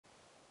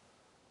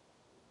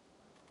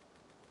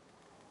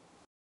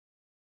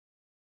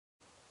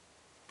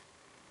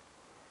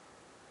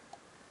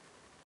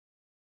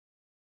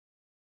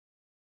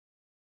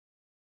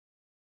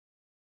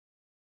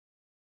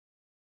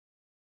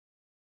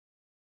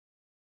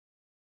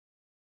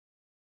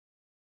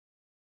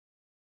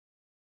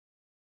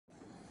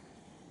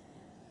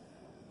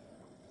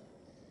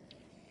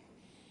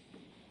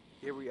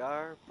Here we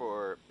are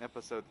for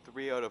episode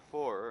 3 out of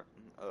 4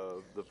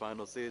 of the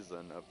final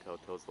season of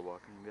Telltales The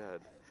Walking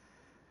Dead.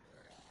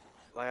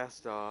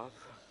 Last off,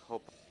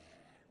 whole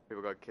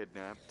people got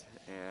kidnapped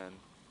and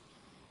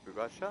we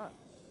got shot.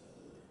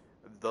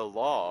 The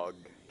log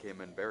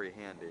came in very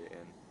handy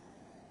and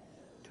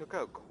took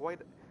out quite.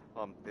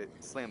 It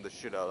slammed the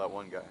shit out of that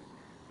one guy.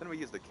 Then we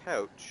used the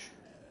couch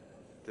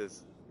to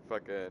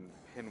fucking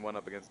pin one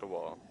up against a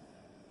wall.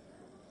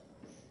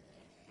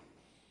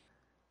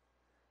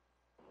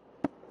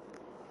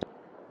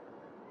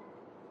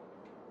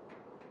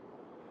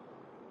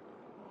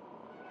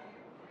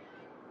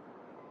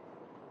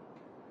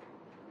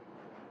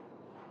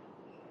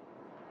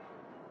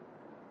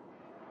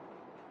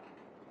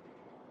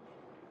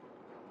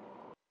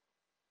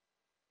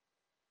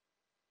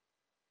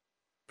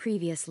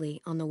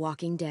 Previously on The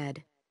Walking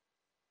Dead.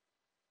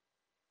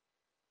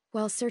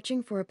 While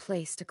searching for a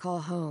place to call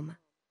home,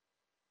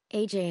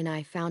 AJ and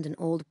I found an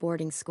old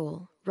boarding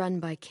school run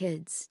by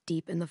kids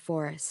deep in the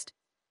forest.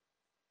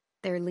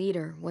 Their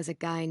leader was a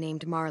guy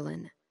named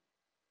Marlon,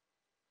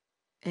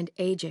 and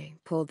AJ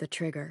pulled the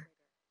trigger.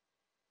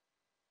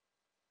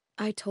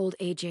 I told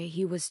AJ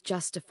he was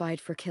justified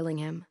for killing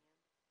him.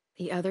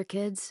 The other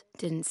kids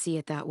didn't see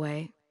it that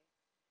way.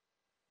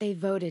 They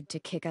voted to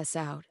kick us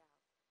out.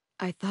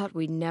 I thought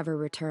we'd never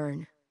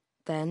return.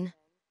 Then,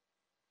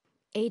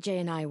 AJ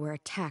and I were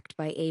attacked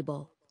by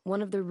Abel,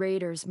 one of the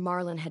raiders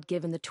Marlon had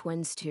given the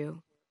twins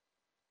to.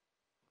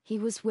 He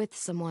was with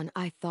someone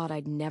I thought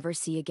I'd never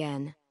see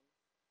again.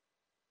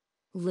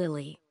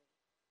 Lily.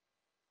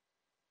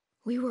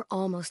 We were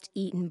almost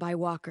eaten by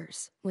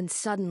walkers when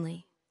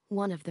suddenly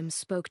one of them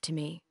spoke to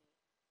me.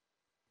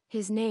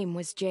 His name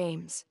was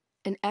James,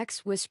 an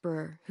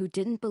ex-whisperer who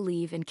didn't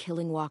believe in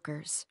killing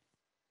walkers.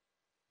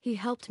 He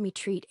helped me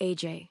treat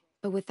AJ,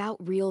 but without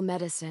real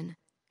medicine,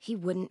 he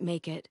wouldn't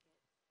make it.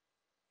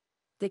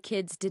 The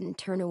kids didn't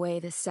turn away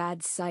the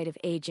sad sight of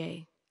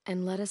AJ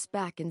and let us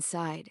back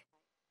inside.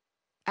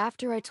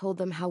 After I told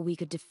them how we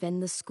could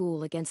defend the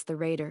school against the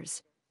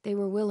raiders, they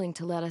were willing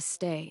to let us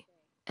stay,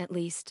 at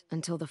least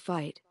until the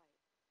fight.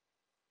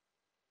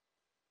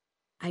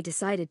 I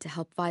decided to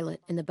help Violet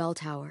in the bell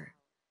tower.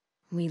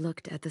 We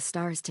looked at the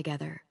stars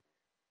together,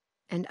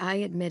 and I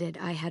admitted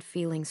I had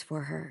feelings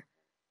for her.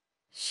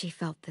 She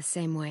felt the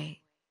same way.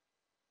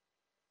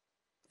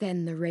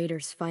 Then the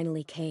raiders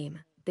finally came.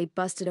 They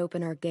busted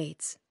open our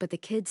gates, but the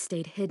kids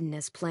stayed hidden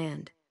as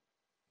planned.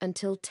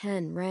 Until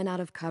 10 ran out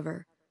of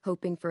cover,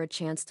 hoping for a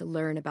chance to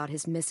learn about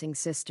his missing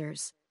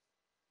sisters.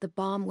 The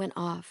bomb went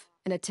off,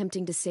 and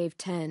attempting to save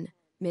 10,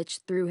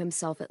 Mitch threw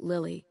himself at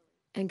Lily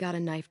and got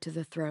a knife to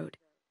the throat.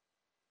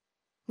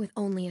 With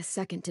only a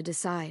second to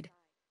decide,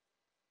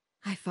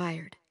 I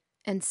fired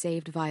and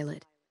saved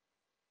Violet.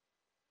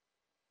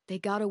 They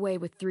got away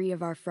with 3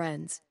 of our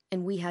friends,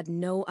 and we had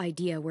no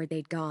idea where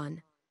they'd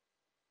gone.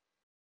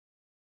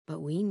 But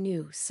we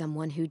knew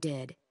someone who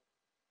did.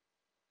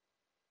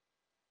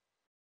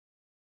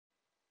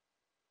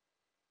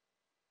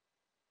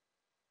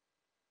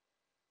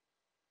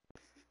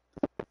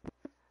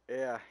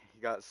 Yeah, he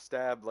got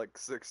stabbed like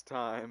 6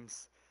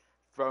 times,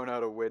 thrown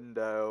out a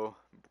window,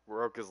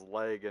 broke his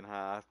leg in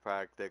half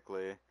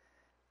practically,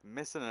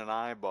 missing an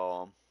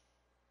eyeball.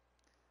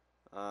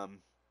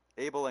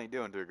 Abel ain't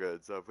doing too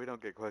good, so if we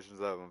don't get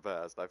questions out of him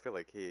fast, I feel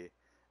like he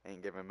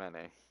ain't giving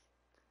many.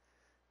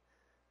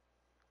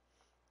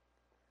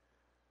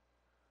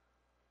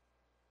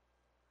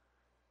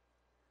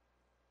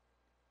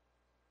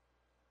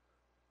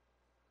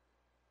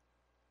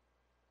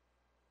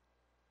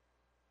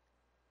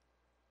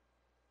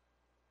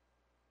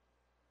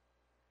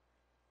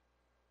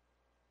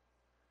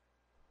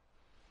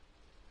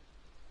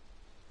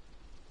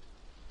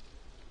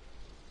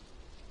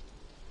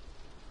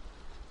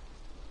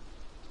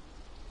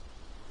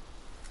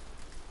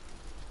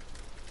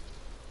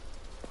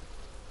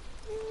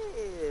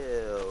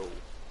 Ew.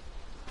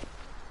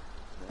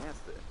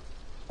 Nasty.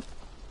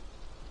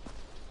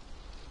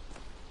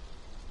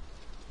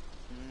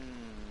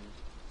 Mmm.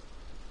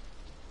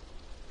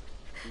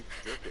 Beef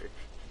jerky.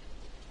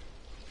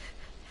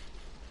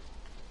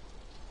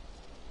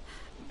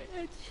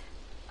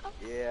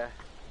 Yeah,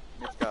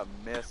 it's got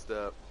messed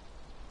up.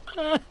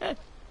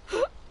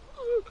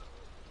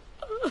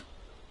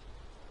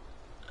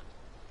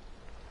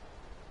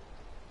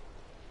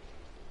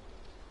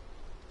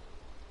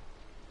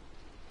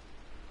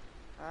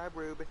 Hi,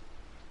 Ruby.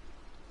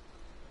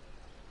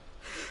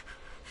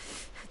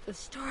 At the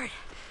start,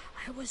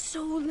 I was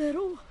so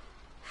little,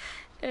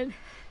 and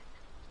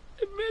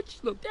Mitch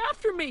looked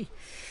after me.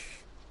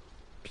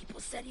 People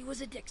said he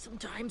was a dick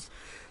sometimes,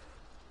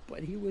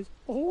 but he was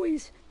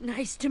always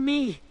nice to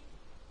me.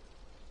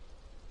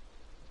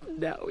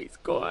 Now he's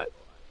gone.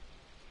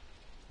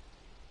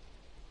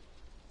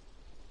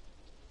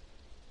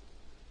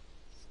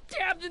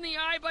 Stabbed in the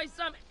eye by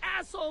some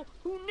asshole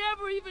who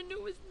never even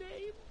knew his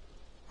name.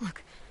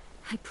 Look,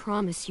 I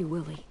promise you,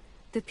 Willie,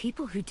 the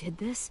people who did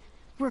this,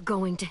 we're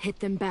going to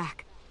hit them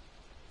back.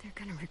 They're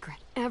gonna regret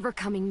ever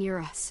coming near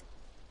us.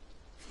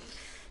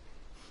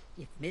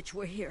 If Mitch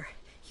were here,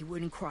 He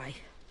wouldn't cry.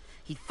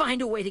 He'd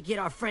find a way to get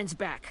our friends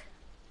back.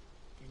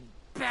 And he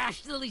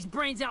bashed Lily's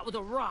brains out with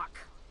a rock.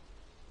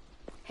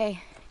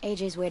 Hey,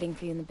 AJ's waiting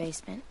for you in the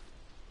basement.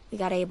 We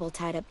got Abel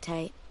tied up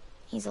tight.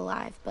 He's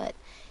alive, but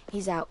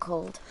he's out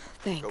cold.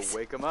 Thanks. Go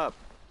wake him up.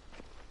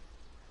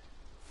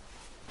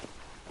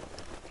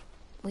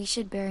 We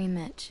should bury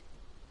Mitch.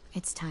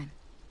 It's time.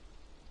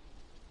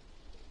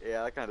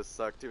 Yeah, that kind of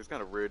sucked. He was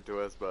kind of rude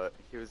to us, but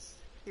he was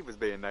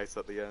being nice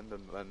at the end,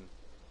 and then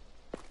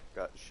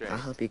got shanked. I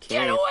hope you Get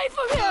can't. away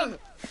from him!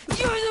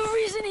 You're the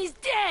reason he's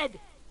dead!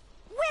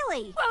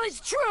 Willie! Well,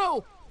 it's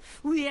true!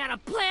 We had a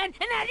plan, and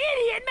that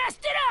idiot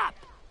messed it up!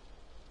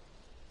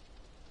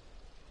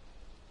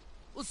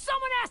 Well,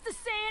 someone has to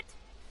say it!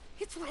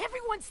 It's what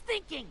everyone's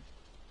thinking!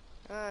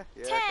 Yeah,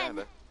 10.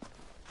 kinda.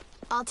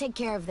 I'll take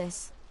care of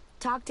this.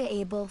 Talk to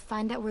Abel,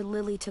 find out where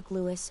Lily took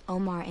Lewis,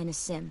 Omar, and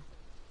Asim.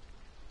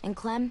 And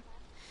Clem,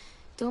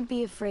 don't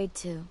be afraid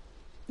to,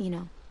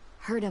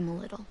 hurt him a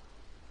little.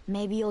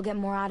 Maybe you'll get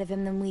more out of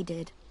him than we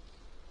did.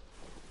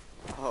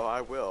 Oh, I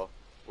will.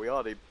 We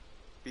already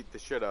beat the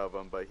shit out of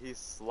him, but he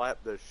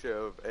slapped the shit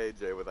out of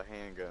AJ with a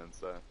handgun,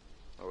 so...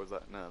 Or was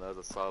that? No, that was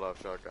a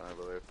sawed-off shotgun, I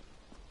believe.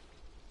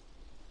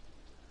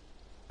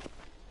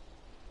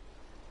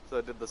 So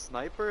did the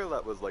sniper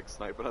that was, like,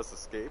 sniping us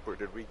escape, or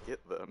did we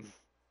get them?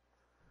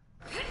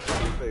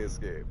 They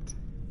escaped.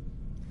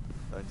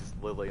 And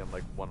just Lily and,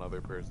 like, one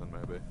other person,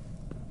 maybe.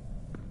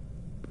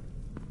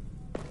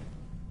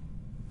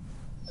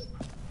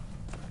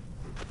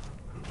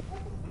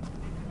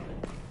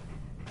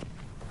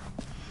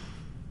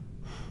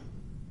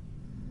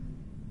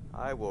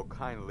 I will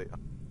kindly...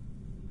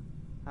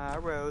 Hi,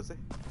 Rosie.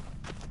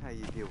 How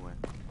you doing?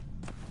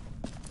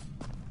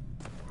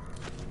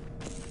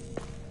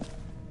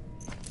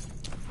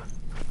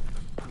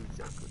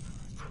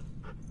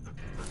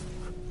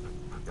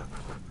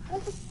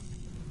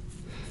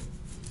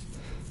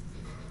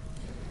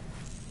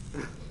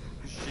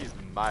 She's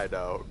my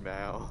dog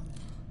now.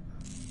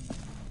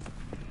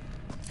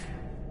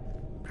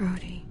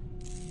 Brody.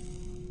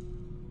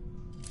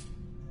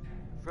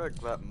 I feel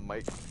like that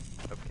might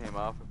have came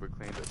off if we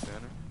cleaned it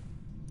sooner.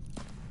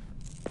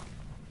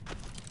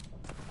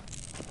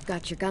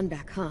 Got your gun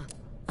back, huh?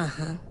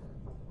 Uh-huh.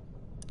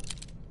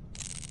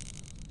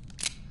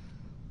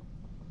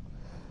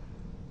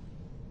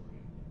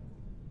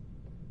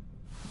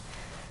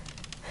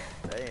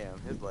 Damn,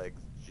 his leg's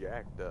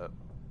jacked up.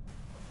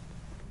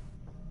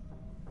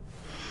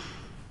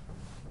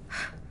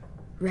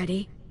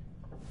 Ready?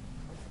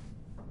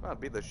 I'll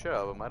beat the shit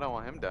out of him. I don't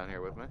want him down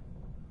here with me.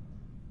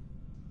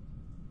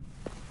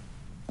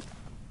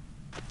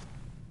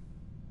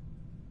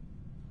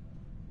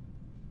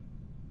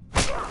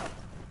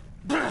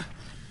 The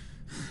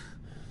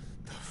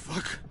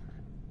fuck?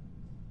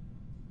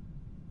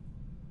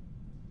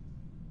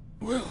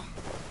 Well,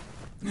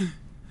 that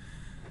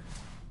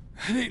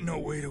ain't no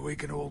way to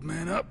wake an old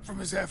man up from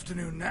his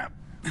afternoon nap.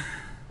 I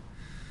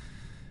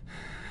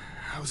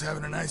was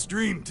having a nice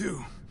dream,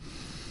 too.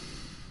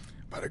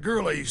 About a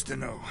girl I used to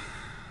know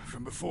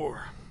from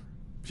before.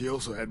 She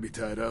also had me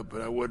tied up,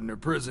 but I wasn't her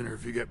prisoner,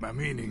 if you get my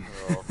meaning.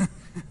 Oh.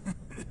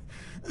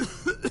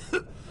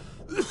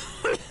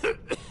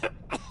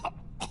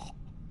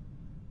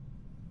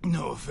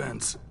 No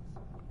offense,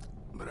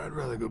 but I'd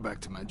rather go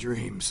back to my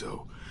dream,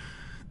 so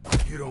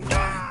if you don't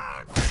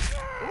mind.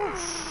 Oh,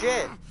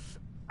 shit!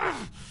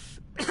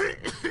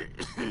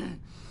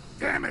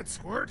 Damn it,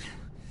 Squirt.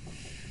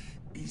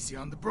 Easy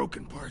on the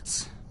broken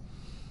parts.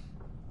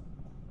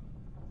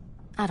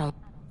 I don't...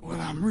 Well,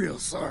 I'm real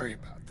sorry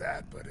about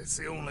that, but it's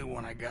the only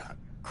one I got.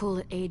 Cool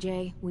it,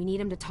 AJ. We need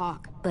him to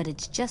talk. But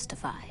it's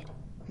justified.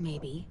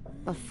 Maybe.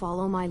 But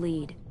follow my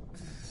lead.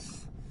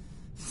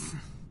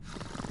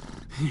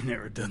 You've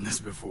never done this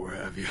before,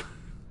 have you?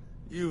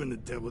 You and the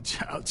devil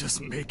child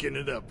just making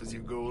it up as you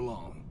go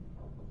along.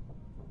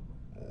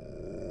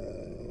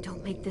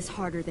 Don't make this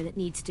harder than it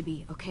needs to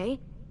be, okay?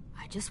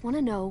 I just want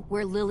to know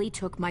where Lily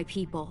took my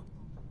people.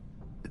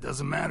 It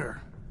doesn't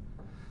matter.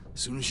 As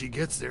soon as she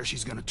gets there,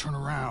 she's gonna turn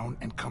around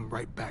and come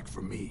right back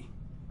for me.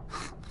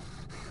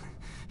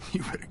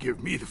 You better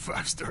give me the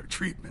 5-star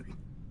treatment.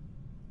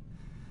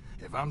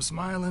 If I'm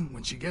smiling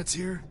when she gets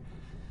here,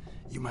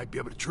 you might be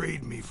able to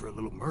trade me for a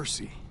little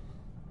mercy.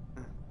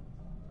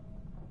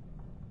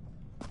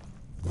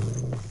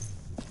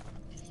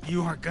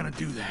 You aren't gonna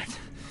do that.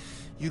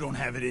 You don't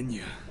have it in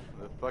you.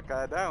 The fuck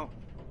I don't.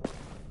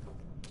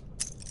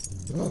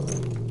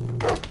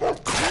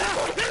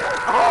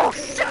 Oh,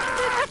 shit!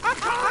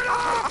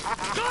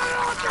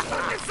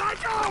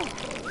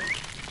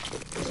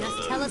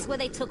 Just tell us where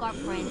they took our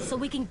friends so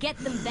we can get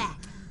them back.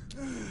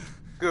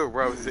 Good,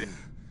 Rosie.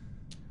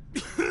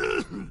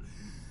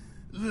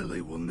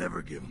 Lily will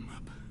never give them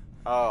up.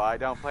 Oh, I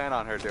don't plan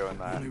on her doing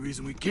The that. only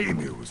reason we came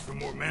here was for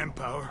more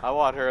manpower. I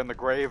want her in the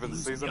grave in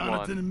Losing season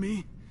Jonathan 1. and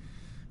me?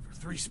 For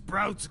 3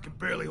 sprouts that can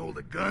barely hold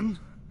a gun?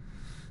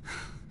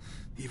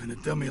 Even a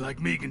dummy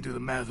like me can do the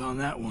math on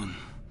that one.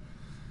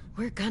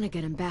 We're gonna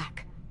get him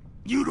back.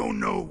 You don't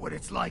know what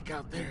it's like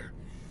out there.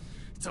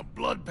 It's a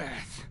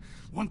bloodbath.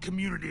 One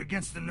community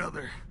against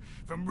another.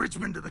 From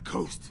Richmond to the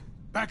coast.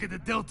 Back at the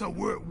Delta,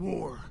 we're at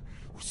war.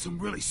 With some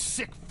really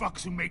sick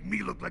fucks who make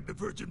me look like the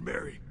Virgin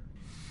Mary.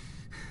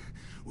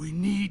 We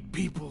need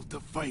people to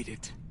fight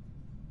it.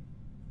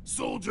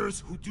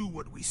 Soldiers who do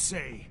what we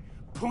say.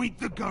 Point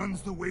the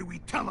guns the way we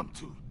tell them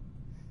to.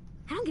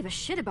 I don't give a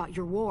shit about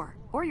your war,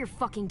 or your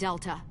fucking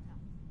Delta.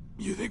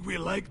 You think we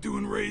like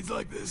doing raids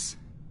like this?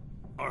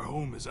 Our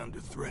home is under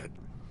threat.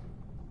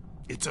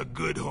 It's a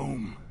good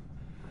home.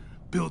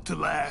 Built to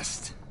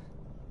last.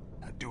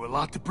 I do a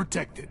lot to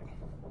protect it.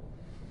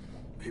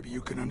 Maybe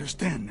you can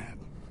understand that.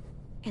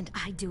 And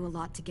I do a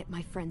lot to get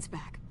my friends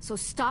back, so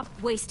stop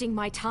wasting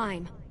my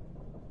time.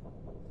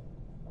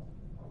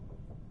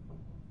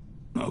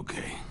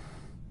 Okay.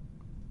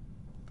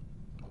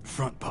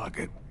 Front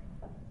pocket.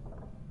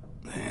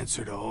 The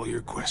answer to all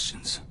your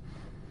questions.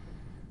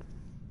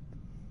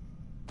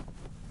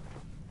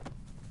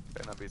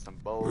 Better not be some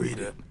bullshit. Read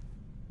it.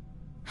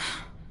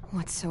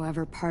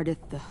 Whatsoever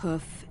parteth the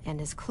hoof,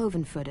 and is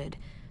cloven-footed,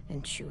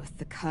 and cheweth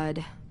the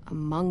cud,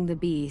 among the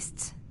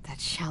beasts,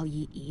 that shall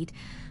ye eat.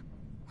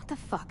 What the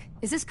fuck?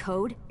 Is this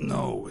code?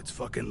 No, it's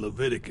fucking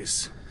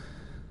Leviticus.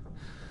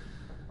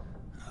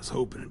 I was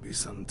hoping it'd be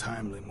some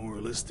timely,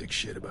 moralistic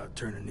shit about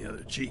turning the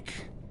other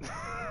cheek.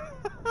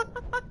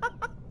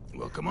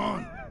 Well, come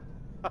on.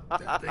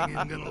 That thing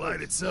isn't gonna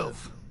light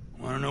itself.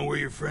 Wanna know where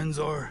your friends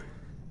are?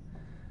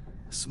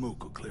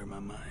 Smoke will clear my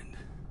mind.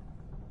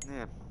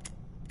 Yeah.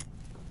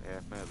 Yeah,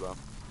 may as well.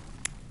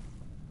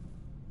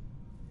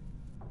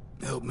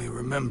 Help me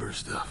remember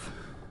stuff.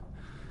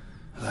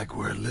 Like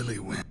where Lily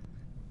went.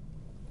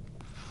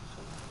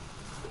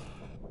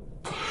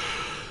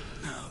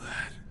 Now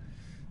that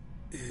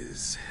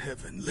is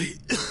heavenly.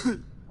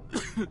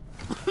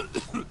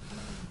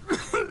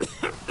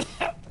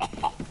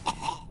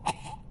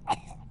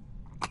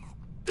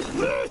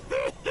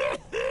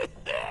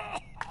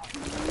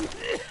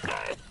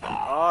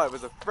 Oh, it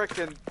was a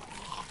frickin'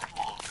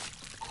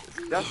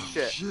 death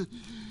shit.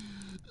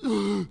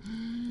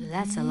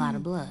 That's a lot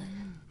of blood.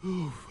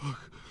 Oh, fuck.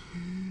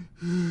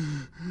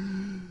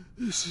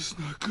 This is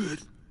not good.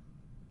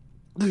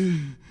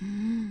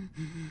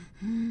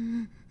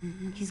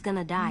 He's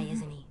gonna die,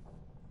 isn't he?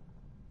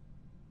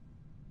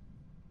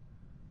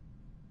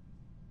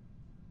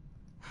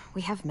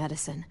 We have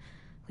medicine.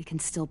 We can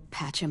still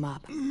patch him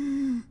up.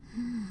 I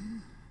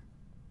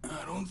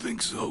don't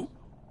think so.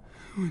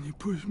 When you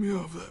pushed me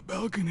off that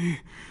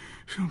balcony,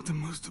 something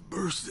must have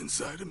burst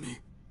inside of me.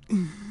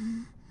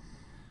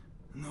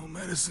 No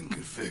medicine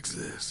can fix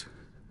this.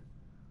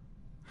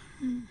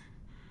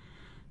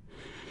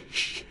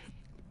 Shit.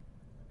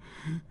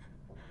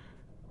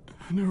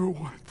 I never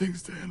wanted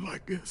things to end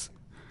like this.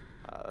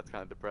 That's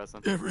kind of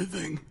depressing.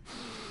 Everything.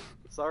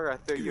 Sorry, I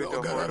threw you all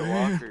into a got horde out of of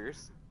hand.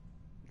 walkers.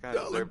 You kind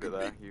of Y'all deserved it,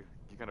 look though. at You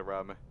kind of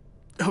robbed me.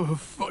 I'm a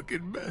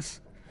fucking mess.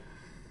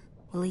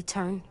 Will he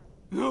turn?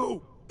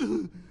 No.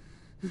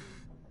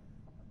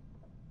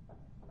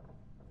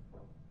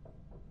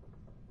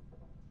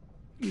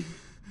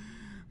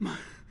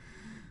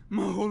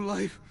 My whole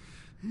life,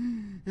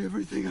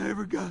 everything I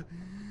ever got,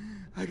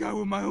 I got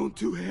with my own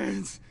two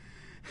hands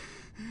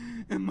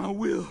and my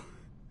will.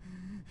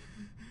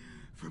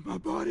 For my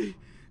body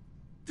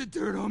to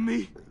turn on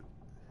me,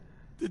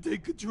 to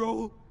take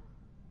control.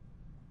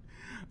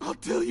 I'll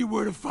tell you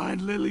where to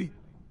find Lily.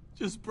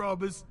 Just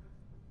promise.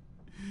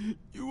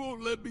 You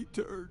won't let me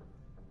turn.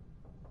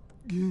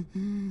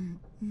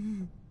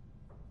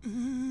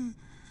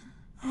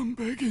 I'm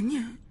begging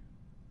you.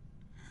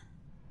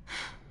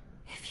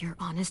 If you're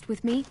honest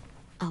with me,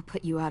 I'll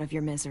put you out of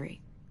your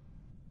misery.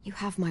 You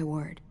have my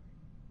word.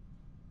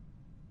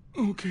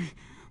 Okay,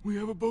 we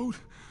have a boat.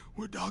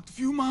 We're docked a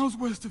few miles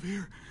west of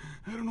here,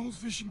 at an old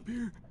fishing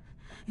pier.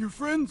 Your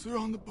friends are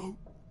on the boat.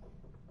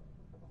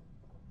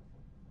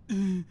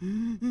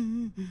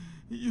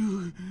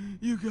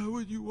 You got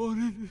what you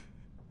wanted.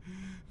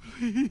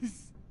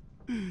 Please,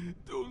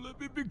 don't let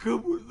me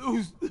become one of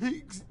those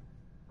things.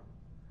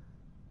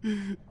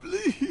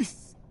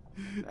 Please.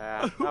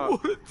 Nah, I don't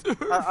want to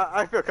turn.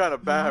 I feel kind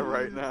of bad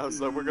right now,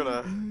 so we're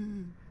gonna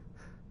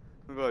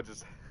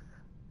just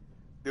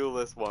do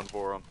this one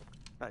for him.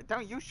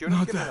 Don't you shoot him?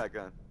 Not Give me that. that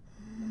gun.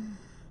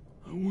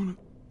 I want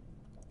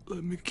to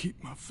let me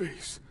keep my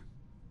face.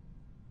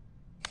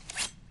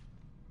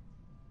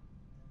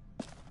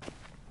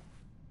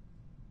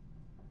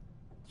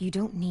 You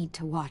don't need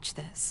to watch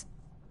this.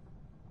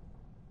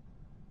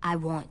 I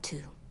want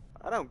to.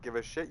 I don't give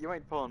a shit. You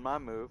ain't pulling my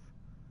move.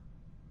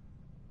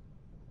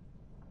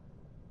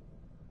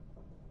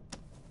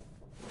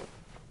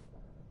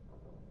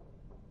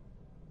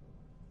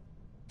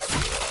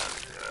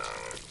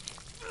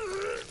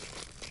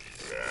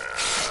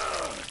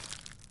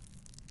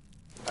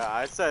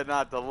 I said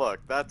not to look.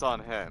 That's on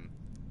him.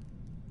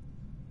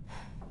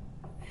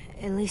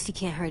 At least he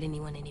can't hurt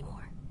anyone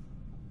anymore.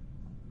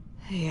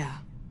 Yeah.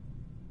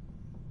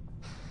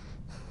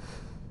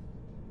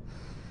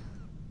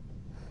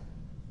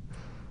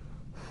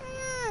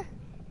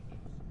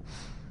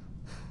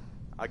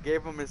 I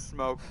gave him his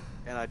smoke,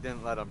 and I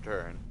didn't let him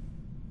turn.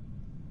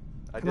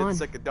 I Come did on.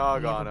 sick a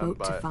dog we have on a him,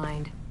 boat to but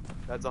find.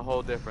 That's a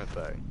whole different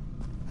thing.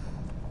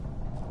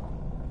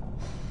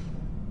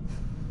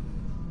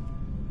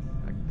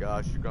 My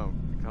gosh, you're gonna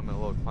become a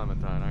little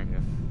Clementine, aren't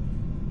you?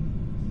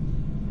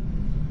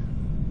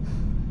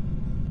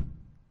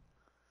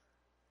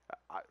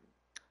 I,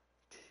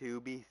 to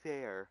be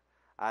fair,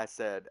 I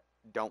said,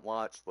 don't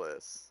watch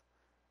this.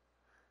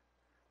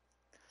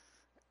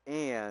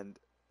 And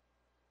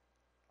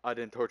I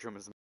didn't torture him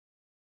as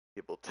many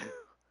people do.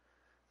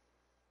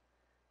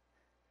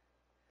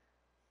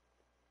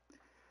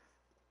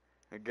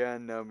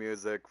 Again, no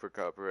music for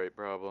copyright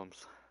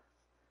problems.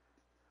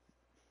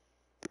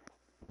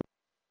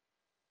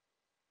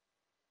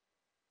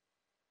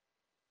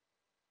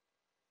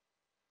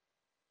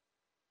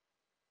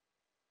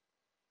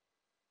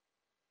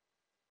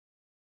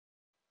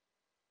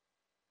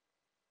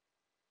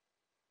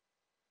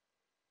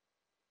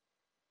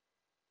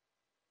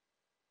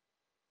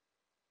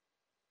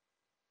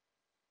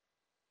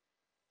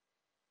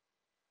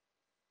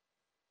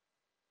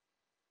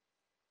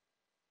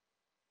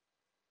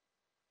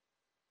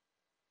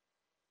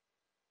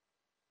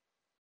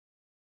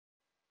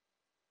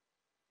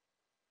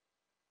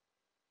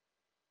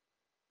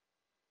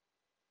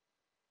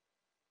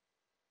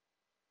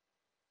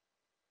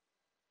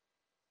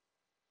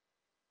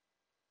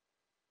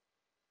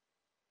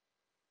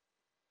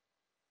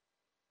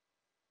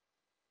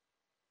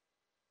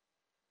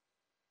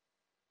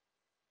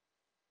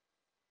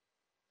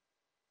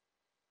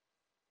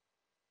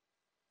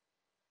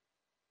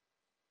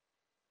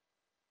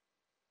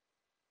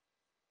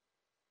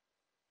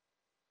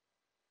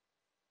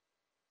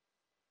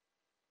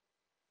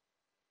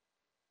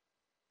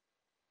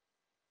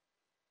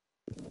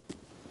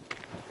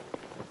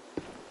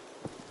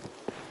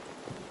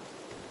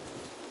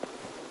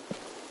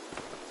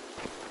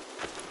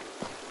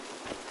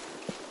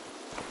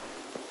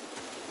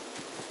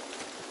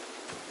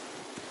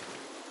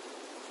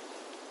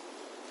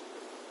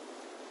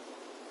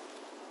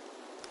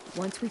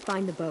 Once we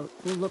find the boat,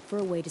 we'll look for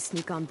a way to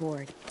sneak on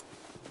board.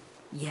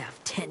 Yeah,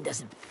 if 10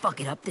 doesn't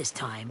fuck it up this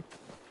time.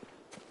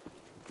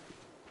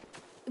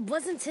 It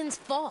wasn't Tin's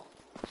fault.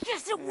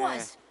 Yes, it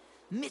was!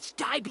 Mitch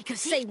died because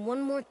Say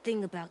one more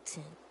thing about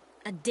Tin.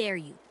 I dare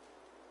you.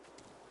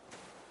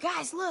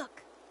 Guys,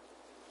 look!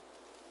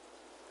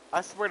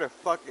 I swear to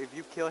fuck, if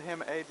you kill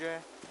him, AJ.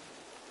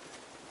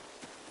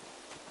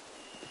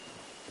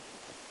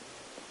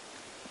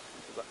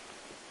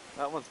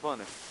 That one's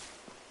funny.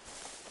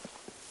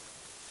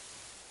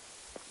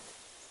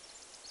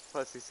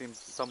 Plus, he seems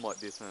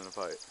somewhat decent in a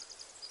fight.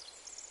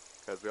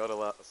 Because we ought to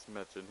last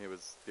mention he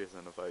was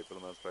decent in a fight for the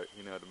most part.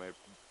 He knew how to make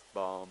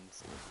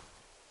bombs.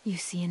 You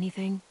see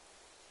anything?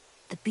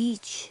 The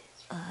beach,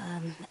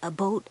 a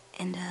boat,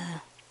 and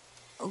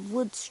a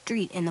wood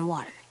street in the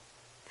water.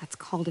 That's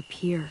called a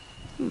pier.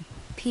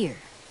 Pier.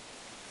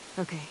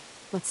 Okay,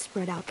 let's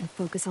spread out and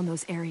focus on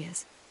those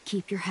areas.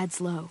 Keep your heads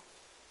low.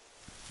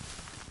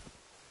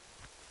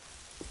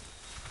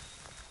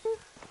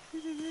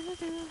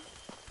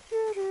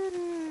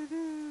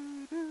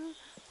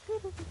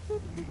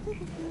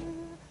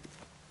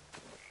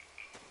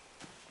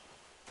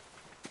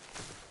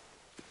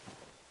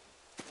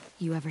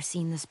 You ever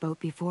seen this boat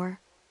before?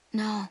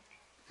 No.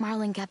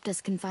 Marlin kept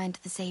us confined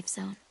to the safe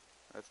zone.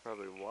 That's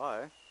probably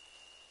why.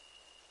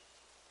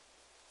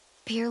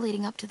 Pier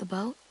leading up to the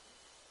boat?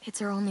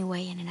 It's our only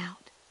way in and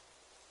out.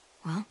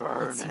 Well,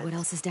 let's see what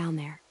else is down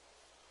there.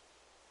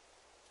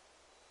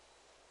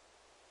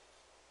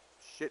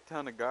 Shit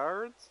ton of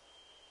guards?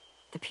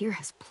 The pier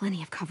has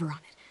plenty of cover on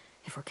it.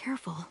 If we're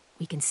careful,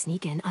 we can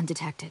sneak in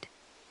undetected.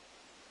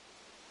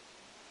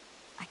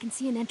 I can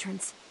see an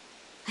entrance.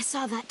 I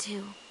saw that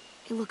too.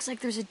 It looks like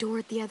there's a door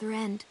at the other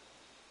end.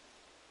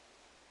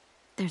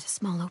 There's a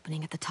small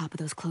opening at the top of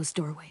those closed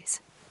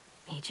doorways.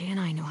 AJ and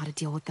I know how to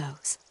deal with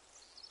those.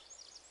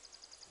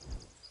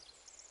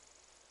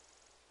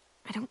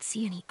 I don't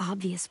see any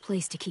obvious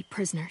place to keep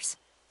prisoners.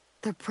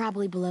 They're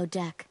probably below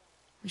deck.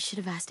 We should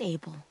have asked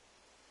Abel.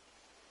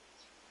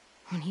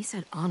 When he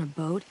said on a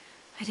boat,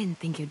 I didn't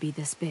think it'd be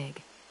this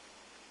big.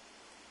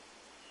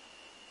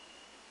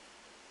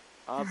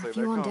 Honestly, There are a they're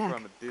few on coming deck,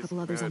 from a a decent couple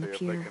others on the community if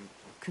they pier. can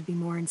Could be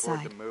more afford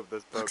inside. to move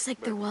this boat Looks like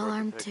back they're and forth to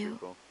well-armed, take too.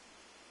 people.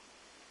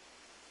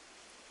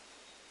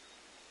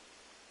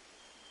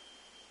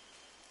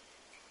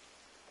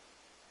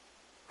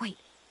 Wait,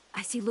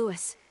 I see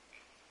Lewis.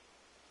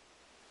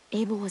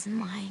 Abel wasn't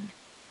lying.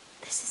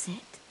 This is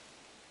it.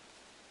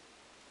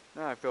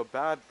 Now I feel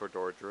bad for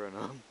torturing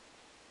him.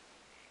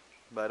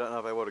 But I don't know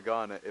if I would have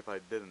gone it if I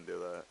didn't do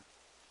that.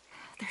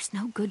 There's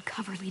no good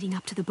cover leading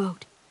up to the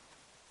boat.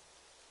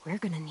 We're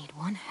gonna need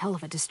one hell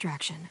of a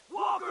distraction.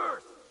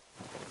 Walkers!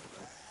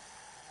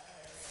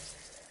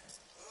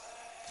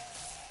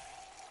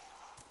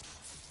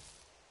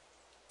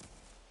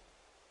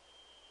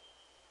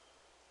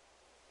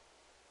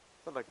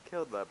 I thought I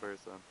killed that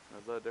person. Or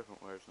is that a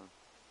different person?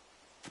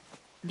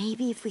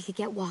 Maybe if we could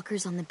get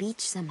walkers on the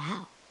beach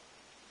somehow.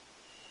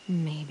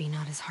 Maybe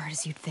not as hard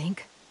as you'd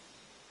think.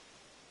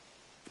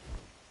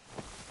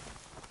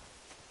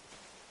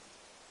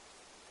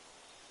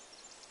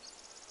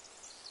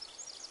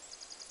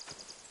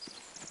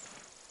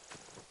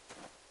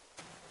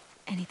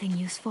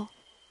 useful?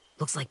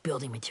 Looks like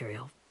building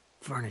material.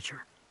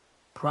 Furniture.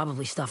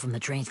 Probably stuff from the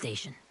train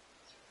station.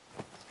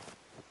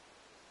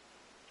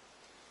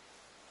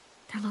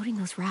 They're loading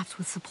those rafts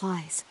with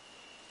supplies.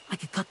 I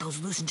could cut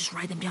those loose and just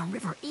ride them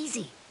downriver.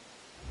 Easy.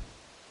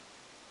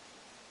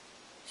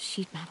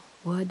 Sheet metal,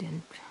 wood,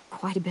 and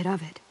quite a bit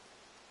of it.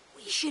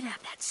 We should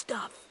have that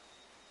stuff.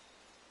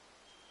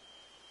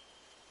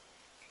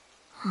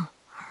 Huh.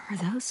 Are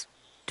those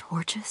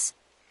torches?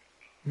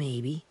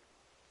 Maybe.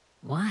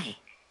 Why?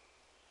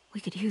 We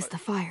could use the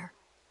fire.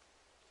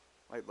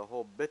 Light the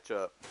whole bitch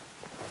up.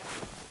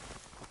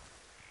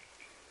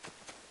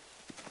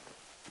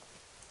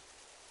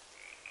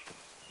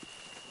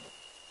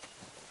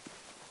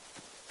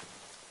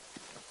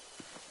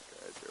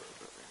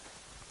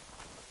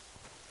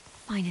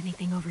 Find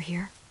anything over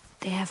here?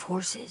 They have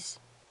horses.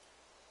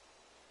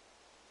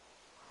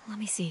 Let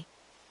me see.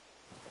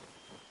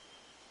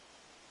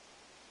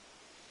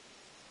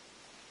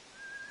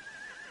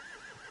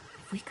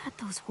 If we cut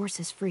those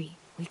horses free,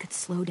 we could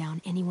slow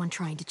down anyone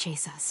trying to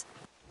chase us.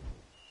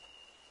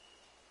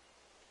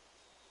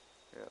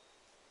 Yep.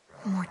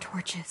 More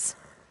torches.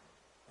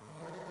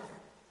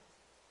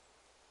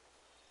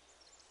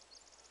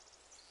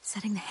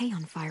 Setting the hay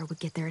on fire would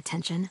get their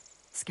attention.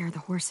 Scare the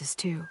horses,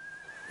 too.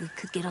 We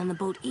could get on the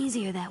boat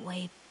easier that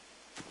way.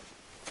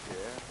 Yeah.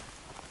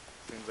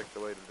 Seems like the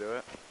way to do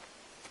it.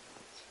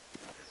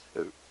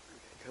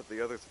 Cut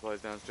the other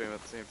supplies downstream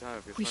at the same time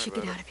if you're We smart should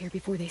about get out it. of here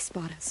before they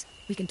spot us.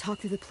 We can talk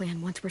through the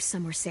plan once we're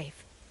somewhere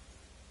safe.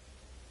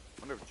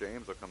 I wonder if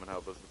James will come and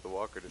help us with the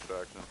walker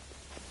distraction.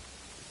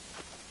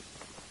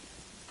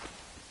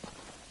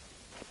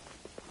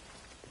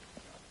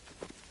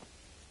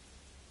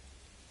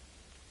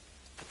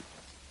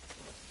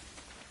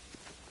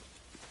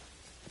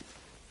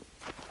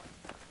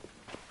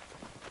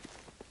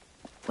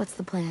 What's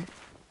the plan?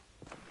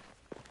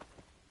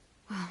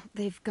 Well,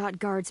 they've got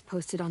guards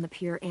posted on the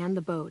pier and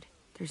the boat.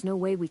 There's no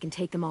way we can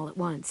take them all at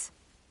once.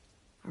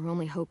 Our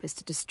only hope is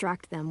to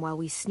distract them while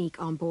we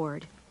sneak on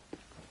board.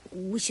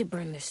 We should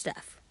burn their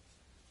stuff.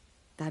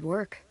 That'd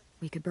work.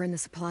 We could burn the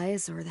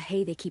supplies or the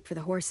hay they keep for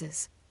the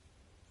horses.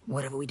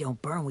 Whatever we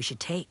don't burn, we should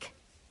take.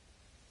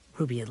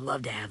 Ruby would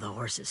love to have the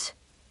horses.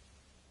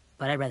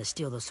 But I'd rather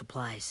steal those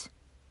supplies.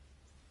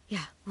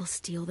 Yeah, we'll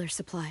steal their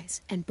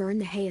supplies and burn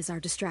the hay as our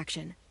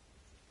distraction.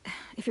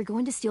 If you're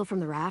going to steal from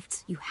the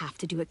rafts, you have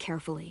to do it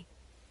carefully.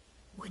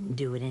 Wouldn't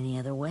do it any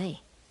other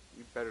way.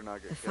 You better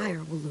not get The killed.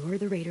 fire will lure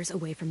the raiders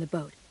away from the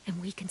boat,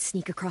 and we can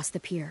sneak across the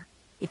pier.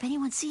 If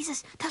anyone sees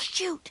us, they'll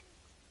shoot.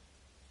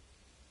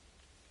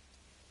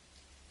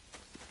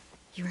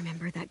 You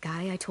remember that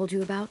guy I told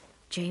you about?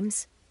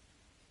 James?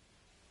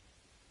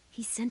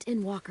 He sent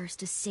in walkers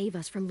to save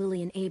us from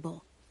Lily and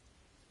Abel.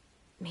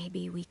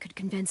 Maybe we could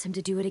convince him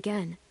to do it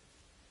again.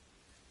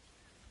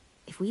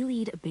 If we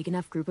lead a big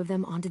enough group of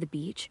them onto the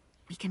beach,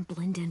 we can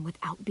blend in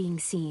without being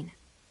seen.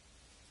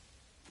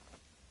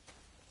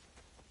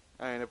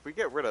 And if we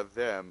get rid of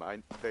them,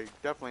 they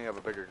definitely have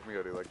a bigger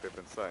community like they've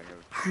been saying.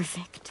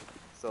 Perfect.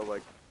 So,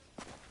 like,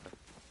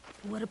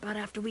 What about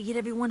after we get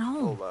everyone pull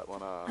home? that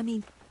one off. I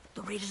mean,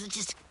 the raiders will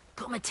just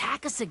come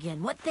attack us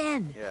again. What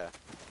then? Yeah.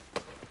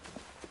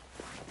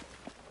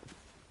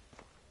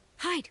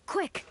 Hide,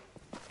 quick!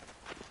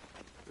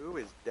 Who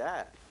is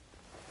that?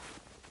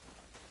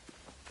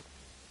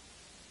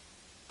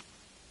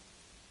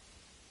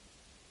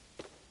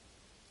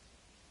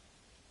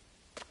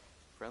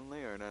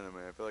 Friendly or an enemy?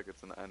 I feel like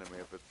it's an enemy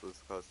if it's this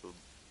close to the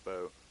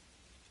boat.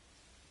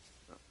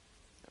 Oh,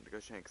 time to go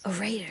shank A some.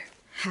 raider.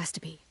 Has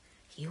to be.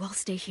 You all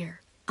stay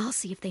here. I'll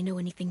see if they know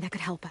anything that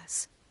could help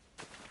us.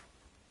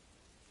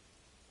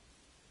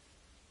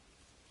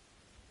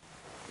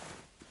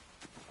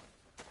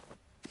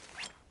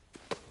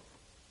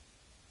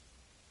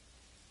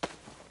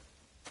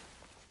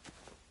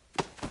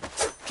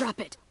 Drop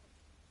it.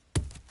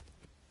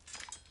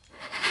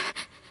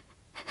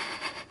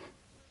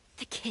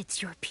 The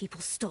kids your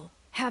people stole.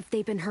 Have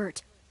they been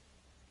hurt?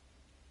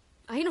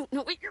 I don't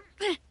know what you're...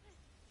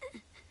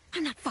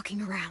 I'm not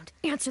fucking around.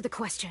 Answer the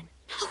question.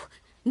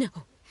 No.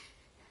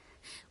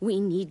 We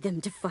need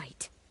them to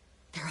fight.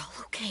 They're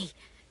all okay.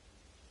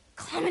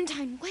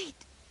 Clementine, wait.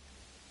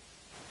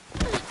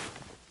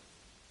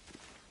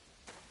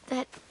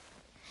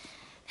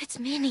 That's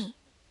Minnie.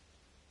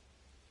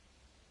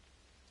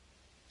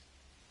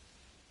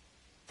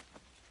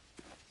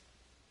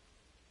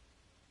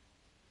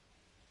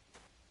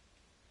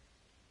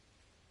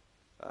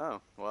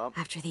 Oh, well.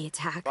 After the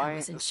attack, I Find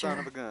wasn't the son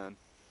sure. of a gun.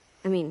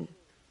 I mean,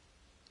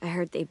 I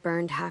heard they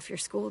burned half your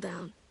school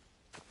down.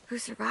 Who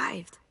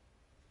survived?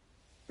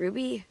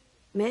 Ruby?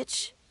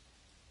 Mitch?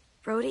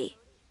 Brody?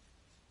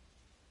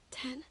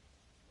 10?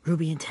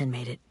 Ruby and 10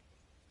 made it.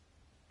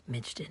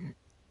 Mitch didn't.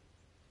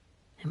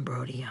 And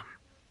Brody,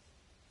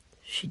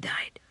 she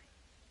died.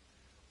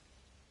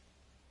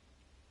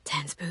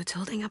 10's boots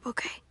holding up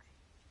okay?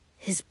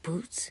 His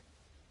boots?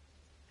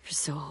 They're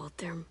so old,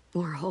 there are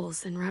more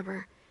holes than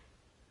rubber.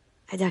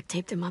 I duct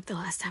taped him up the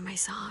last time I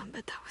saw him,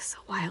 but that was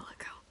a while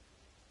ago.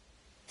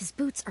 His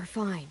boots are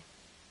fine.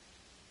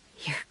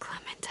 You're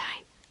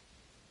Clementine.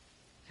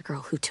 The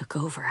girl who took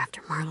over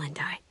after Marlon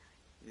died.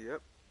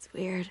 Yep. It's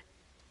weird.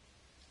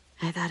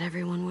 I thought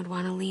everyone would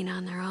want to lean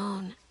on their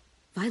own.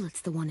 Violet's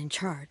the one in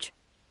charge.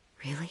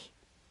 Really?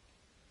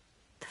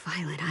 The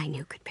Violet I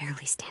knew could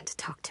barely stand to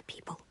talk to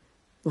people,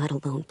 let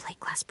alone play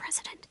class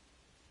president.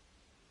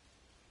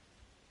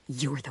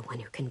 You're the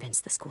one who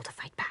convinced the school to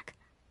fight back.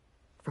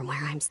 From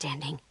where I'm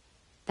standing,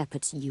 that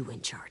puts you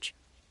in charge.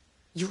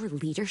 Your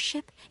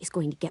leadership is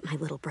going to get my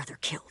little brother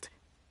killed.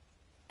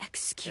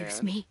 Excuse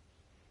And? me?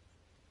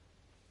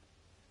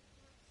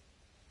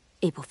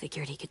 Abel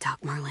figured he could talk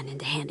Marlon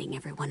into handing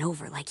everyone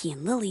over like he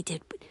and Lily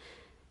did, but...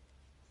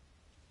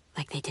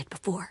 like they did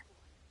before.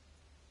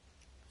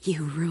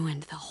 You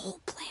ruined the whole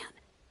plan.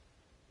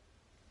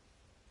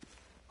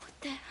 What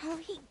the hell?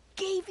 He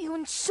gave you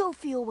and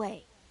Sophie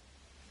away.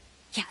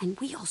 Yeah, and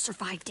we all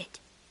survived it.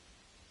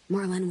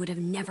 Marlon would have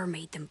never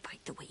made them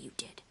fight the way you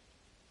did.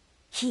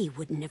 He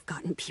wouldn't have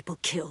gotten people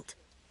killed.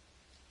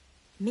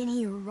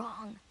 Minnie, you're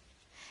wrong.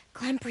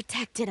 Clem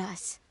protected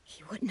us.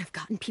 He wouldn't have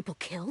gotten people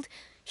killed.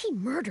 He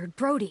murdered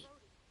Brody.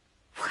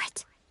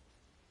 What?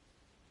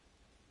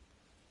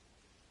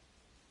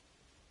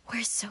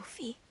 Where's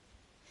Sophie?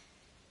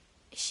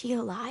 Is she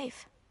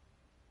alive?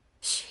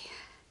 She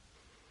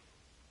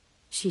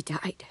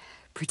died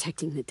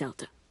protecting the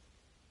Delta.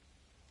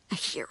 A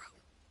hero.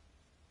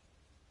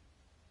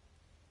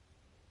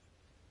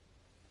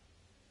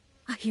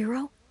 A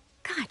hero?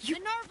 God, you...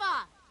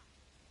 Minerva!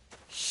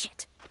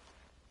 Shit.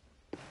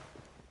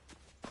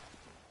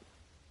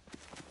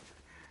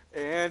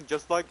 And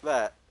just like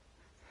that,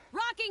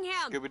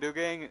 Rockingham! Scooby-Doo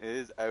gang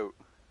is out.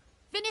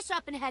 Finish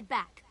up and head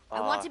back. I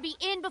want to be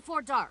in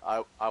before dark.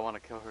 I want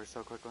to kill her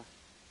so quickly.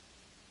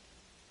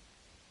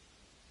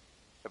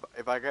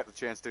 If I get the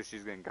chance to,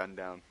 she's getting gunned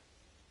down.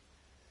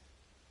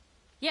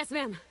 Yes,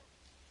 ma'am.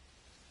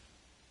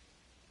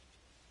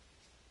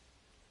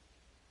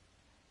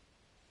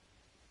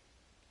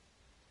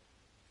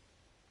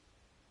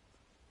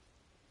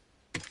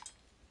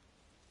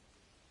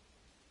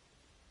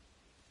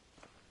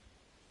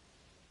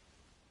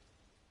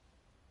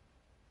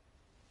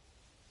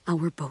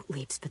 Our boat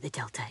leaves for the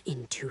Delta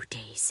in 2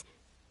 days.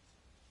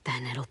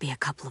 Then it'll be a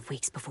couple of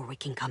weeks before we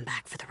can come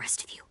back for the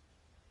rest of you.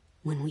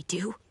 When we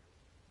do,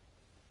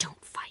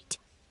 don't fight.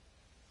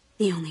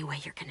 The only way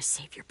you're gonna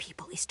save your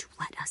people is to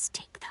let us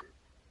take them.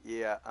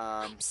 Yeah,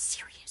 I'm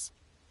serious.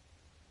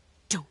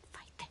 Don't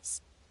fight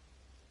this.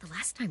 The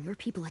last time your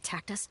people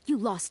attacked us, you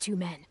lost 2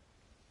 men.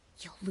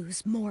 You'll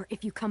lose more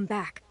if you come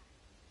back.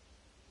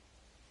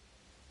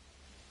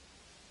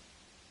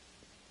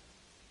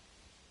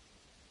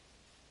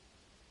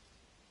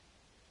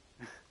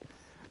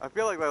 I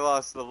feel like they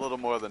lost a little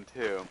more than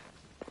 2.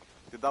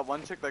 Did that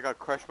one chick that got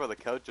crushed by the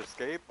couch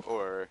escape,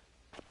 or...?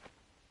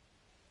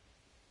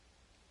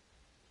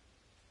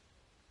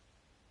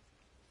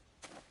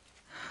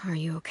 Are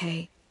you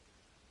okay?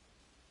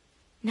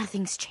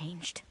 Nothing's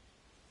changed.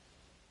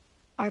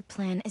 Our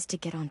plan is to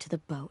get onto the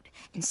boat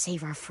and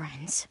save our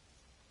friends.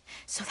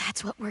 So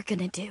that's what we're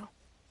gonna do.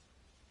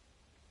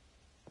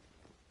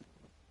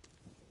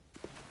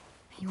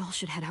 You all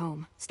should head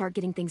home. Start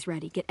getting things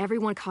ready. Get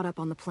everyone caught up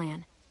on the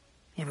plan.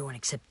 Everyone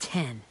except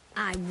 10.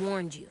 I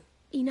warned you.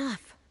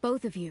 Enough,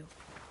 both of you.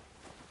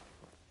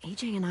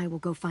 AJ and I will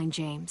go find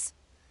James.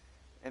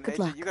 And Good AJ,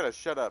 luck. you gotta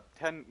shut up.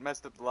 10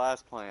 messed up the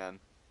last plan.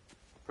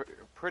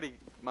 Pretty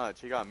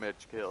much. He got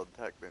Mitch killed,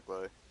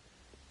 technically.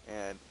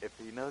 And if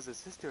he knows his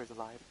sister is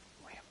alive,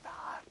 we're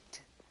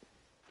fucked.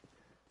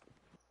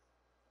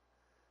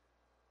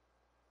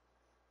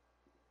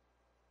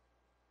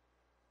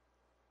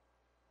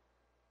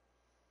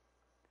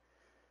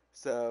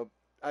 So,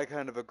 I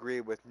kind of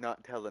agree with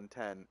not telling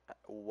 10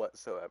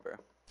 whatsoever.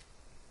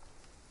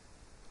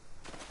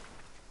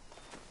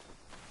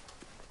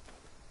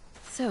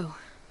 So,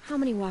 how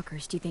many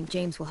walkers do you think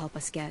James will help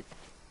us get?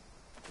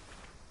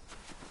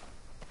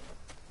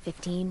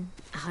 15?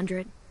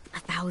 100?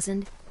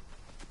 1,000?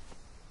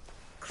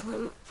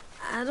 Clem,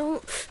 I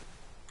don't...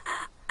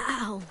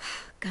 Ow.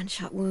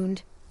 Gunshot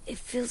wound. It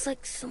feels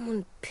like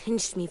someone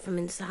pinched me from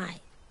inside.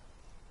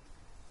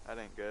 That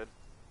ain't good.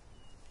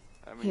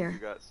 I mean, Here, you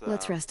got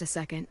let's rest a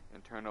second.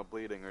 internal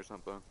bleeding or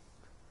something.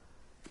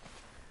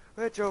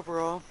 Which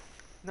overall,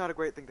 not a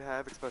great thing to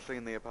have, especially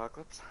in the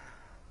apocalypse.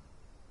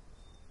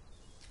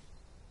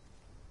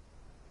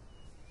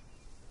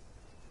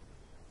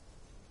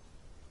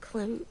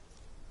 Clem,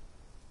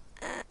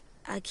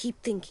 I keep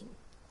thinking.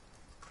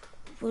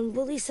 When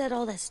Willie said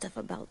all that stuff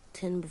about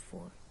 10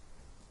 before,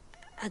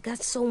 I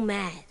got so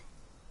mad.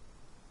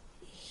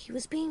 He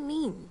was being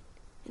mean,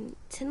 and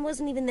 10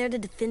 wasn't even there to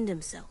defend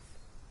himself.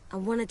 I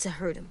wanted to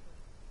hurt him.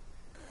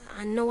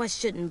 I know I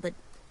shouldn't, but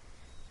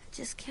I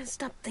just can't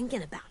stop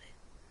thinking about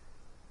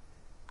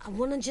it. I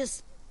want to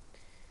just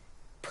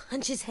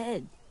punch his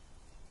head.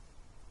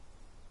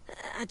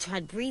 I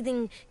tried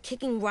breathing,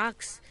 kicking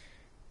rocks.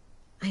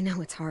 I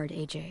know it's hard,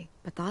 AJ,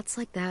 but thoughts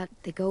like that,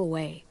 they go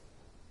away.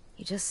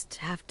 You just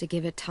have to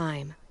give it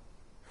time.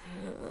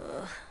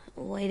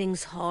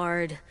 Waiting's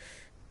hard.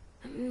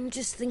 I'm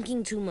just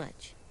thinking too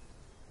much.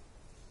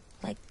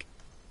 Like,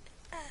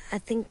 I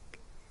think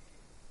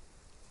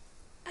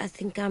I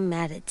think I'm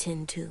mad at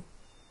Tin, too.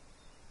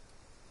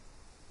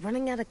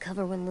 Running out of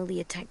cover when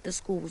Lily attacked the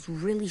school was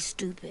really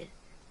stupid.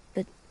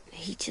 But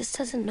he just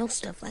doesn't know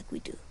stuff like we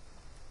do.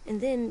 And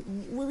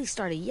then Willie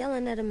started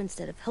yelling at him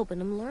instead of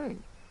helping him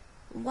learn.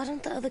 Why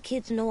don't the other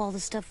kids know all the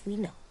stuff we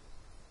know?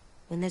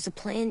 When there's a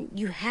plan,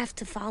 you have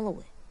to follow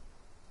it.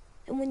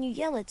 And when you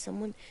yell at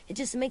someone, it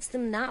just makes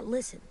them not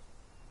listen.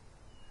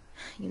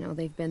 You know,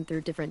 they've been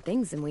through different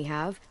things than we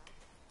have.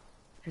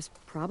 There's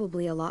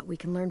probably a lot we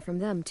can learn from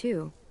them,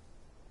 too.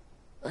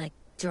 Like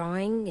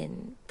drawing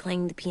and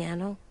playing the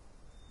piano?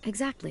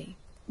 Exactly.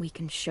 We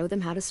can show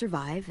them how to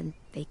survive, and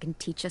they can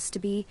teach us to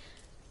be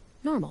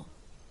normal.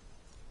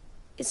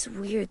 It's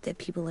weird that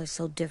people are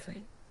so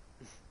different.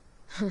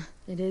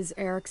 It is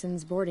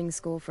Erickson's boarding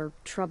school for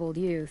troubled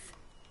youth.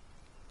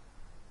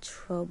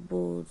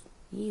 Troubled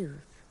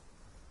youth?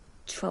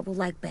 Trouble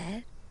like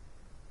bad?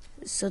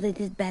 So they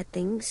did bad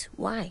things?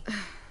 Why?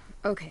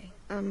 Okay,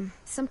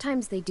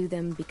 sometimes they do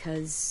them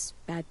because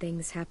bad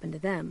things happen to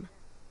them.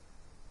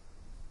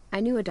 I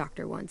knew a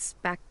doctor once,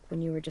 back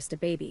when you were just a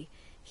baby.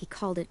 He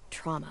called it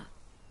trauma.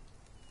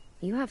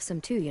 You have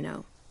some too, you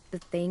know. The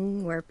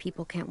thing where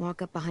people can't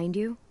walk up behind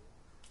you.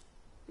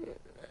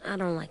 I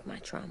don't like my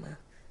trauma.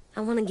 I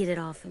want to get it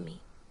off of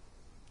me.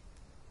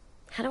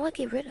 How do I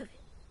get rid of it?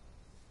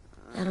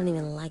 I don't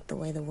even like the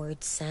way the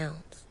word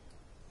sounds.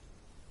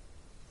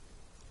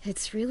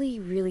 It's really,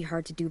 really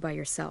hard to do by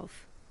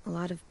yourself. A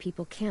lot of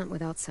people can't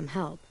without some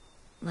help.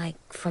 Like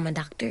from a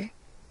doctor?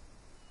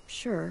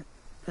 Sure,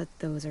 but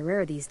those are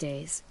rare these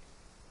days.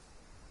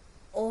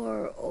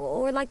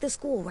 Or like the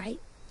school, right?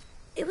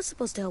 It was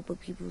supposed to help with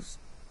people's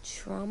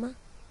trauma.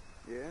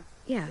 Yeah?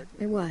 Yeah,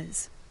 it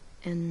was.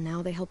 And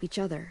now they help each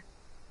other.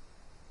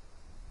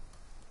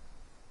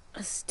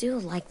 I still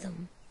like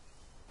them.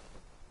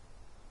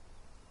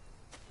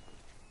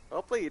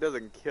 Hopefully he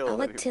doesn't kill I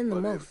like Tin the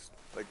anybody, most,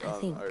 like, I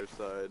on think. our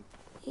side.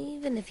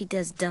 Even if he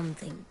does dumb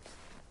things.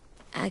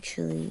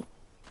 Actually,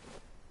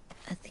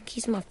 I think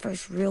he's my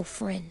first real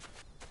friend.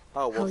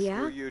 Oh, well, Oh yeah?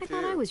 screw you I too.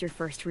 thought I was your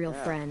first real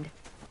Yeah. friend.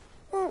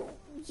 Well,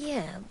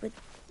 yeah, but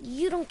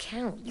you don't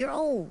count. You're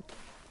old.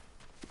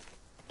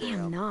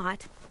 I'm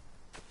not.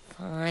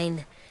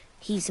 Fine.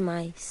 He's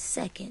my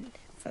second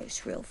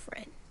first real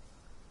friend.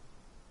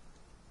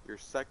 Your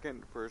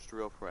second first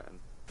real friend.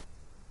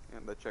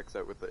 And that checks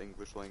out with the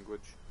English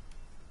language.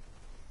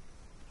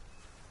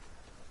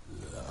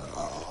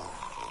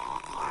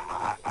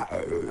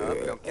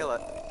 Don't kill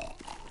it.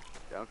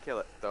 Don't kill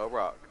it. Throw a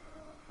rock.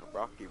 A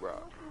rocky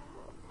rock.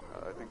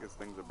 I think his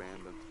thing's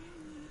abandoned.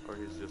 Or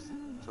he's just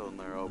chilling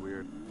there all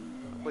weird.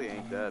 Hopefully he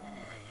ain't dead.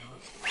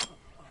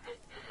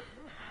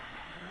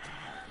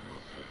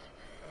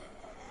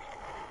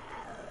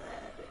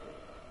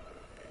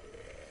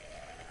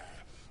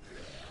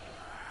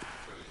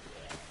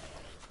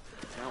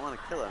 I don't want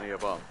to kill any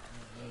of them.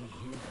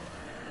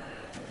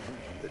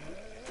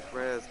 It's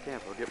Reyes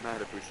camp. He'll get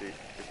mad if he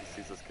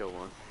sees us kill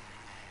one.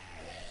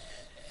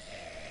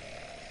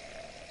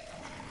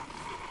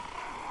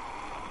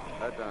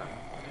 That doesn't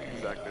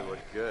exactly look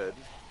good.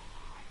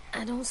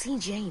 I don't see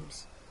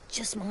James.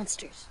 Just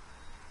monsters.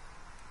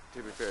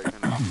 To be fair, he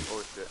kind of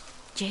forced it.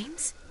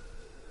 James?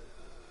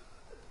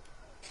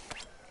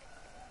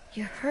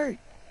 You're hurt.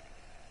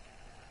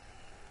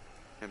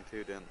 Him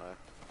too, didn't they?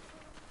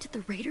 Did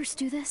the Raiders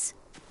do this?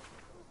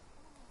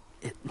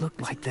 It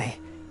looked like they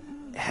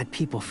had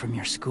people from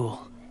your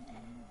school.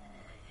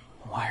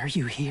 Why are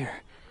you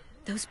here?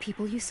 Those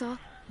people you saw,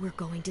 we're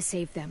going to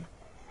save them.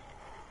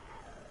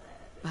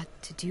 But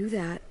to do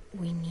that,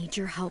 we need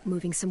your help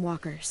moving some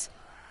walkers.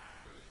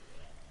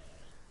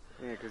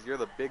 Yeah, because you're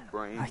the big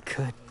brain. I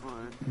could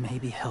What?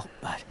 maybe help,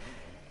 but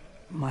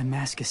my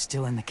mask is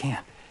still in the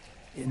camp,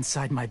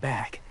 inside my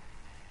bag.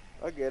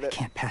 I get I it.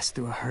 can't pass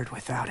through a herd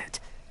without it.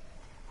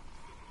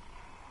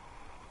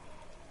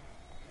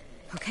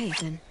 Okay,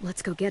 then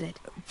let's go get it.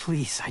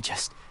 Please, I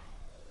just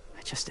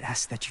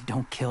ask that you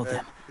don't kill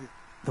them.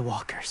 The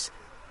walkers.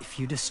 If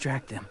you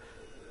distract them,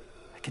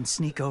 I can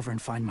sneak over and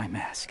find my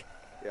mask.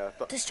 Yeah,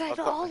 Distract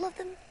all of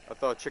them? I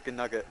thought a chicken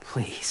nugget.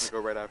 Please.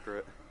 I'll go right after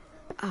it.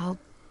 I'll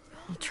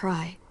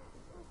try.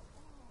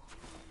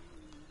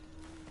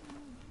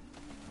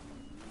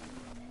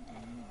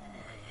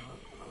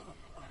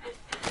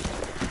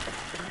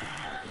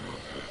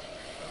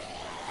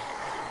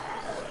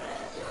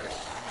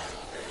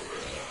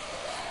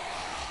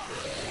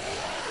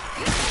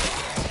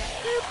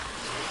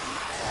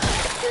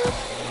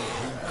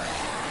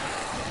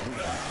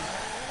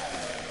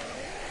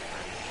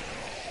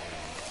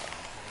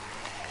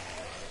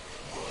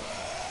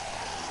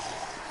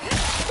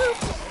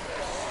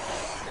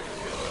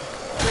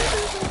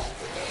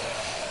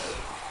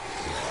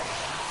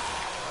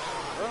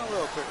 Run a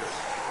little quicker.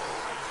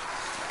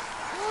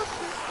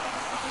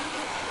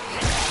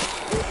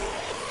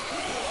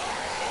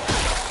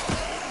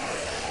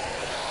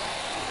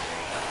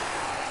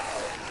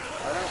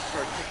 I don't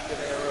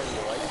particularly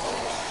like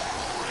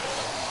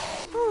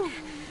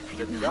I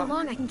don't know how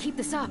long I can keep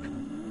this up.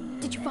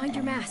 Did you find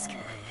your mask?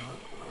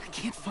 I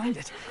can't find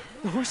it.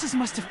 The horses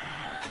must have...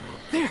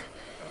 There!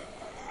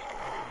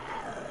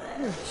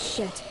 Oh,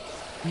 shit.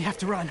 We have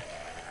to run.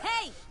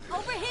 Hey,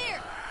 over here!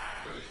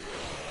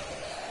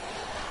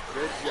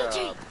 Good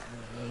job.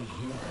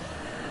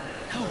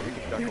 No, you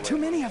can duck there are away. too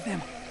many of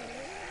them.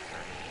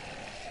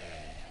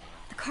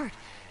 The cart.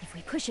 If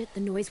we push it, the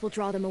noise will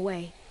draw them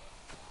away.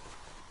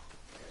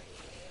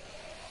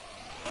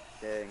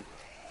 Dang.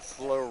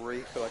 Slow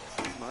reflex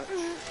as much.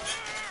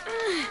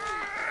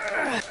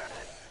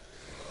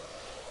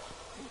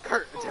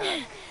 Cart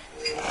attack.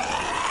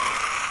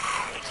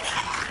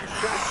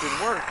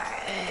 Distraction worked.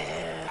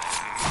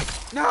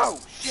 No!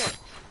 Shit!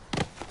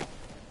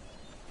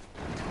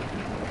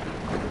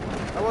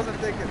 I wasn't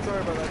thinking.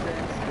 Sorry about that,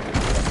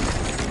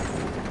 James.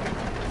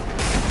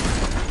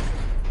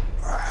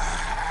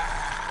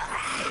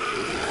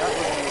 That was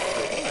a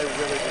mistake. I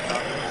really did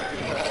not mean to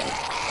do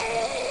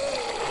that.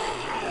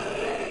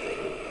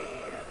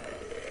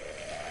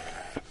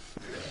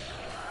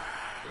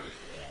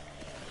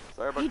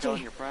 Sorry about AJ,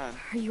 killing your friend.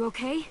 Are you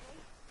okay?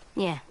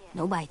 Yeah,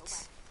 no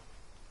bites.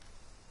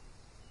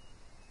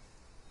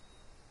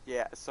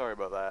 Yeah, sorry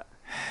about that.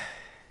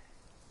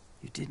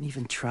 You didn't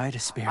even try to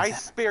spare I them.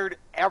 spared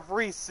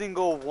every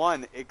single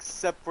one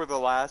except for the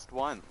last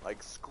one.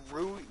 Like,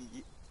 screw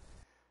y-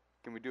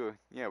 Can we do a...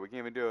 Yeah, we can't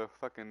even do a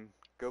fucking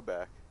go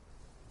back.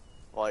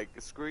 Like,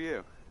 screw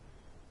you.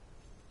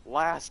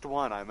 Last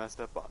one I messed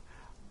up on.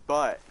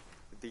 But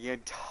the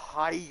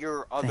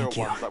entire other Thank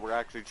you ones that were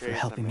actually for chasing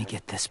helping me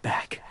get this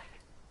back.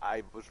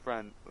 I was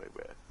friendly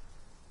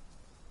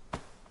with.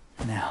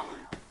 Now,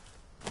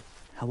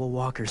 how will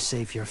walkers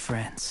save your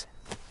friends?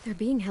 They're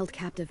being held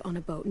captive on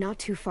a boat not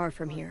too far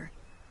from here.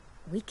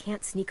 We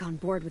can't sneak on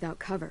board without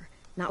cover,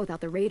 not without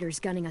the raiders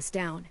gunning us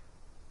down.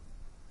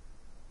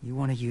 You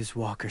want to use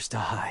walkers to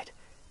hide?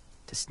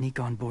 To sneak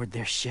on board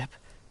their ship?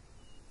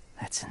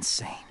 That's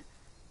insane.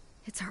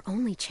 It's our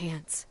only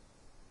chance.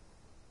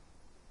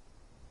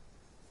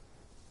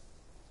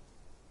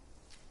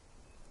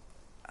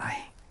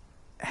 I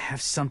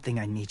have something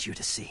I need you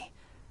to see,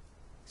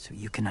 so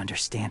you can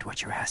understand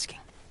what you're asking.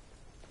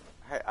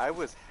 Hey, I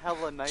was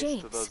hella nice to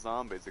James. those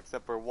zombies,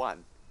 except for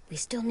one. We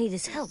still need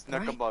his He help,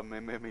 snuck right? up on me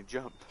and made me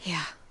jump.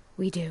 Yeah,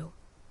 we do.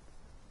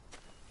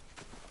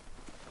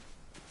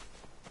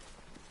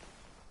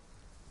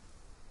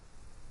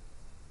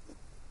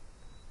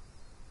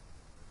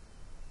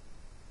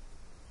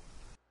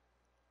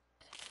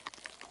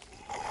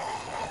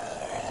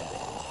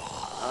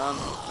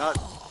 Not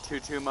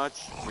too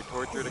much. We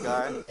tortured a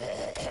guy to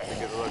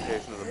get the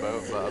location of the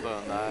boat, but other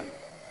than that,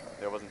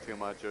 there wasn't too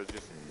much. It was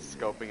just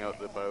scoping out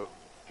the boat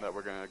that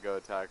we're gonna go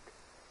attack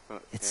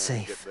It's and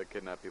safe. get the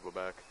kidnapped people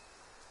back.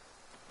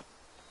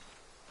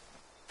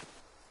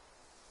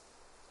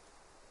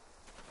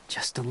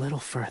 Just a little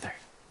further.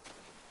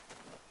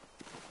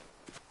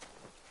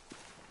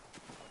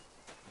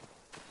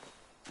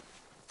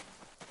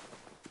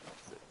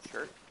 It's a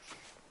church.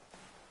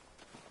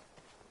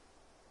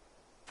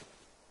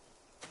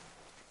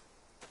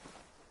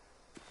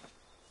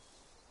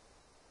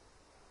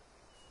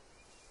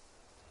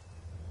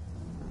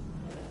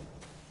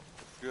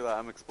 Screw that,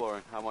 I'm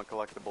exploring. I want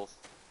collectibles.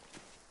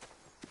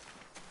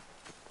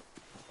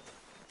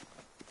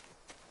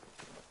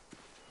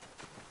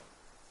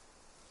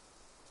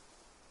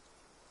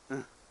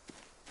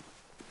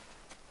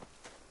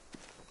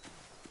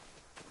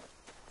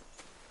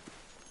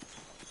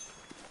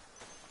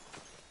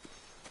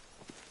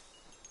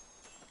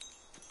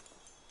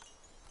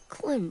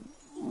 Clem,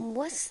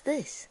 what's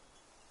this?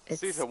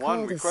 It's Season 1,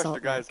 called we a crushed a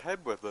salt guy's lick.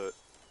 head with it.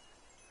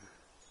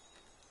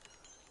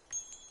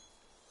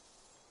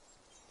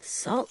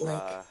 Salt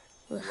lick? Ugh,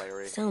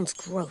 Larry. sounds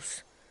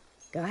gross.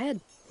 Go ahead,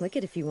 lick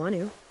it if you want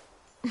to.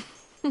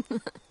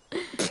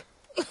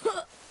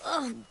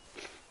 Ugh,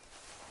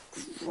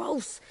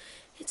 gross.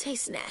 It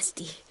tastes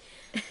nasty.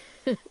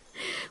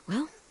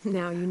 Well,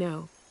 now you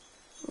know.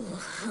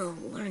 Ugh,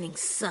 learning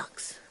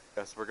sucks.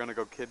 Yes, we're gonna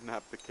go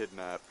kidnap the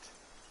kidnapped.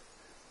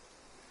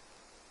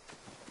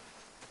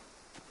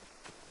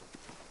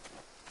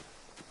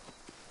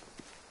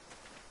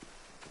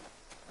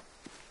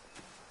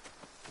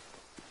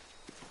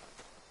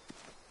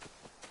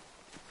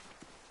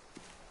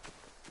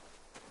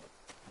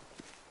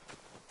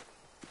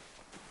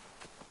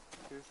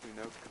 Seriously,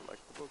 no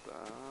collectibles?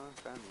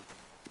 Found one.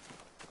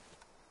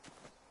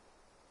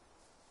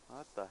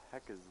 What the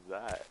heck is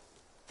that?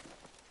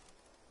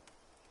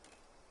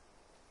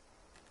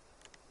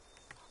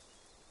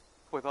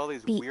 With all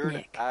these weird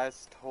Beatnik.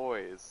 ass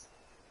toys.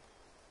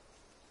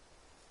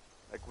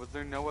 Like, was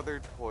there no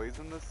other toys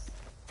in this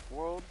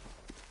world?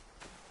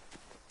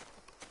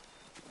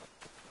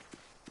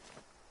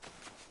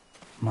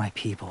 My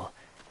people,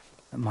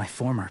 my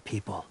former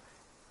people,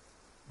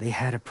 they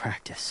had a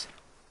practice.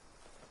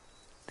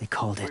 They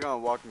called We're it gonna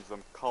walk into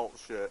some cult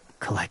shit.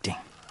 collecting.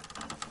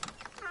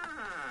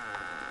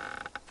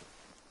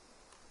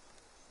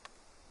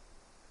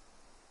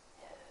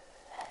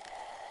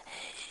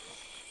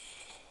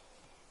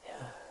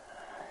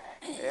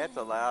 It's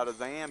a loud as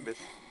ambus.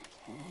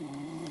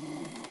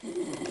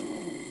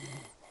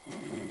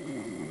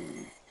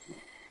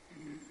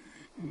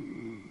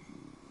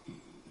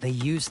 They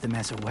use them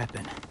as a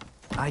weapon.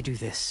 I do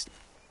this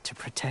to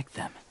protect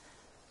them.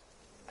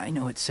 I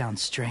know it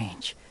sounds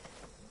strange,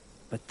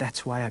 but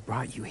that's why I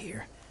brought you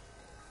here.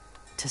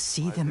 To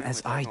see Why is them he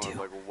as only I talking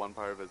with, do, like, one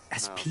part of his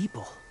as mouth?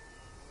 people.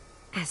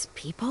 As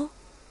people?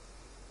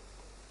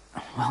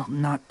 Well,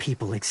 not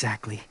people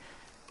exactly,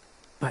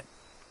 but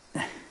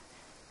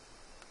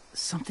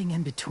something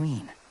in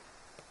between.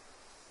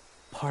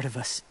 Part of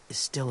us is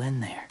still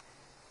in there.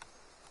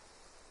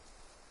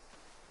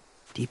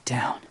 Deep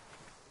down.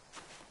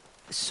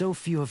 So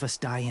few of us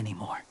die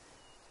anymore.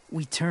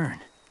 We turn.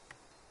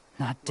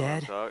 Not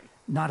dead, Talk.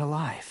 not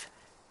alive.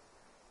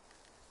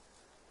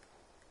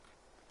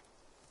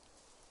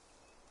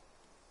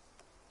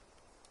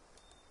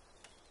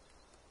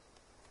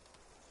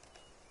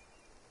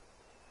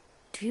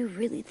 Do you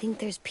really think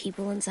there's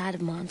people inside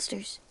of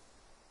monsters?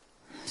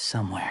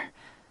 Somewhere.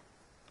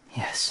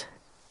 Yes.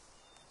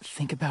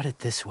 Think about it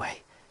this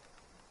way.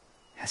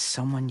 Has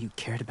someone you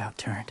cared about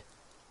turned?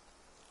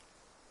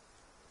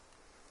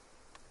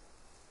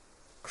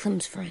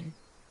 Clem's friend,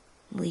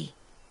 Lee.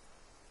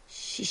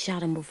 She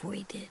shot him before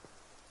he did.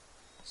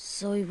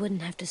 So he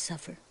wouldn't have to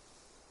suffer.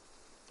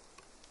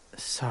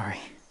 Sorry.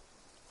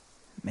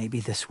 Maybe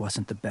this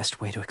wasn't the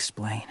best way to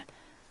explain.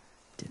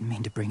 Didn't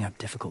mean to bring up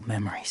difficult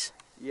memories.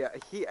 Yeah,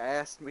 he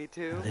asked me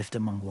to. I lived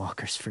among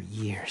walkers for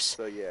years.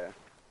 So yeah.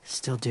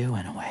 Still do,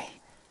 in a way.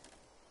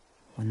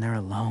 When they're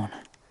alone,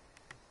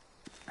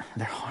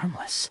 they're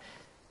harmless.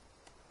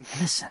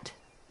 Innocent.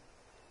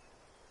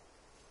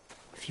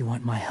 If you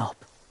want my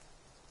help,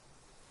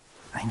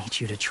 I need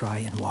you to try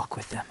and walk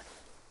with them.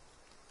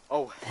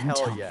 Oh, Then hell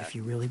tell me yeah. if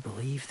you really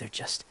believe they're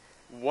just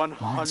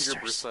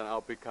 100%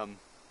 I'll become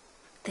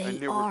a They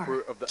new are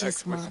recruit of the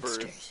just X-Whisperers.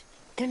 monsters.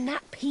 They're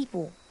not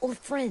people or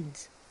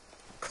friends.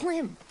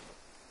 Clem,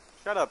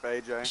 Shut up,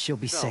 AJ. She'll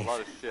be You've done safe, a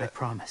lot of shit. I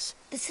promise.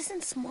 this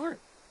isn't smart.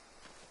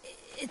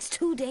 It's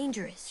too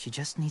dangerous. She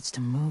just needs to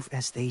move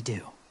as they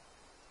do.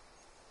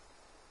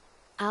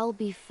 I'll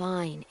be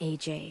fine,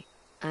 AJ.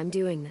 I'm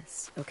doing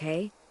this,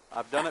 okay?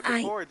 I've done it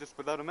before, just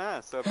without a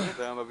mask, so if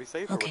anything, I'm gonna be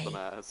safer Okay, with the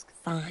mask.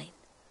 fine.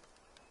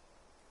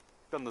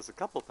 Done this a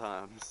couple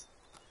times.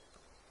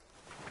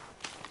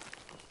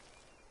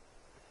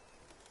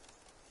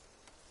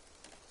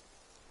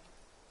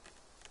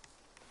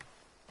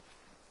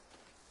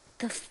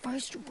 The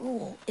first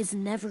rule is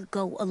never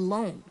go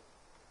alone.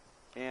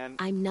 And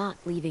I'm not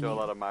leaving Still a you.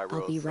 lot of my I'll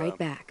be rules, right so.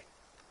 back.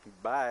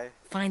 bye,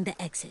 Find the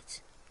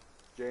exits.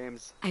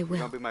 James. I You're will.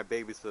 gonna be my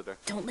babysitter.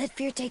 Don't let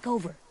fear take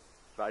over.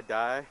 If I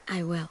die,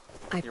 I will.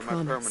 I you're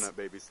promise. my permanent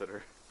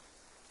babysitter.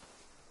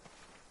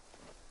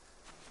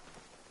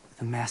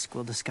 The mask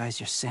will disguise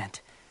your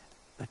scent,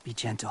 but be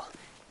gentle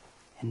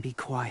and be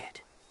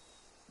quiet.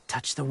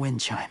 Touch the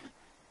wind chime.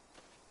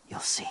 You'll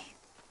see.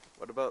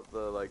 What about the,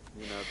 like,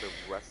 you know,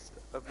 the rest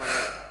of my...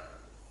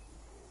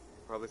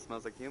 Probably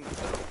smells like human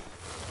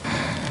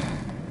stuff.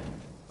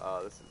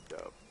 Oh, this is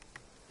dope.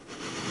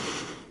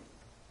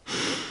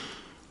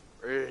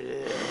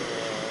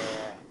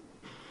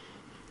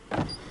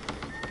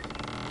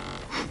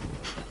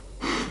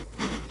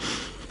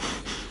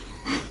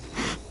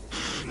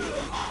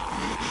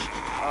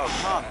 Oh,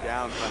 calm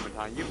down,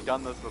 Clementine. You've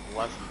done this with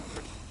less,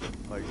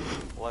 like,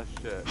 less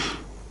shit.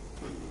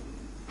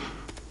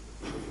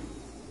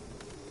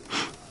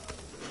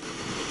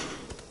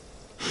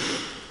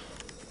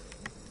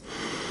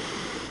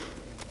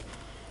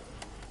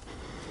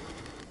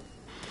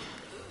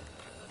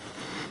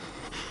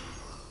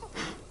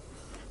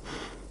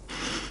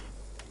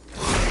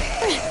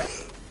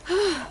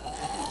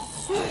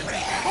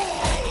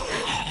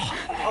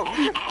 Oh,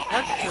 he just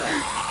touched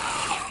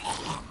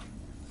her.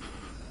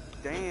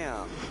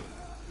 Damn.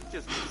 He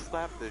just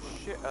slapped the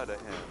shit out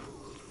of him.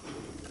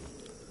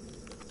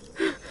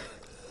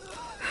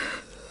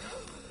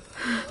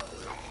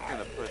 I'm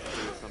gonna push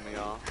through some of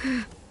y'all.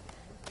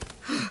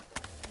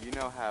 You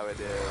know how it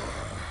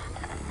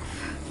is.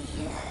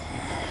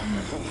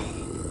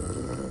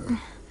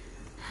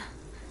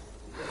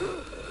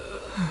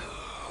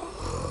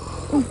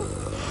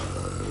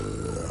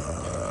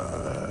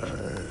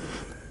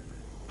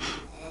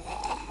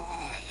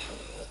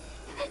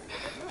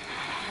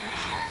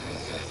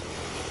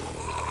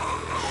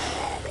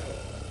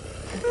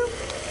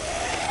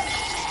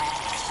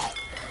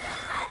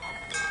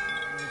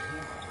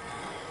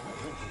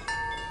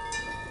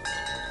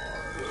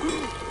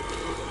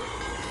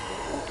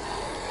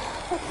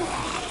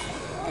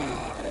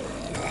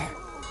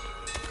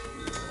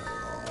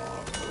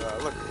 I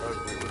look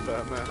ugly with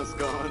that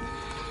mask on.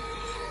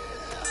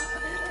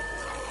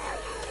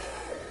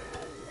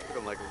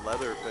 Looking like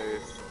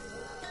Leatherface.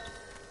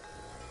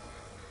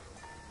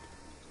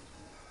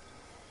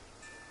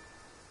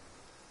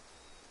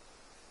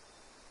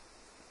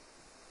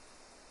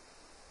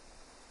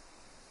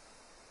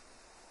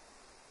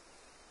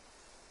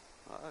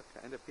 Oh,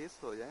 kinda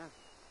peaceful, yeah.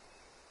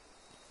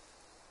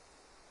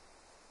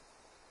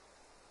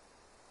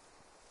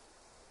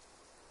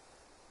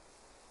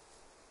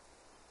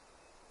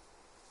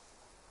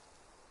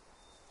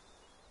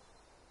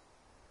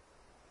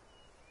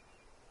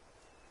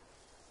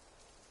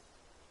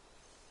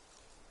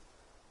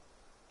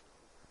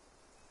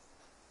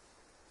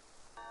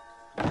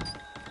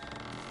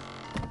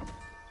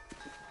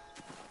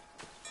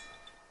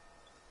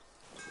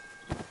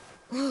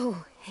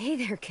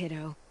 Hey there,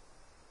 kiddo.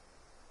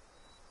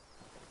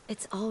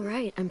 It's all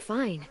right. I'm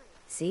fine.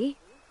 See?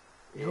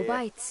 No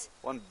bites.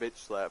 One bitch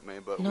slapped me,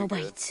 but No we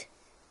good. bites.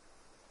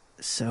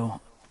 So,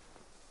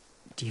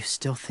 do you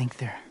still think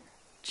they're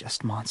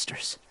just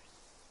monsters?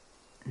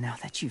 Now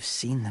that you've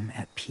seen them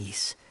at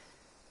peace.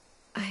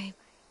 I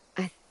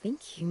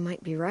think you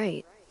might be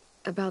right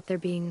about there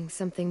being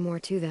something more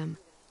to them.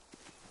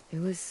 It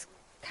was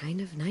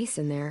kind of nice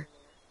in there.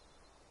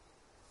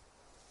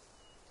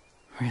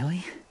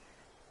 Really?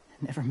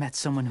 Never met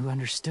someone who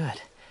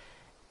understood.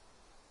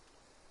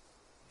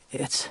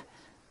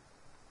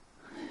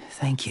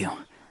 Thank you.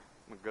 I'm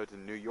gonna go to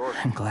New York.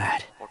 I'm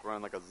glad. Walk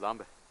around like a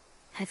zombie.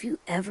 Have you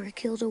ever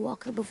killed a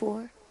walker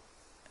before?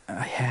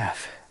 I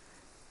have.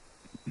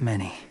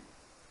 Many.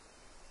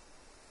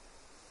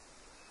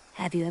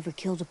 Have you ever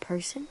killed a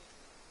person?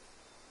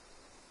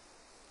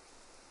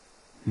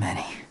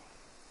 Many.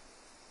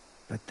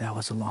 But that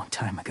was a long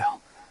time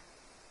ago.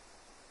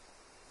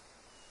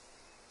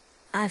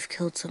 I've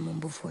killed someone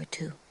before,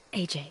 too.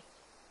 AJ.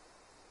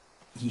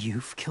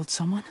 You've killed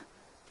someone?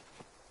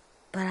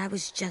 But I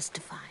was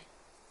justified.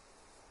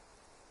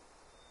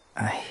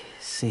 I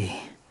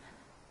see.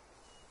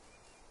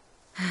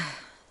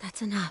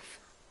 That's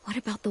enough. What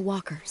about the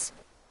walkers?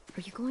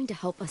 Are you going to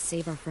help us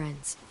save our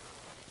friends?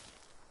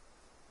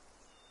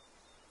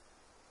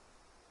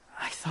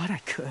 I thought I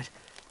could,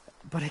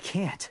 but I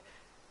can't.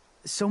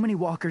 So many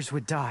walkers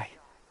would die.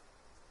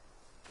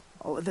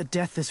 All of the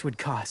death this would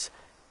cause.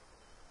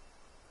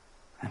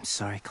 I'm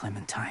sorry,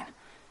 Clementine,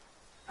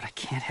 but I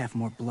can't have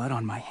more blood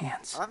on my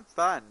hands. I'm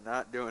fine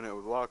not doing it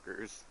with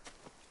walkers.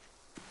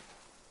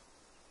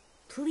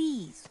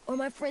 Please, or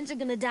my friends are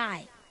gonna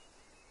die.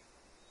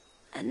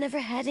 I never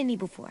had any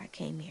before I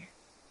came here.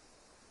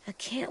 I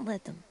can't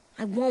let them.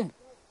 I won't.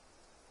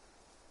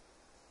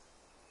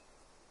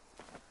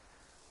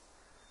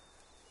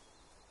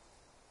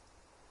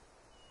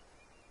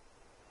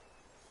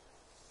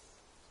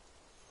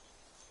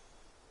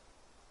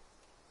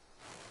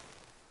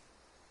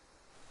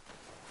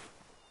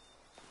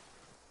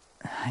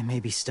 I may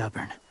be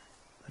stubborn,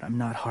 but I'm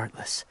not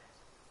heartless.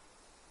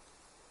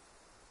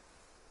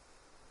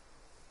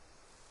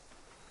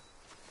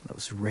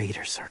 Those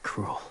raiders are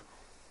cruel.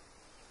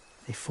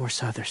 They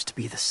force others to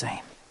be the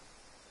same.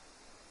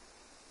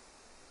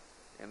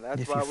 And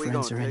that's If why your we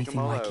friends don't are take them anything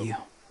all like out. you,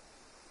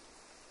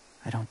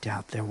 I don't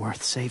doubt they're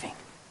worth saving.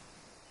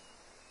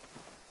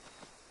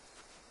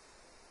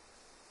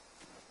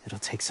 It'll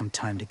take some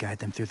time to guide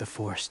them through the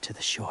forest to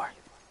the shore.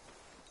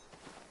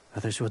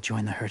 Others will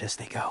join the herd as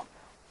they go.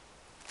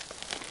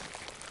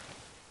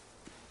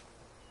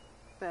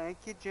 Thank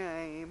you,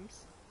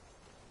 James.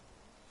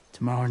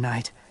 Tomorrow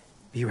night,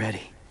 be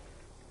ready.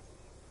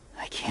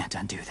 I can't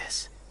undo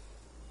this.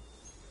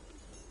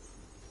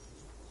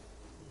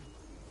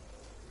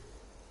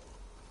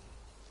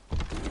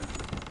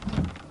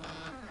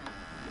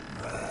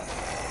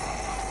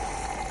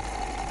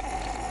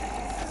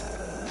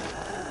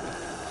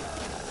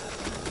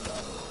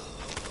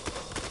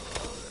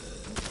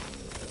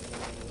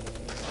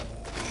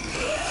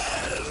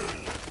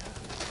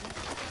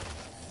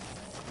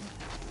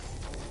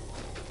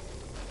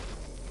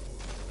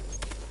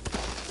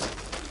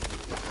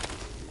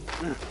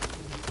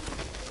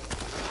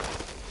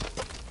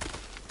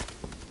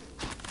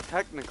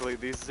 Technically,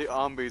 these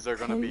zombies are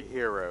gonna be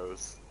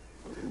heroes.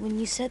 When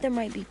you said there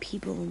might be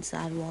people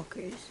inside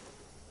walkers,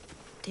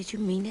 did you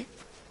mean it?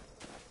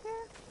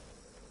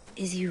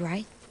 Is he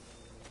right?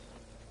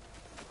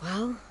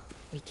 Well,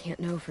 we can't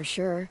know for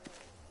sure.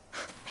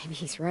 Maybe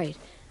he's right.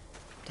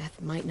 Death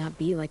might not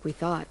be like we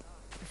thought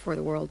before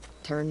the world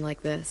turned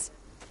like this.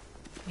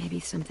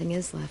 Maybe something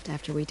is left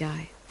after we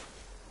die.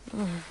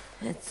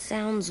 It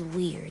sounds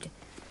weird.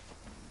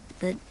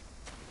 But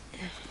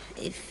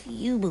if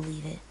you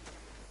believe it,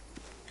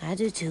 I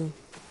do too.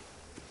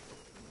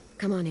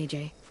 Come on,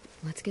 AJ.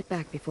 Let's get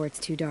back before it's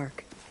too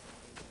dark.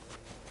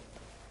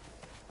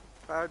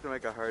 If I have to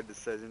make a hard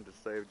decision to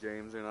save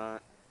James or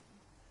not,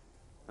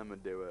 I'm gonna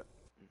do it.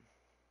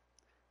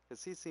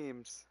 Because he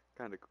seems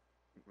kind of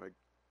like,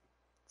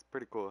 it's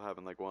pretty cool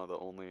having like one of the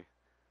only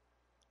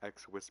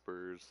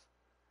ex-whisperers.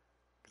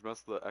 Because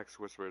most of the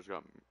ex-whisperers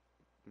got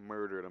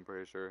murdered, I'm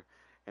pretty sure.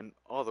 And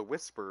all the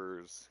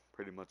whisperers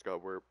pretty much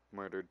got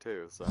murdered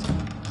too, so.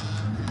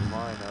 Keep in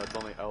mind, it's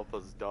only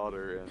Alpha's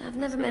daughter and I've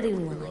never this met guy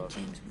anyone we like love.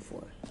 James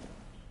before.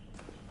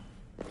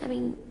 I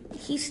mean,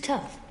 he's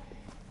tough.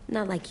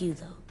 Not like you,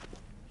 though.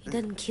 He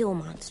doesn't kill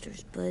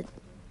monsters, but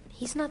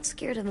he's not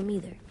scared of them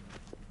either.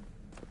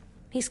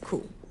 He's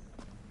cool.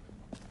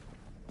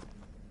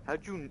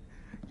 How'd you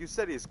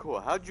said he's cool.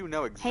 How'd you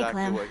know exactly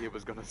Clem. what he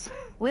was gonna say?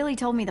 Willie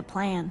told me the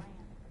plan.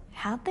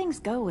 How'd things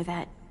go with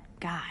that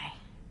guy?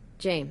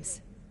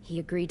 James, he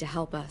agreed to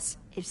help us.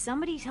 If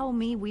somebody told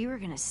me we were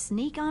gonna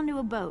sneak onto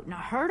a boat in a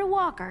herd of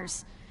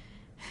walkers,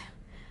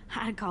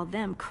 I'd call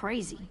them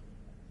crazy.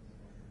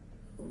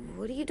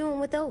 What are you doing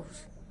with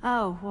those?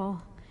 Oh,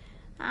 well,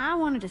 I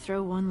wanted to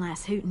throw one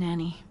last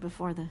hootenanny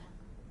before the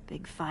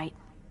big fight.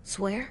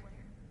 Swear?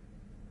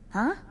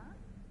 Huh?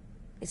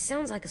 It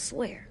sounds like a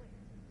swear.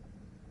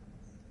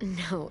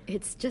 No,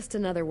 it's just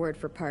another word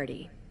for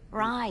party.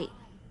 Right.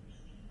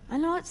 I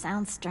know it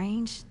sounds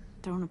strange,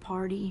 throwing a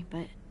party,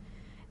 but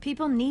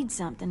people need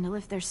something to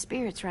lift their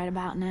spirits right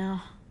about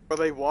now. Or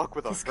they walk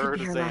with a This could herd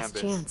be of our last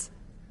zombies. chance.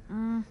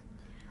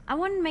 I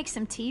wanted to make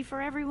some tea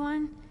for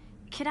everyone.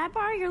 Could I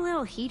borrow your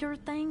little heater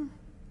thing?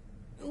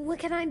 What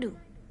can I do?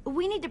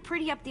 We need to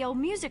pretty up the old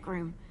music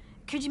room.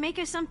 Could you make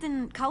us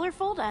something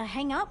colorful to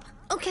hang up?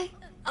 Okay,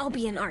 I'll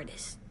be an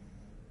artist.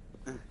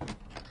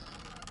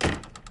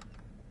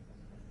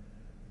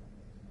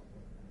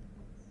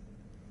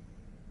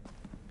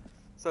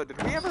 So,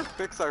 did we ever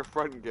fix our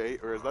front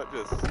gate, or is that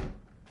just...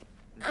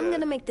 I'm dead?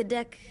 gonna make the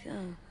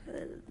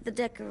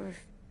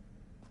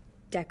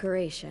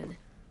Decoration.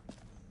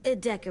 a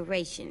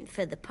decoration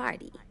for the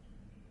party.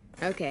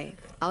 Okay,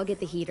 I'll get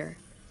the heater.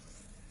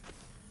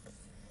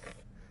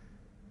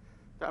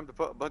 Time to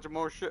put a bunch of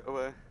more shit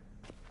away.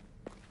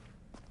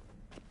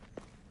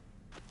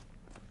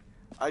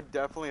 I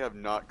definitely have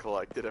not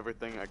collected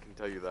everything, I can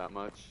tell you that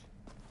much.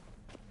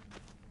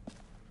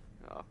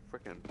 Oh,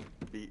 frickin'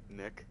 beat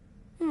Nick.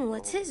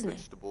 What's his name?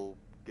 Vegetable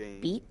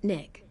game. Beat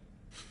Nick.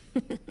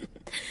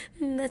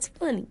 That's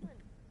funny.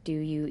 Do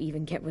you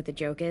even get what the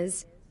joke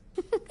is?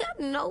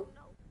 No.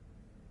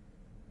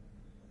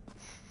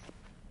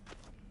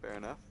 Fair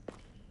enough.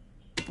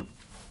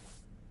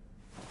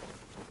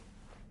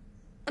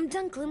 I'm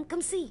done, Clem.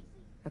 Come see.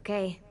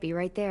 Okay, be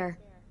right there.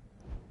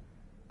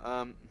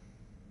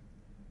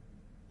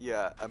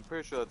 Yeah, I'm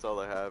pretty sure that's all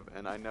I have,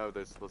 and I know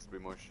there's supposed to be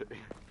more shit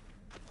here.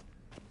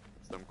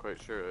 So I'm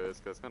quite sure it is,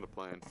 because it's kind of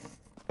plain.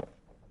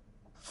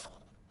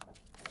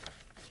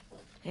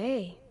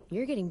 Hey,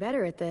 you're getting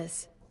better at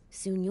this.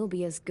 Soon you'll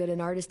be as good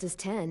an artist as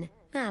 10.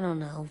 I don't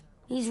know.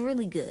 He's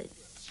really good.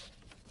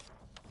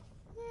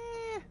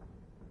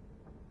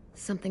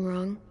 Something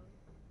wrong?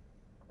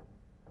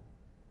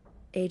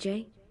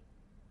 AJ?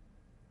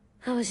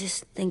 I was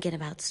just thinking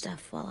about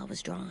stuff while I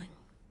was drawing.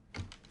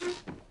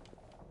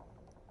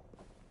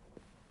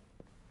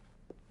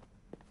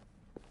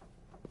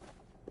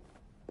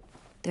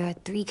 There are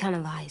 3 kind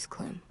of eyes,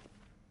 Clem.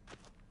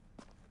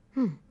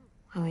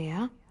 Oh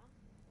yeah?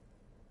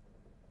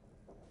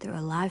 There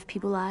are live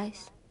people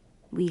eyes.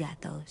 We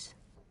got those.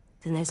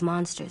 Then there's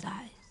monsters'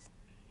 eyes.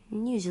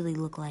 Usually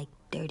look like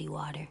dirty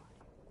water.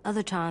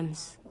 Other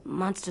times,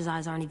 monsters'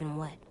 eyes aren't even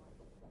wet.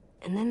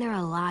 And then there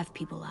are live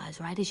people eyes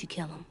right as you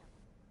kill them.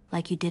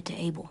 Like you did to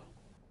Abel.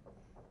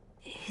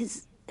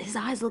 His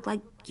eyes look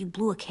like you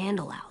blew a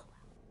candle out.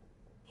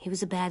 He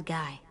was a bad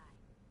guy.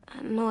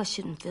 I know I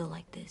shouldn't feel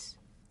like this.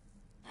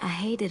 I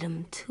hated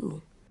him,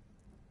 too.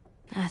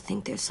 I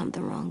think there's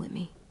something wrong with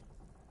me.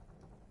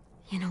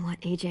 You know what,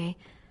 AJ?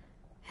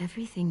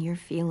 Everything you're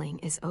feeling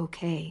is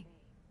okay.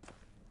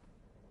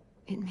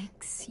 It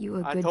makes you a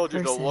good person. I told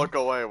you to look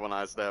away when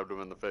I stabbed him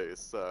in the face,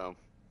 so...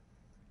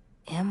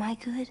 Am I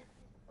good?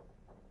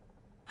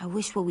 I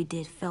wish what we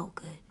did felt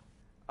good.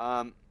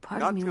 Part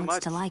not of me too wants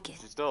much. to like it.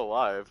 She's still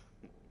alive.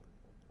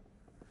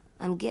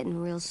 I'm getting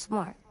real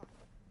smart.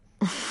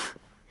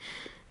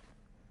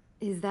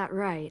 Is that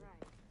right?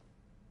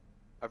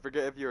 I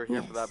forget if you were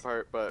here for that Yes,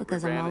 part, but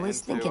because we I'm ran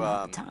always into, thinking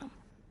all the time.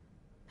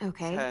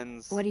 Okay.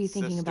 Ten's What are you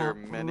thinking sister, about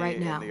Minnie, right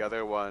now? and the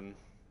other one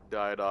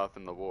died off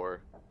in the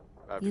war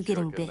after You she got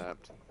getting bit.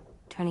 kidnapped.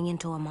 Turning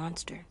into a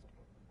monster.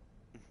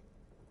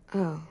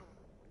 Oh.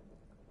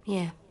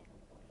 Yeah.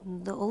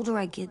 The older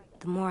I get,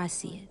 the more I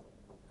see it.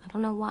 I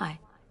don't know why.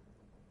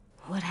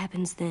 What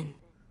happens then?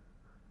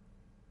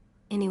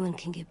 Anyone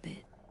can get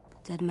bit.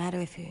 Doesn't matter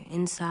if you're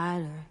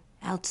inside or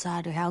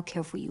outside or how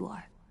careful you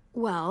are.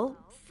 Well,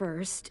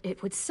 first,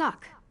 it would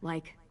suck.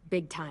 Like,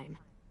 big time.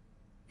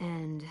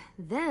 And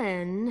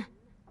then...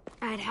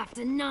 I'd have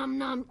to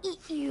nom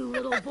eat you,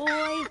 little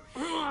boy.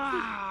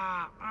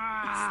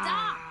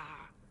 Stop!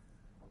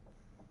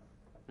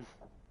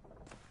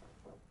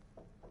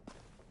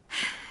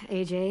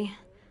 AJ,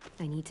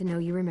 I need to know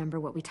you remember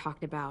what we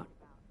talked about.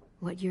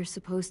 What you're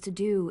supposed to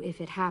do if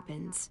it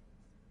happens.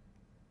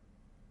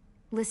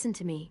 Listen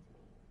to me.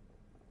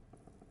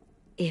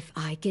 If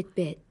I get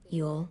bit,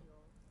 you'll...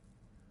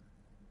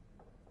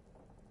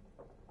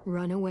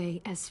 run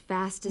away as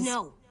fast as...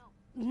 No.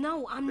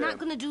 No, I'm not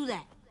gonna do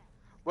that.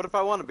 What if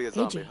I want to be a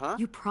zombie, AJ, huh?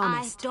 you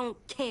promised. I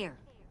don't care.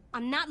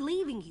 I'm not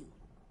leaving you.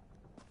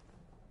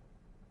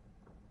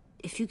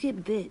 If you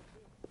get bit,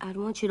 I'd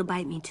want you to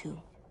bite me too.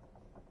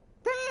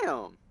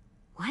 Damn!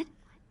 What?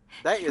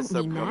 That You is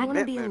don't some mean that. I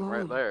wanna be commitment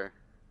right alone. there.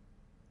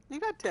 You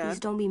got 10. Please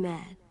don't be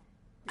mad.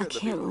 I Good to be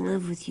can't here.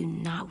 live with you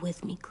not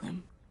with me,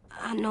 Clem.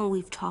 I know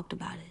we've talked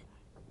about it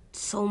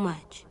so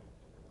much,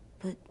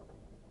 but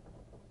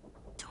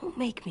don't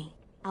make me.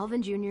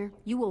 Alvin Jr.,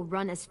 you will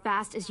run as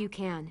fast as you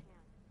can.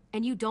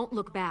 And you don't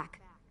look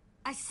back.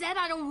 I said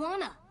I don't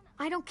wanna.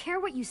 I don't care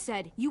what you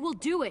said. You will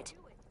do it.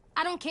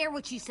 I don't care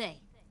what you say.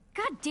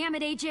 God damn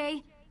it,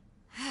 AJ.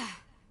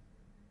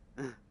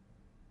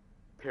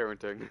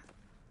 Parenting.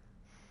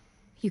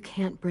 You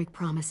can't break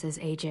promises,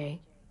 AJ.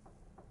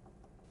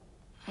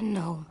 I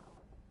know.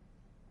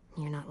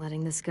 You're not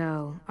letting this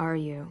go, are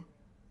you?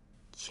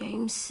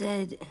 James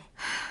said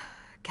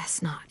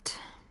Guess not.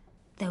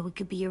 that we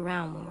could be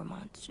around when we're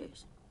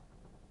monsters.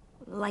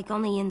 Like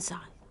on the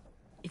inside.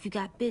 If you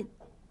got bit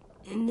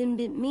and then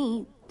bit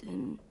me,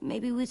 then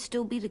maybe we'd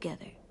still be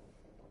together.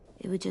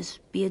 It would just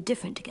be a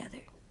different together.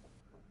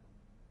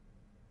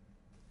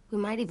 We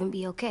might even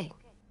be okay.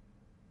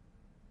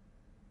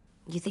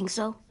 You think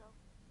so?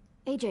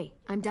 AJ,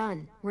 I'm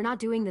done. We're not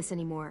doing this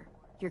anymore.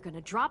 You're gonna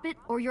drop it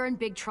or you're in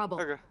big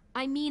trouble. Okay.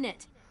 I mean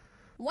it.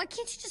 Why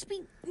can't you just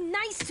be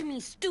nice to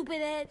me,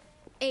 stupid Ed?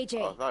 AJ.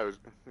 Oh, I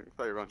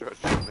thought you were going to try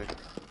to shoot me.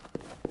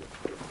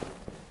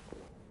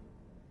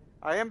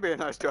 I am being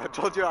nice to you. I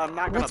told you I'm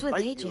not going What's to with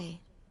bite AJ? you.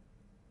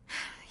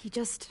 He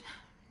just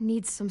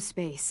needs some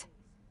space.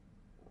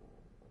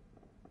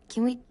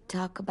 Can we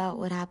talk about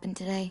what happened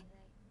today?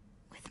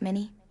 With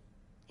Minnie?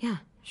 Yeah,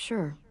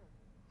 sure.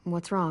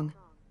 What's wrong?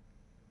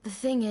 The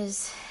thing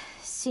is,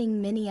 seeing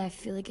Minnie, I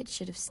feel like it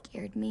should have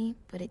scared me,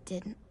 but it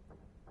didn't.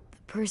 The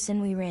person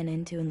we ran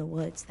into in the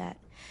woods, that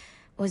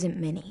wasn't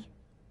Minnie.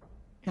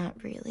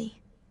 Not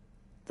really.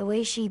 The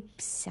way she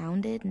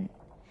sounded and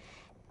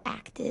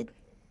acted,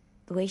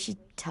 the way she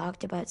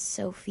talked about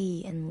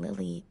Sophie and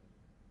Lily.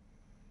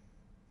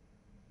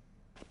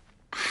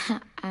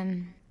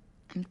 I'm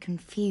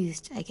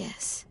confused, I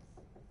guess.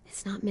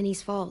 It's not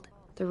Minnie's fault.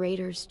 The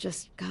raiders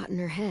just got in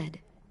her head.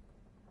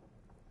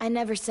 I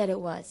never said it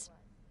was,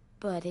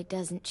 but it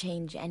doesn't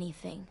change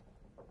anything.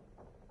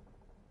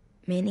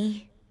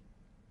 Minnie,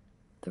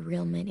 the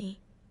real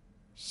Minnie,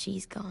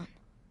 she's gone.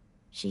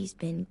 She's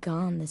been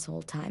gone this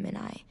whole time, and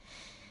I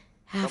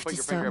have Don't put to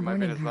your start finger in my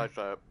mourning penis her.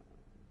 flashlight.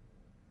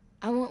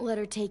 I won't let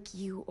her take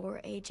you or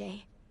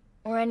AJ,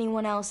 or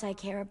anyone else I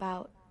care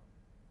about.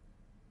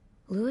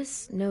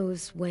 Louis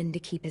knows when to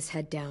keep his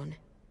head down.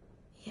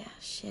 Yeah,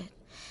 shit.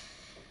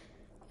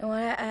 You know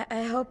what,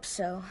 I hope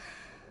so.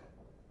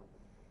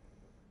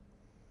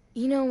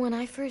 You know, when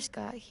I first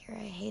got here,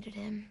 I hated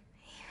him.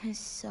 He was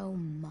so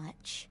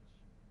much.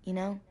 You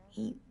know,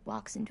 he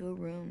walks into a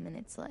room and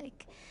it's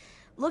like,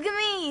 look at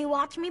me,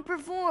 watch me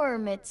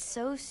perform. It's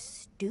so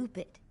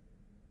stupid.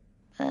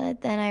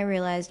 But then I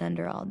realized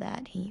under all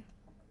that, he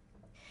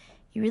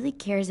really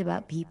cares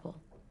about people.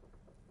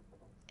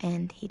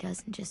 And he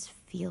doesn't just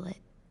feel it,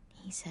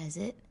 he says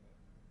it.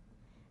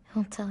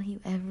 He'll tell you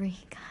every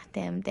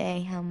goddamn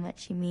day how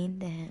much you mean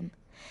to him.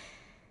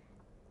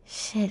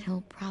 Shit,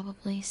 he'll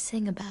probably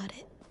sing about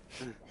it.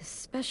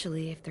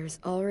 Especially if there's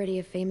already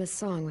a famous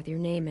song with your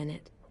name in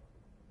it.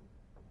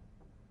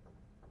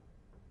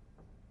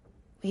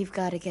 We've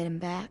got to get him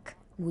back.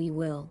 We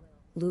will.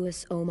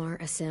 Louis, Omar,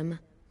 Asim.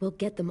 We'll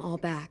get them all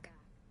back.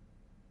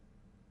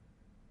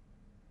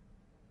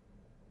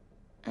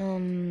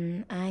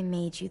 I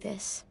made you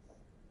this.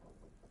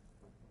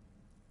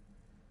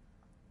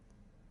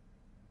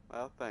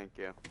 Well, thank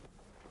you.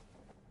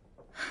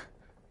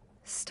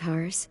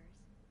 Stars?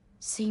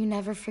 So you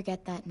never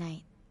forget that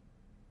night.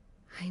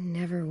 I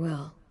never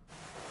will.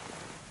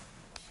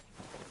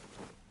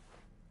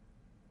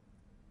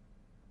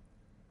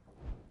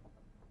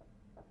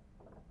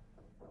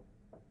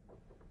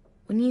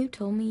 When you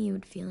told me you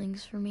had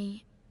feelings for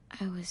me,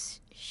 I was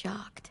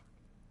shocked.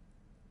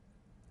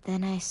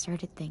 Then I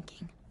started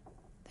thinking.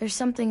 There's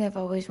something I've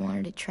always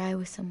wanted to try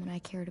with someone I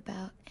cared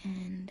about,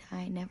 and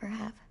I never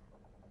have.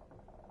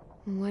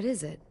 What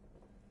is it?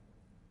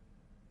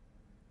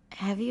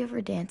 Have you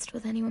ever danced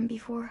with anyone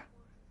before?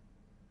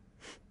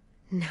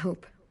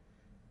 Nope.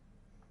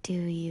 Do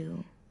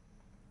you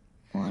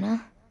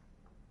wanna?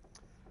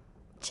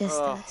 Just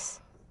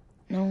us.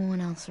 No one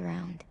else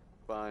around.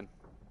 Fine.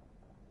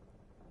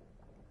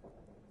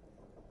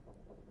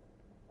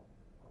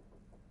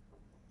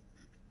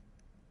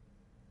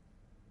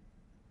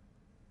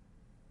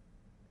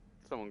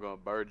 Someone gonna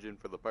barge in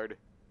for the party.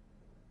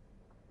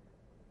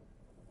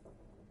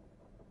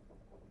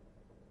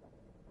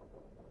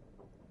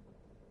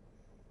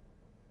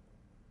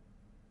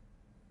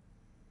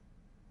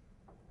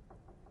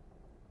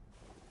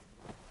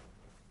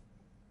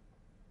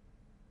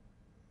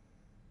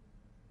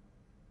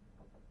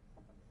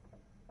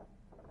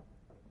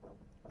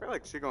 I feel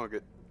like she's gonna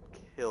get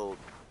killed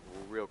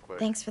real quick.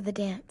 Thanks for the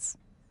dance.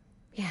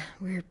 Yeah,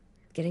 we're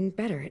getting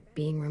better at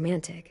being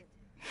romantic.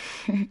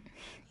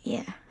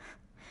 Yeah.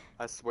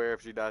 I swear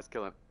if she dies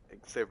killing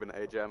saving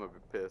AJ, I'm gonna be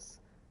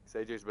pissed.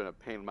 Cause AJ's been a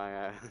pain in my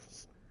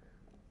ass.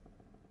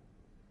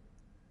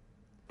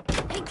 Hey,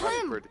 For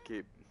Clem! it to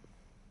keep.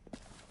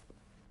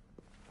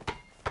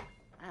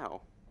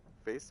 Ow.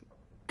 Face.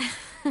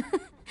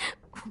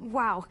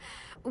 Wow.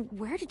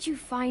 Where did you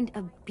find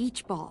a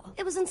beach ball?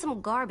 It was in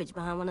some garbage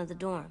behind one of the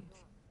dorms.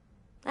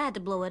 I had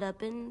to blow it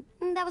up, and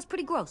that was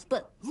pretty gross.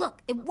 But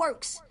look, it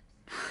works.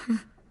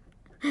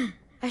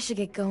 I should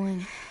get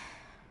going.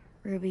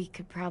 Ruby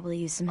could probably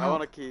use some I help.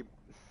 want to keep.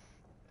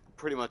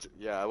 Pretty much,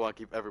 yeah. I want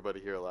to keep everybody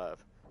here alive,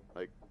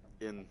 like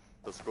in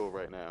the school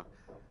right now,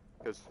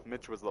 because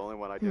Mitch was the only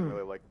one I didn't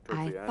really like towards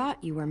I the end.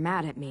 thought you were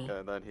mad at me.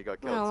 And then he got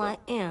killed. Well, so I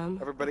am.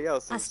 everybody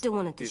else. I is still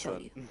wanted to show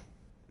decent. you.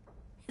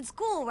 It's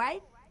cool,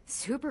 right?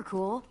 Super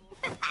cool.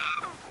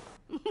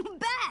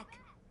 Back!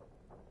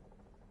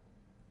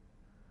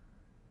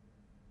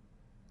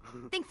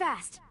 Think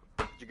fast.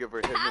 you get for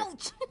hitting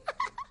Ouch!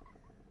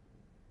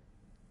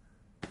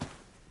 it?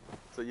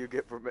 So you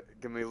get for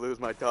making me lose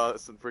my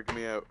toss and freaking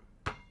me out.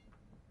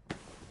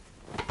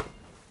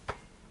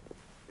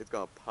 It's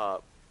gonna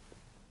pop.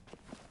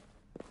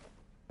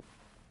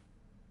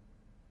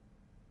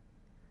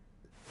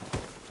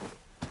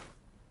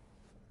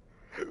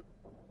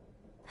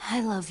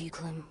 I love you,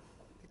 Clem.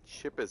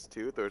 Chip his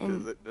tooth, or And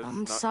does it just I'm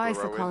not sorry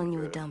for grow calling you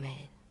a into it?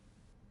 dumbhead.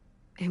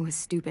 It was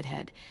stupid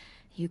head.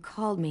 You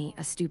called me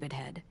a stupid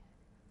head.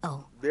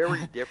 Oh.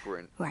 Very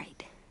different.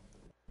 Right.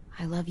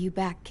 I love you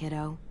back,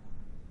 kiddo.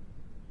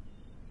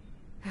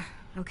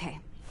 Okay,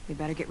 we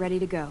better get ready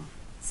to go.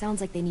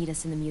 Sounds like they need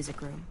us in the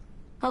music room.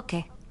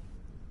 Okay.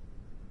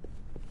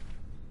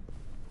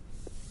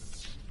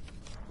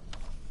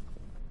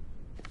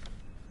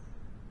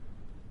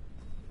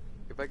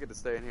 If I get to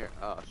stay in here,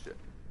 oh shit.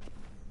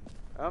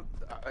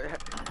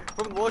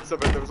 From the looks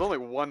of it, there was only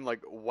one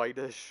like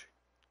whitish,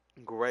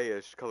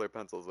 grayish colored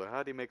pencil. So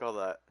how do you make all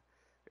that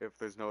if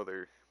there's no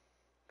other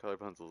colored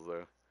pencils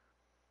there?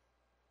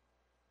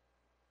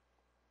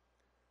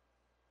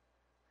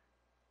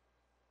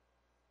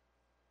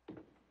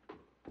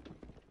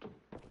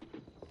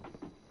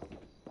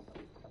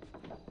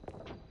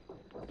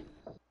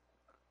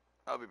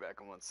 I'll be back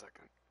in 1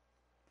 second.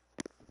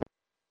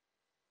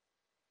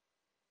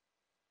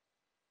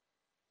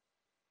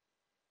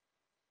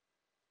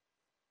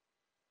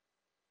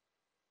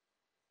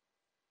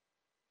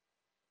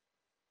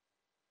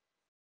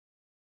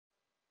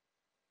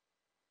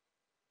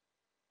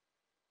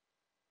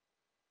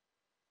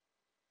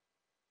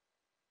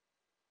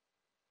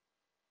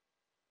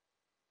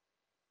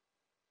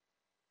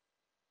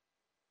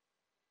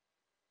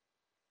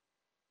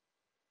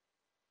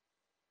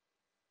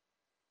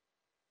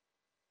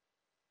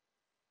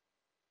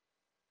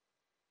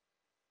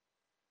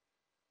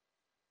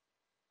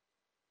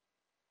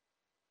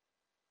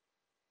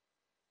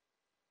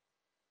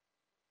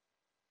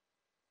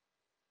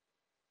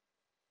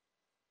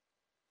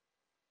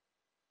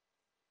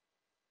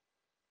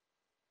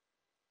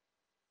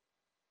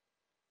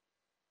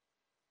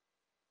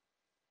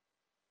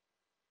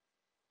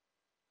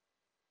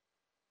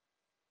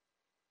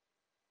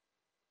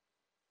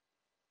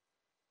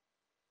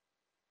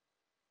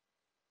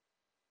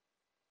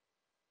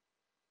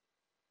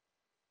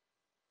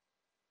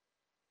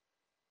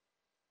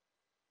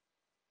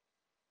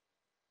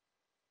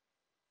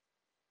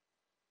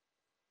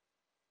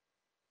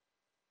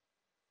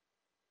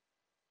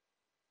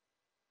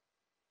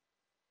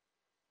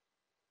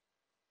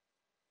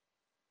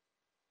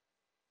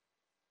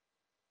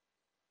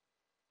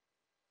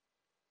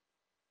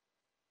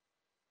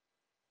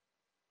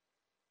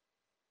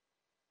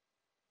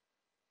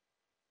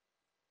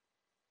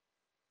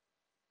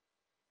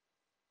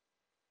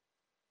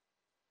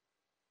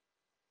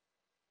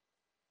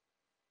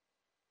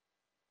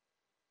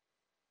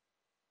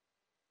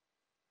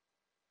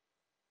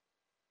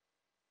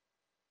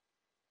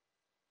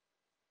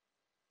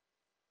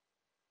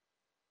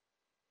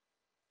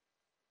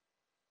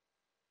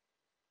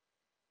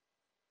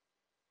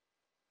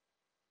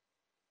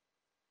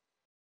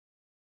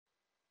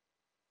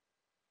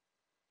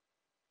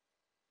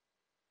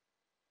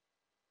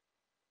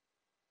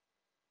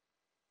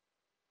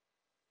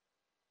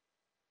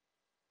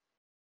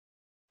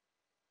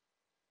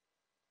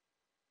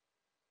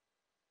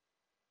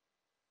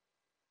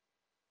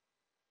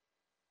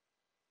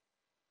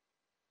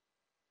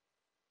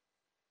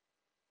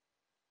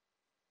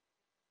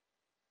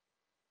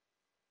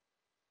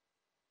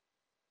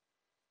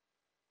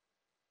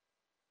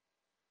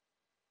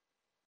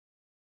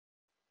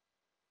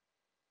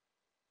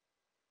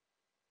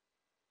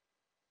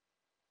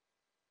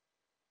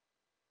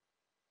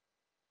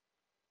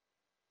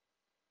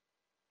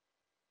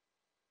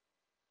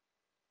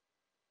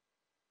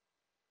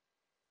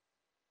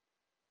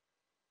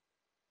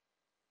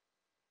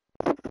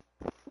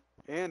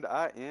 And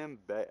I am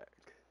back.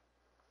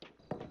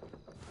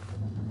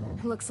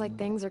 Looks like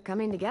things are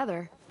coming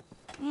together.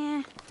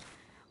 Yeah.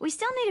 We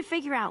still need to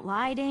figure out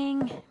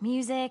lighting,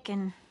 music,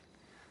 and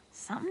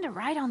something to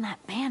write on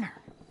that banner.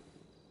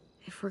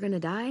 If we're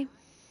gonna die,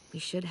 we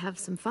should have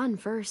some fun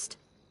first.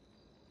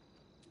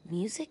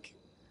 Music?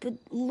 But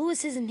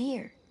Louis isn't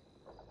here.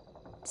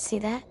 See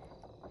that?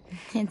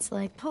 It's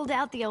like... Pulled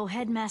out the old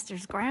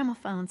headmaster's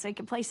gramophone so he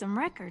could play some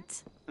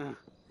records.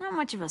 Not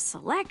much of a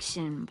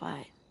selection,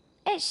 but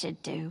it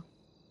should do.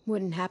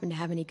 Wouldn't happen to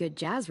have any good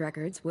jazz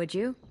records, would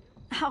you?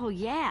 Oh,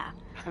 yeah.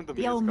 The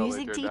The old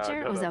musical music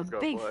teacher teacher was a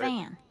big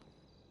fan.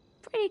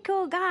 Pretty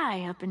cool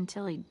guy up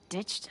until he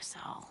ditched us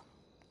all.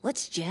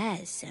 What's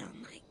jazz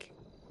sound like?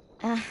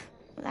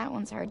 That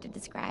one's hard to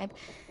describe.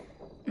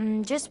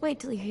 Just wait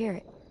till you hear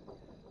it.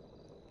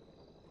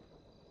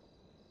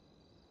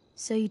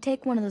 So you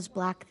take one of those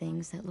black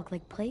things that look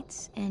like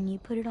plates, and you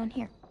put it on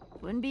here.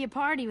 Wouldn't be a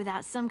party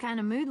without some kind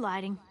of mood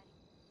lighting.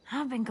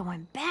 I've been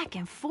going back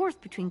and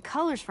forth between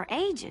colors for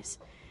ages.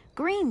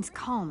 Green's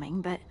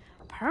calming, but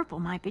purple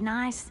might be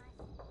nice.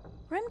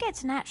 Room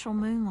gets natural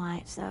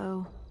moonlight,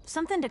 so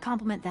something to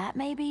complement that,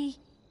 maybe?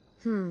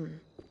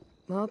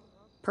 Well,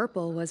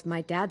 Purple was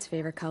my dad's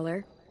favorite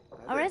color.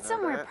 I read know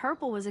somewhere that.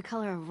 purple was a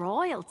color of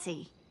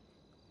royalty.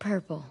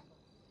 Purple.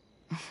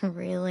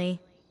 Really?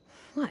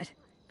 What?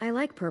 I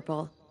like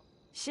purple.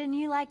 Shouldn't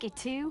you like it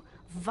too?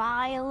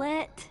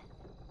 Violet?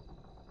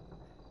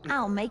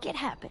 I'll make it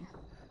happen.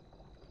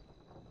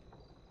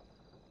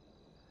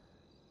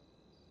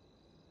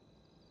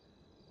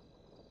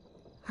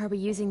 Are we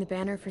using the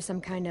banner for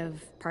some kind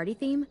of party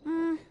theme?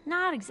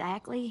 Not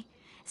exactly.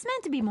 It's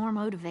meant to be more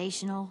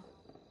motivational.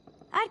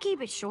 I'd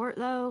keep it short,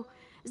 though.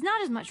 There's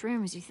not as much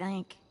room as you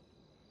think.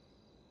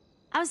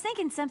 I was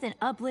thinking something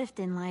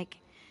uplifting like,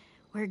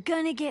 we're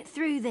gonna get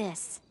through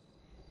this.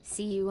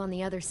 See you on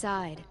the other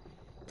side.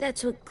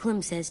 That's what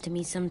Clem says to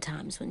me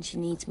sometimes when she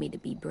needs me to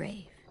be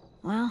brave.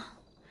 Well,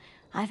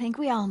 I think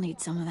we all need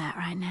some of that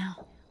right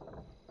now.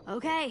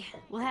 Okay,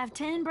 we'll have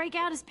 10 break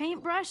out his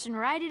paintbrush and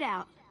write it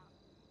out.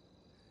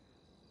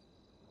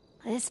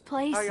 This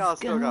place How y'all is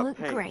still gonna got look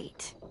paint?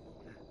 great.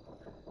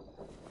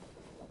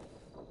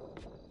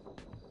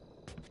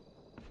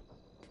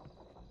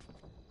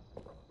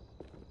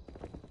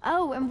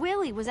 Oh, and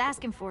Willie was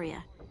asking for you.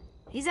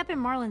 He's up in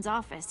Marlin's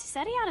office. He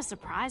said he had a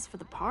surprise for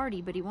the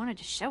party, but he wanted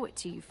to show it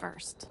to you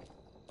first.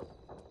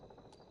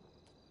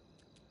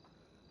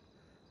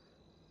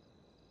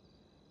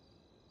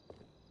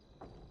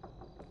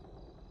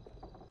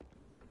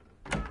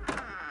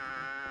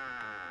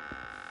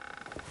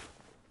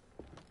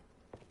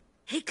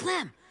 Hey,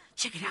 Clem,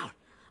 check it out.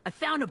 I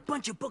found a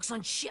bunch of books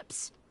on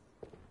ships.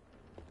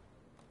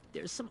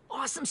 There's some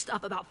awesome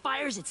stuff about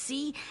fires at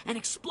sea and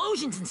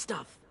explosions and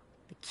stuff.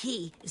 The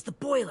key is the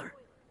boiler.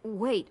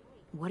 Wait,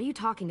 what are you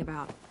talking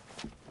about?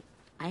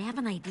 I have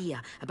an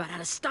idea about how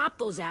to stop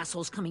those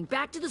assholes coming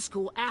back to the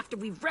school after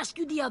we've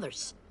rescued the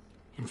others.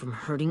 And from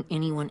hurting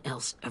anyone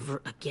else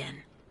ever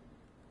again.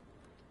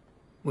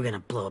 We're gonna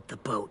blow up the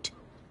boat.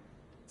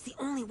 It's the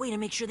only way to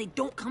make sure they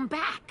don't come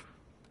back.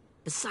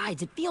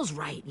 Besides, it feels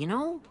right, you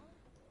know?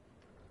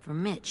 For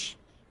Mitch.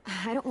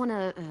 I don't want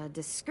to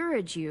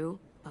discourage you,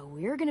 but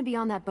we're gonna be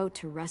on that boat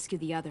to rescue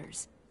the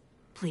others.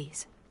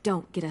 Please,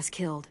 don't get us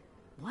killed.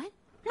 What?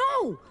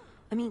 No!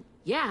 I mean,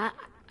 yeah,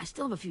 I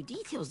still have a few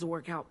details to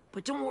work out,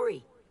 but don't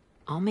worry.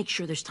 I'll make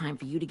sure there's time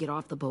for you to get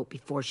off the boat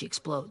before she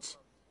explodes.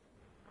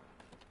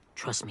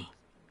 Trust me,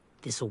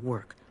 this'll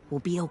work.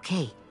 We'll be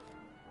okay.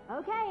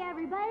 Okay,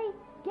 everybody,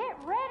 get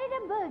ready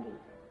to boogie.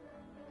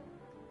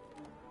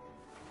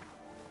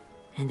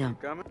 And,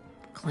 Coming?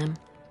 Clem,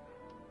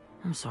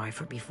 I'm sorry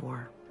for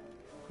before.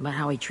 About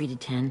how he treated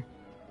Ten.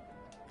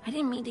 I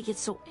didn't mean to get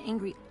so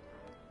angry.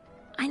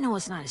 I know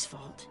it's not his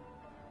fault.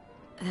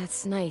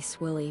 That's nice,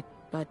 Willie,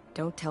 but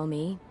don't tell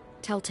me.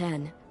 Tell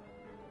 10.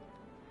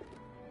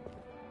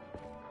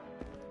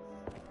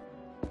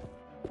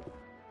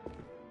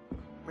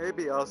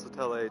 Maybe also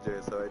tell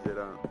AJ so AJ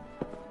don't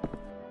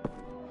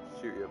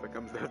shoot you if it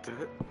comes down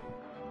to it.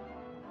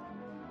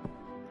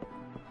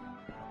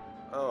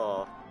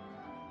 Oh.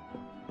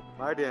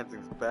 My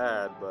dancing's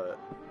bad, but...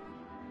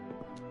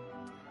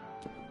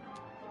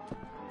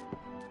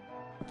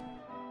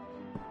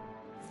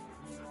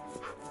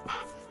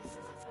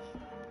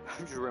 I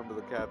just remember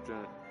the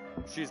captain.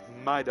 She's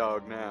my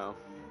dog now.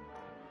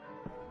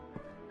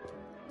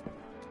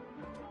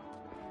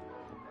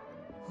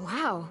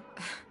 Wow,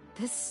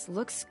 this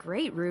looks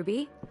great,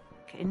 Ruby.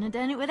 Couldn't have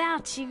done it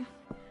without you.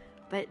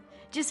 But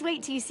just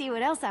wait till you see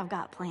what else I've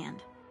got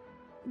planned.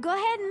 Go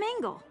ahead and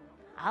mingle.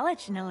 I'll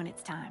let you know when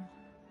it's time.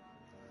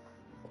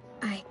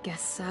 I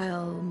guess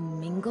I'll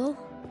mingle?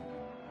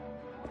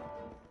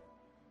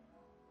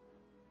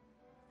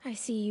 I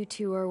see you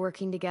two are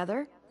working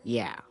together.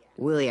 Yeah,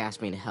 Willie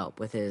asked me to help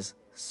with his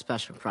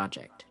special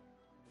project.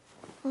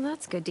 Well,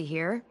 that's good to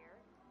hear.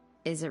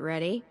 Is it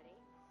ready?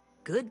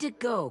 Good to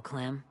go,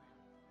 Clem.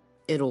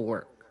 It'll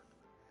work.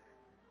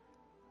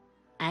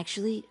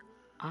 Actually,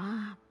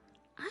 I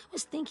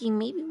was thinking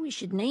maybe we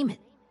should name it.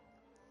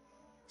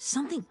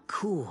 Something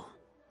cool.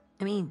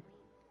 I mean,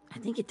 I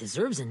think it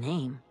deserves a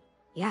name.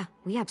 Yeah,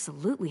 we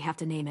absolutely have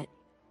to name it.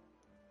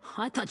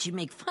 I thought you'd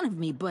make fun of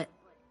me, but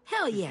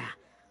hell yeah.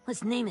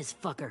 Let's name this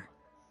fucker.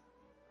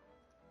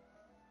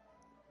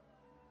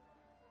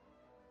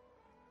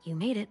 You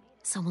made it,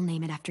 so we'll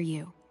name it after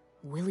you.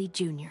 Willie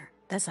Jr.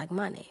 That's like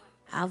my name,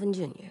 Alvin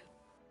Jr.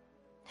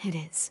 It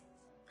is.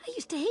 I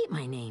used to hate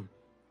my name.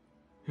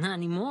 Not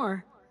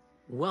anymore.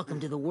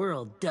 Welcome to the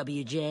world,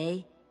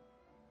 WJ.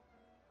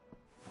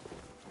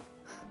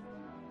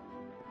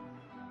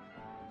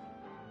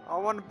 I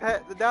want to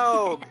pet the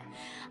dog.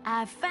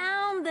 I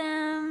found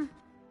them.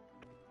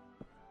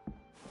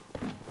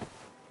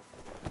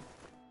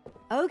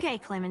 Okay,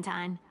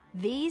 Clementine.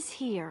 These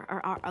here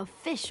are our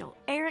official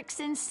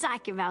Erickson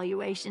psych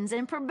evaluations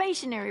and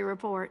probationary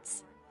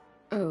reports.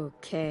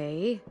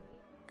 Okay.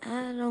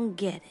 I don't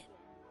get it.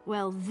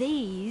 Well,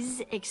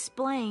 these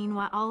explain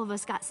why all of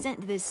us got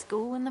sent to this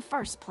school in the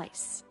first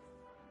place.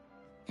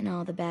 And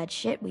all the bad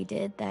shit we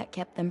did that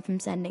kept them from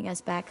sending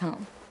us back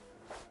home.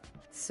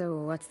 So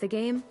what's the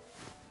game?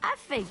 I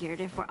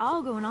figured if we're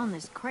all going on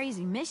this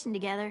crazy mission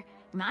together,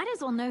 we might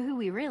as well know who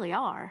we really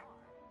are.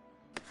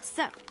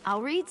 So,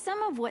 I'll read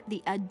some of what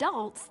the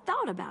adults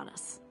thought about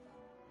us.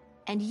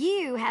 And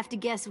you have to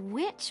guess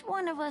which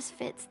one of us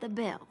fits the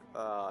bill.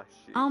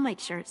 Shit. I'll make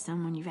sure it's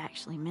someone you've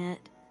actually met.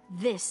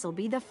 This'll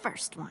be the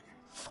first one.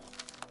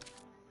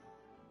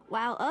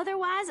 While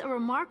otherwise a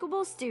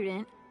remarkable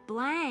student,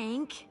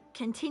 blank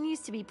continues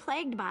to be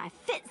plagued by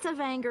fits of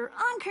anger,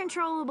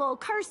 uncontrollable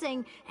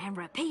cursing, and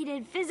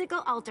repeated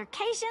physical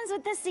altercations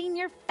with the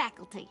senior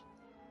faculty.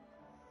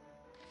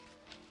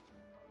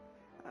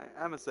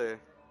 I'm gonna say...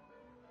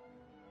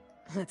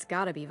 That's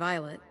gotta be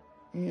Violet.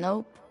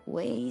 Nope,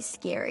 way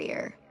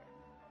scarier.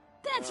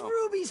 That's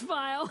Ruby's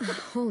file.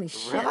 Holy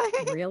shit,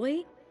 Really?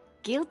 really?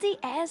 Guilty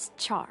as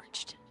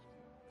charged.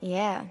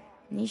 Yeah,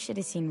 you should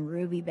have seen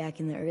Ruby back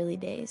in the early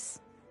days.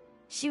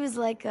 She was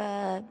like,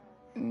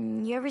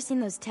 you ever seen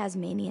those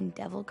Tasmanian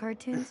devil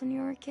cartoons when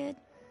you were a kid?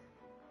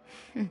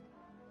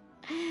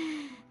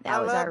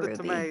 That was our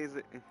Ruby.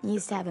 He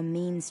used to have a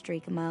mean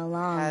streak a mile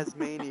long.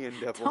 Tasmanian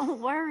devil.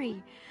 Don't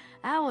worry.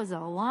 That was a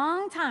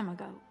long time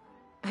ago.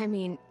 I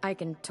mean, I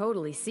can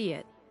totally see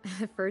it.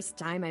 The first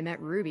time I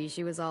met Ruby,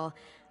 she was all,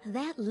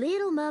 that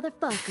little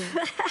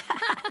motherfucker.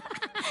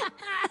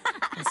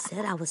 I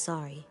said I was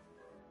sorry.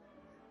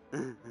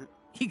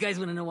 You guys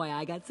want to know why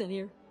I got sent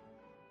here?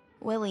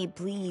 Willie,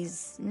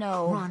 please,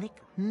 no. Chronic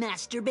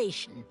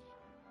masturbation.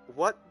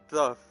 What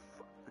the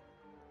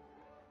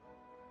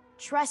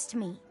Trust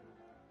me.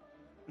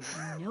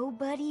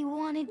 Nobody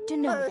wanted to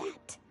know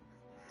that.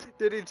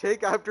 Did he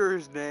take after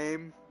his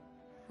name?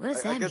 What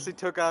does that I guess he mean?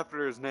 took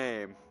after his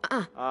name.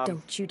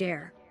 Don't you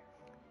dare.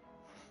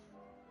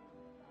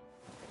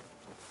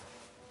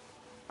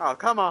 Oh,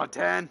 come on,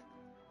 10.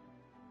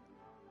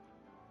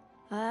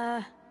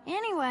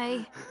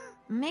 Anyway,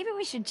 maybe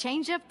we should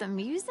change up the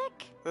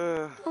music?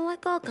 I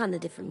like all kind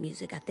of different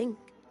music, I think.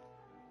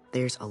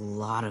 There's a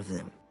lot of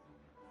them.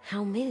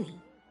 How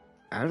many?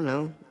 I don't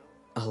know.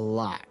 A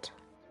lot.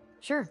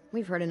 Sure,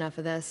 we've heard enough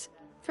of this.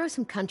 Throw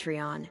some country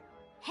on.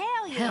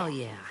 Hell yeah! Hell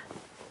yeah.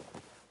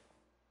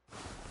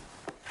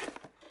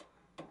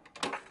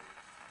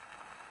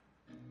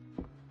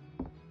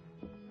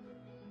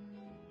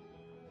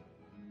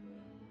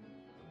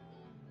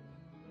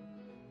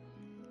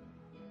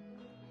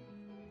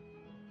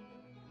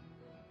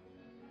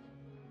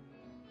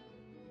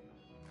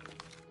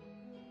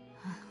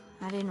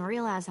 I didn't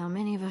realize how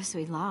many of us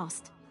we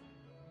lost.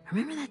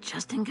 Remember that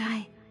Justin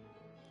guy?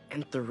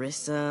 And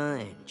Theresa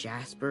and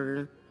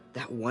Jasper.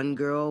 That one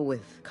girl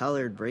with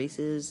colored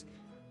braces.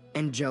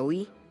 And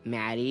Joey,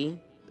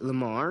 Maddie,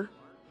 Lamar.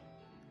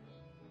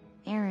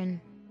 Aaron.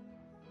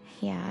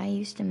 Yeah, I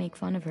used to make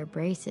fun of her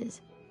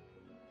braces.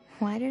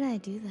 Why did I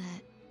do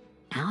that?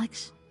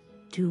 Alex,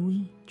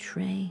 Dewey,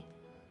 Trey,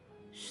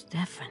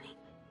 Stephanie.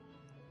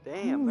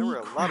 Damn, there were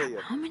a Holy lot of crap, you.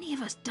 How many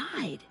of us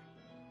died?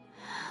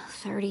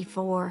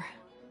 34.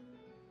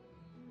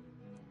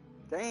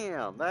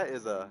 Damn, that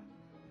is a...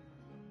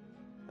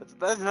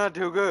 That's not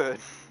too good.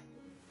 Is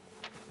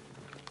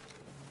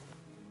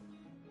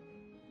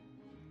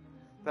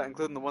that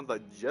including the ones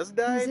that just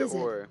died, is it?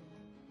 or...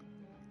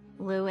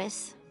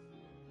 Lewis.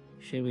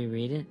 Should we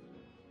read it?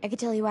 I could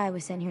tell you why I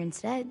was sent here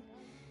instead.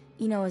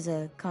 You know, as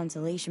a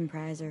consolation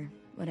prize or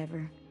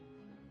whatever.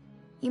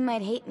 You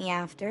might hate me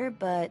after,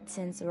 but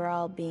since we're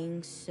all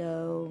being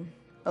so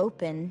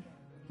open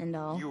and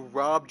all... You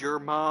robbed your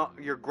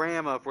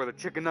grandma for the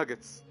chicken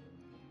nuggets.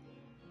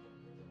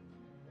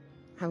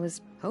 I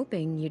was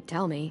hoping you'd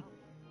tell me.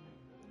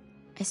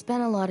 I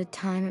spent a lot of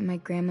time at my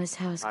grandma's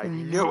house I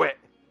growing knew up. it!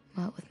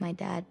 What with my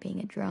dad being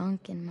a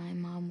drunk and my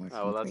mom working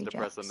Oh, well, that's 3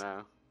 depressing jobs.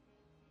 now.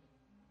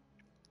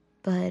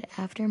 But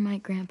after my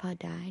grandpa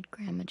died,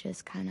 Grandma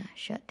just kind of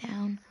shut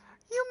down.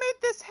 You made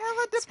this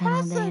hella Spent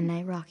all depressing! day and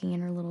night rocking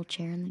in her little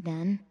chair in the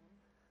den.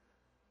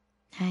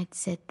 I'd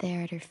sit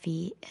there at her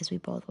feet as we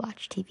both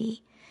watched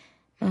TV.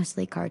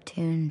 Mostly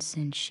cartoons,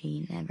 since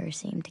she never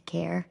seemed to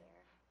care.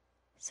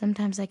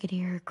 Sometimes I could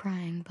hear her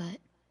crying, but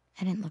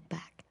I didn't look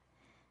back.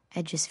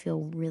 I'd just feel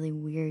really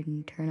weird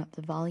and turn up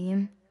the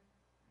volume,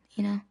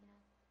 you know?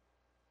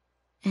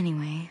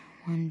 Anyway,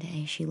 one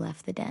day she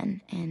left the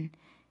den and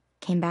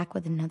came back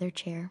with another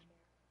chair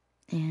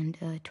and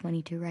a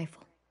 .22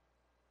 rifle.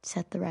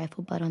 Set the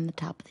rifle butt on the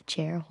top of the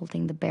chair,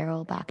 holding the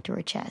barrel back to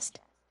her chest.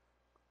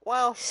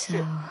 Well, So,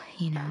 shit.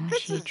 you know,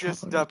 This she is had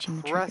just trouble reaching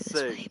the trigger this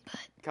depressing. way, but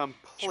she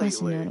Completely. must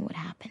have known it would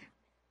happen.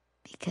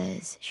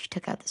 Because she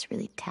took out this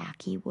really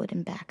tacky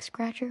wooden back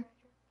scratcher.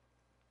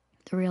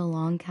 The real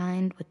long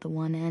kind with the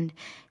one end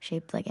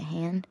shaped like a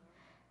hand.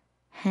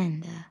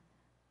 And,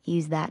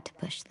 used that to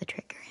push the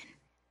trigger in.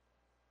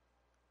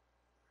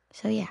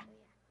 So yeah,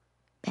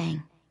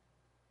 bang.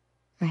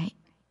 Right.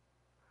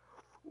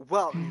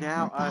 Well,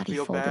 now her I body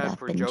feel folded bad up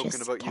for and joking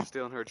just about you kept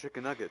stealing her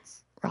chicken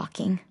nuggets.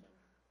 Rocking.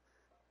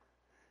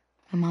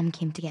 My mom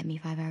came to get me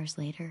 5 hours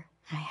later.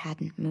 I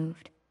hadn't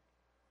moved.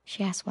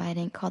 She asked why I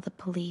didn't call the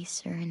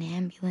police or an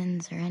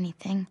ambulance or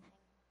anything.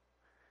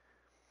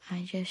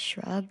 I just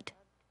shrugged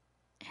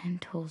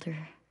and told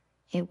her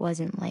it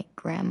wasn't like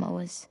Grandma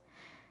was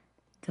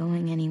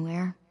going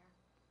anywhere.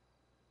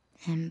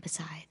 And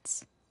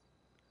besides,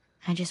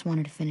 I just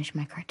wanted to finish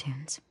my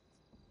cartoons.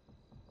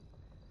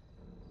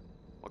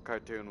 What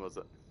cartoon was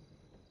it?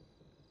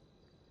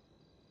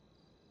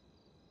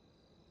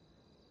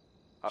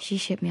 She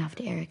shipped me off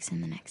to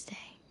Erickson the next day.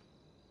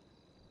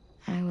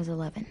 I was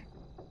 11.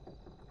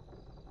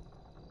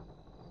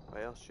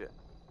 Well, shit.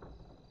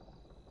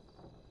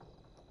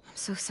 I'm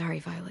so sorry,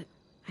 Violet.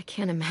 I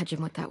can't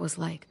imagine what that was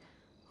like.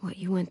 What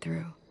you went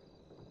through.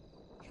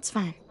 It's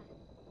fine.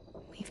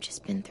 We've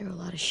just been through a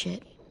lot of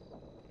shit.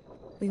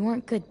 We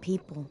weren't good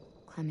people,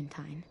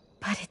 Clementine.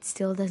 But it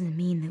still doesn't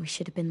mean that we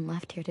should have been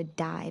left here to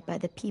die by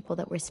the people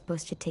that were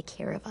supposed to take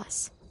care of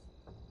us.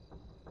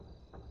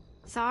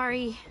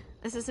 Sorry.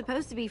 This is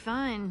supposed to be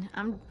fun.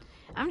 I'm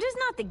just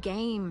not the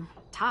game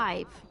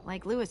type,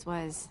 like Lewis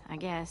was, I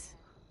guess.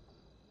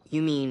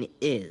 You mean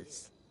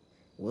is.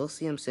 We'll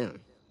see him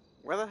soon.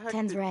 Where the heck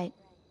Ten's right.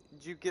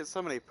 did you get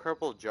so many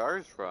purple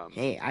jars from?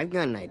 Hey, I've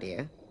got an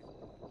idea.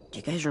 Do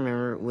you guys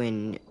remember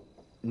when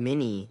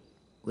Minnie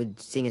would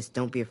sing us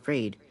Don't Be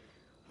Afraid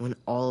when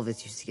all of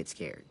us used to get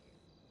scared?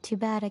 Too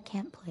bad I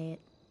can't play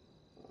it.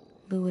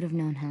 Lou would have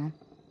known how.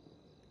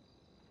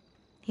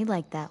 He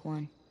liked that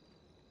one.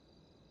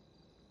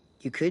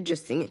 You could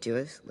just sing it to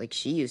us, like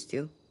she used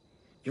to.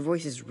 Your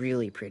voice is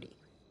really pretty.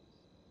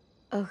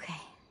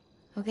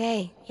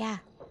 Okay, yeah.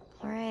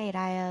 All right,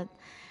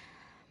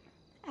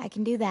 I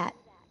can do that.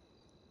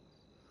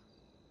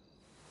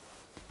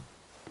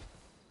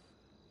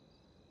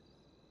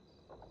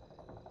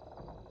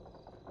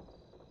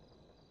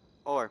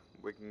 Or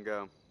we can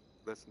go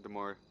listen to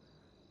more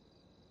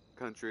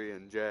country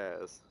and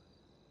jazz.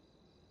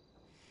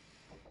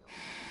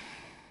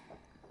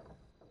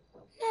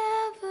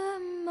 Never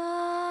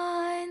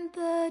mind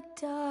the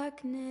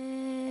darkness.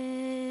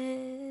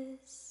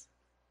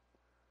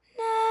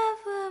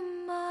 Never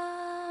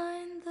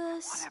mind the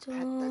storm.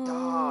 Pet the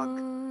dog.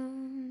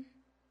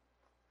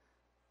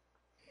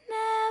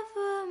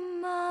 Never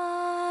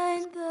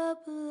mind the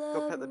blood.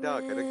 Go pet the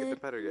dog. I didn't get to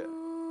pet her yet.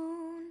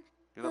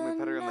 You let me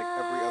pet her in like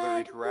every other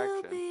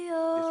interaction.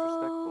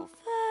 Disrespectful.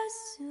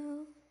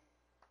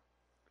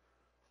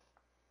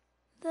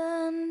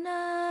 The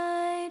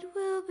night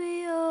will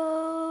be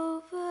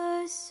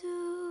over soon.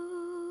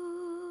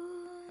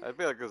 I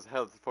feel like this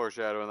health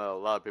foreshadowing that a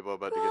lot of people are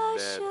about to get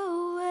Brush dead.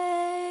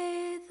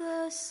 away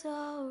the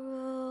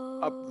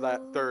sorrow. Up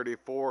that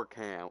 34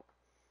 count.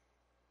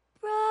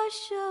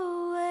 Brush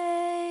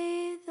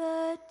away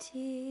the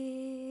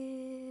tears.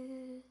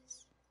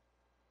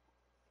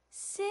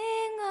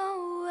 Sing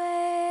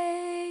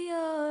away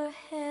your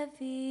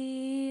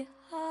heavy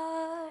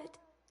heart.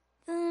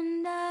 The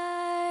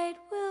night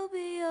will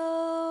be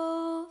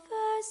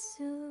over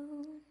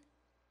soon.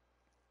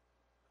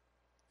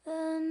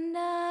 The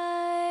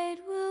night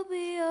will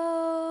be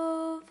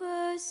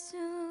over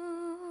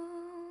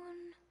soon.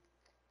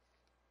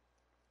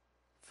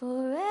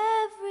 For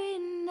every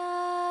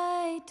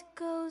night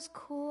goes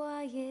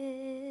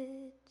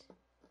quiet,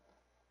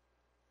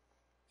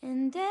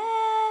 and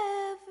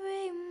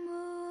every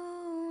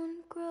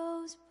moon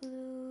grows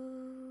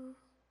blue.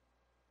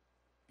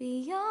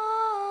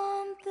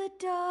 Beyond the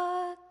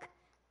dark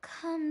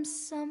comes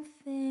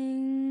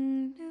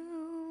something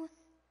new.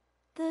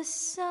 The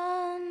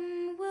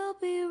sun will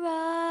be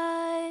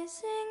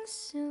rising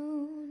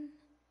soon.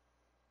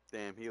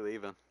 Damn, he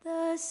leaving.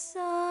 The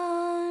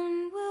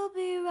sun will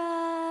be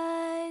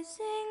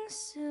rising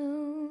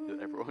soon.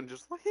 Did everyone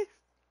just leave?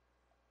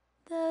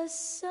 The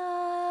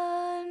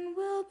sun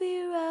will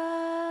be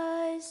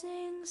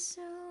rising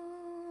soon.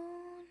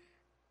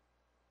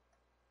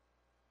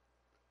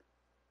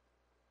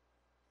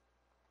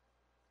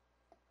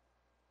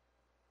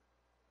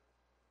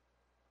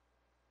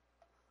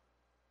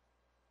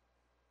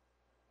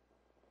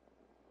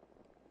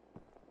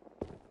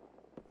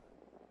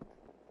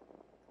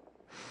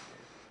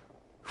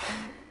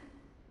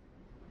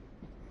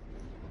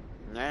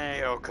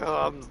 Now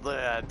comes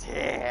the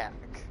attack.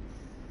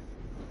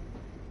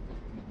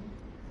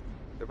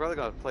 They're probably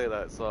gonna play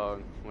that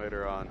song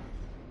later on.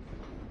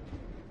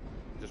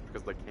 Just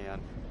because they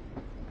can.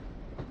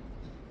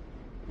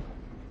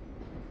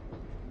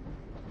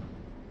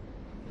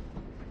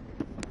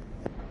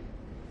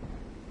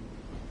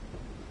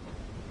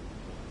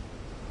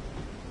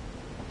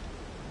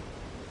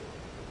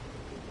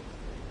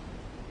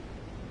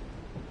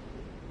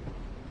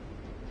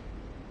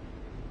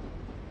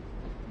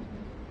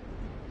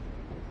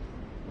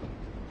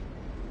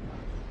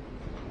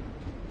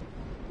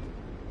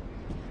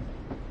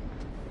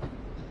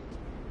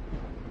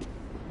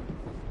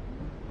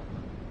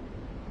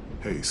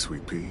 Hey,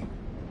 Sweet Pea.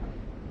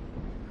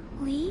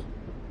 Lee?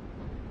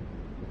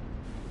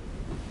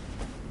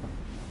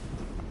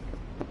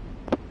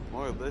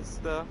 More of this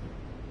stuff.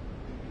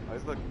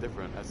 Always look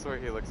different. I swear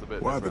he looks a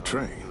bit Why the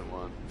different train? on season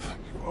one.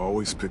 You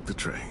always pick the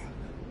train.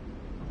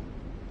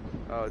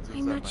 Oh, it's I'm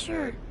inside not my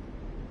sure. head.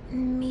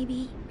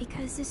 Maybe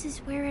because this is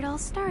where it all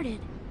started.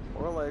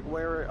 Or like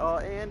where it all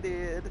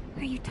ended.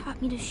 Where you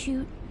taught me to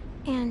shoot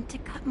and to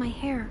cut my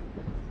hair.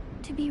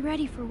 To be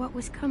ready for what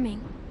was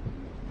coming.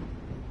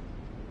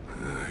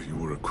 You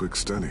were a quick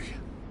study.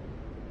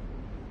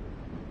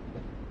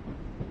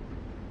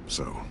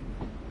 So,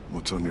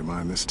 what's on your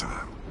mind this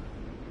time?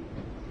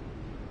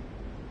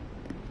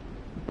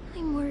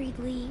 I'm worried,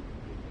 Lee.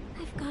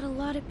 I've got a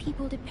lot of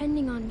people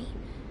depending on me,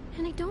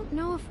 and I don't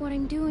know if what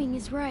I'm doing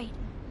is right.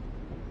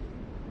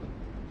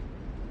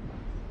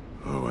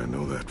 Oh, I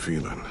know that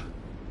feeling.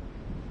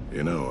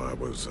 You know, I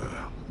was,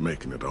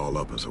 making it all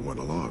up as I went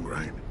along,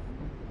 right?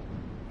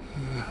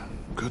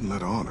 Couldn't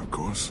let on, of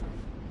course.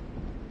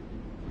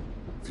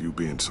 With you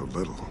being so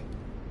little.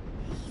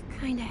 You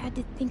kinda had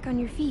to think on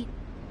your feet.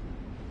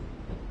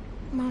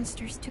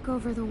 Monsters took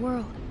over the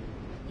world,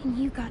 and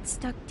you got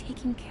stuck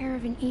taking care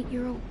of an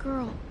 8-year-old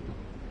girl.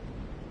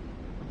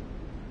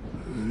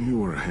 You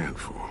were a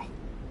handful,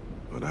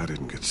 but I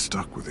didn't get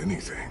stuck with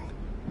anything.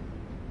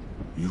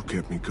 You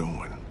kept me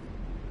going.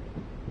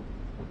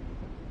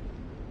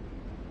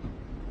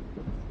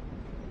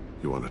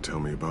 You want to tell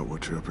me about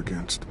what you're up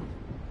against?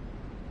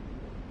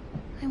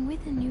 I'm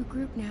with a new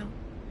group now,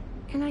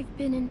 and I've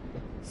been in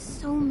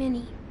so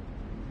many,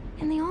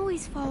 and they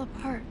always fall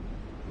apart.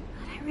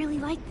 But I really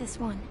like this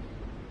one.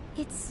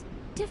 It's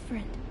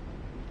different.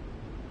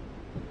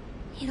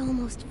 It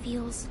almost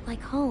feels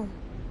like home.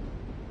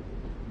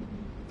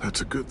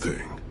 That's a good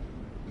thing.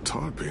 It's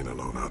hard being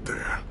alone out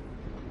there.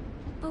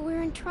 But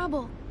we're in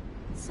trouble.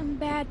 Some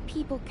bad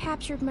people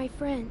captured my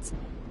friends,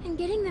 and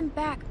getting them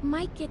back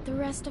might get the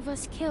rest of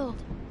us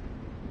killed.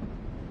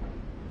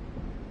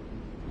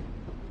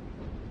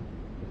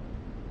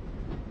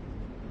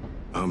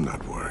 I'm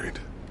not worried.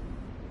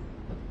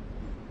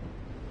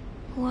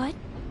 What?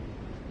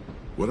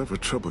 Whatever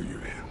trouble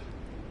you're in,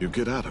 you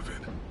get out of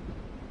it.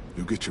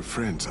 You get your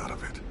friends out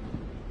of it.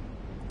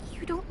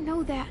 You don't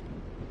know that.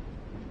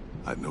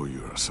 I know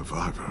you're a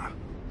survivor.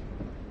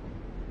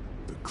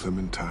 The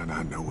Clementine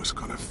I know is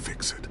gonna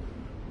fix it.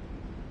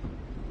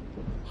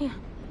 Yeah,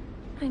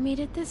 I made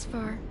it this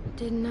far,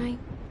 didn't I?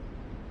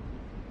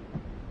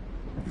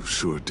 You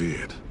sure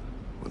did,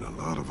 when a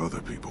lot of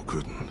other people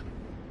couldn't.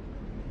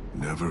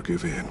 Never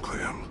give in,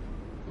 Clem.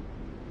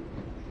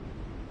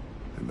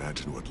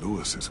 Imagine what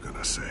Lewis is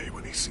gonna say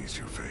when he sees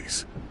your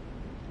face.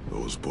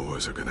 Those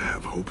boys are gonna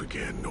have hope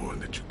again, knowing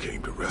that you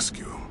came to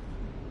rescue them.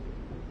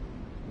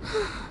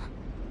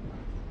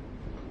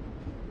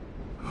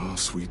 Oh,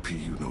 Sweet Pea,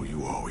 you know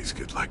you always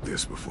get like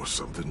this before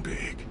something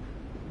big.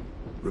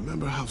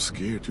 Remember how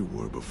scared you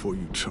were before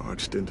you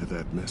charged into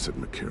that mess at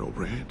McCarroll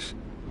Ranch?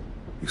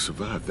 You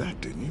survived that,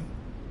 didn't you?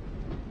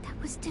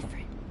 That was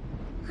different.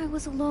 I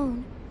was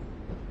alone.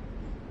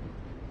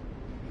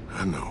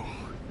 I know.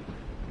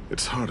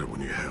 It's harder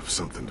when you have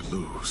something to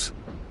lose.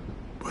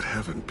 But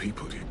having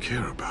people you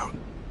care about,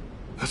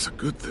 that's a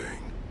good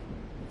thing.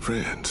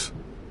 Friends.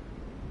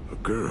 A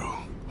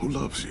girl who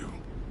loves you.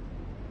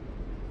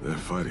 They're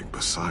fighting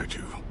beside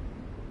you.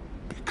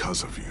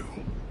 Because of you.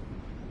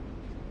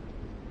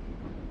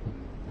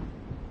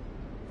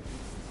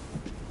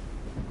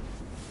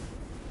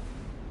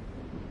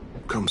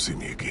 Come see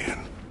me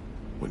again.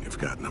 When you've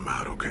gotten them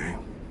out, okay?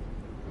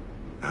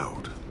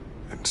 Out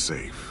and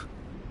safe.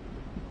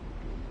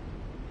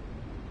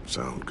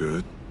 Sound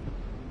good?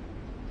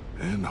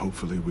 And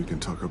hopefully we can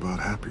talk about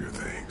happier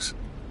things.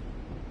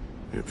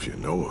 If you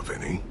know of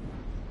any.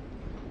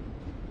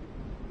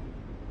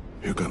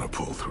 You're gonna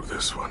pull through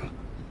this one.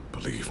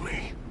 Believe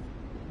me.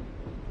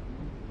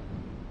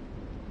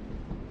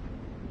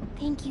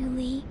 Thank you,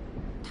 Lee.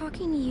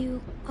 Talking to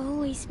you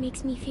always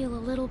makes me feel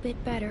a little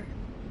bit better.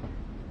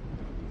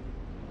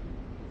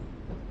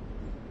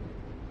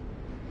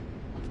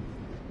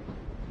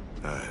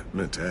 I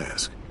meant to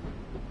ask.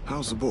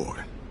 How's the boy?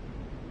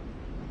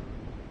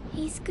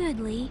 He's good,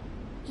 Lee.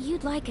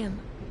 You'd like him.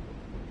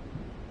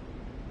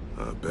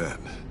 I bet.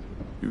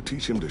 You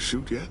teach him to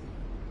shoot yet?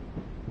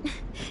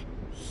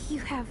 You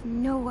have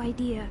no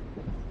idea.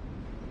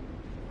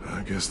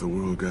 I guess the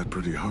world got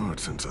pretty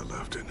hard since I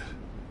left it.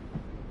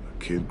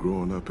 A kid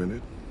growing up in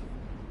it,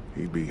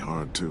 he'd be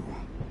hard too.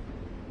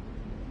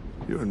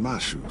 You're in my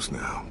shoes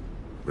now,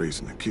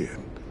 raising a kid.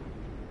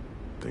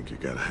 Think you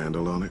got a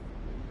handle on it?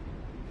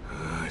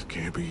 It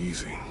can't be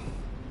easy.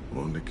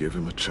 Wanting to give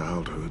him a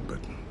childhood, but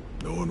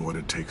knowing what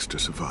it takes to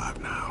survive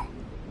now.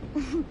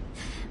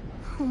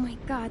 Oh my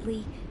God,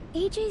 Lee.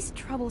 AJ's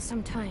trouble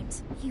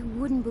sometimes. You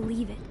wouldn't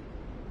believe it.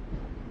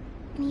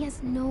 And he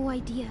has no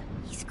idea.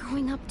 He's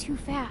growing up too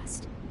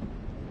fast.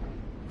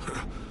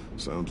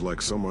 Sounds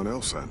like someone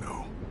else I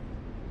know.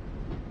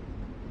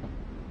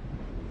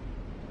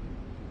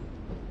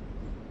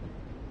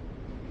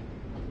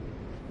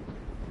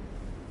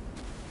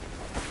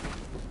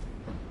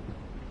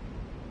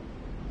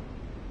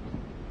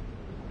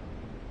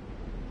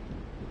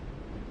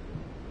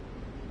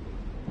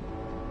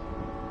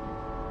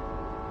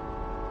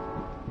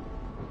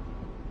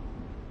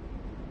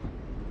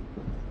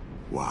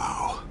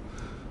 Wow.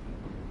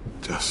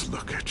 Just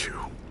look at you.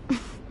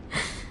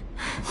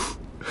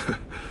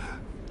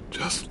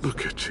 Just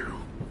look at you.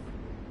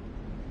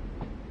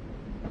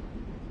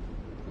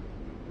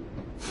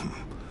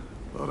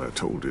 Thought I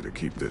told you to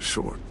keep this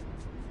short.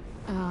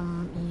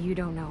 You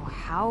don't know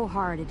how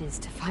hard it is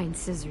to find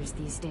scissors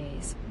these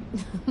days.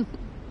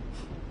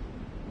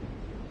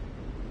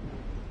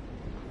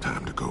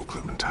 to go,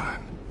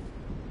 Clementine.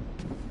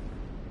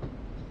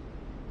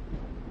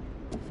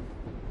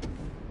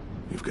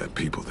 You've got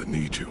people that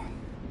need you.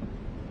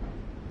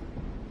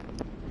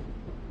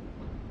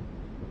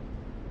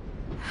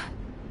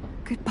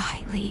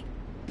 Goodbye, Lee.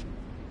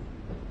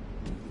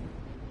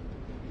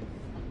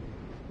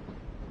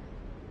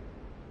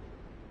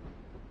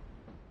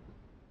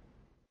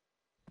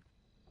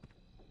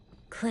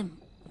 Clem,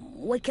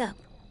 wake up.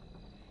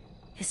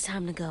 It's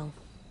time to go.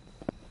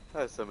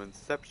 That's some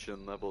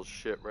Inception level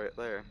shit right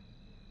there.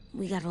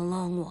 We got a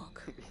long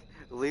walk.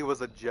 Lee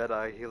was a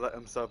Jedi. He let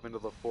himself into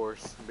the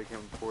Force and became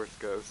a Force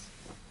ghost.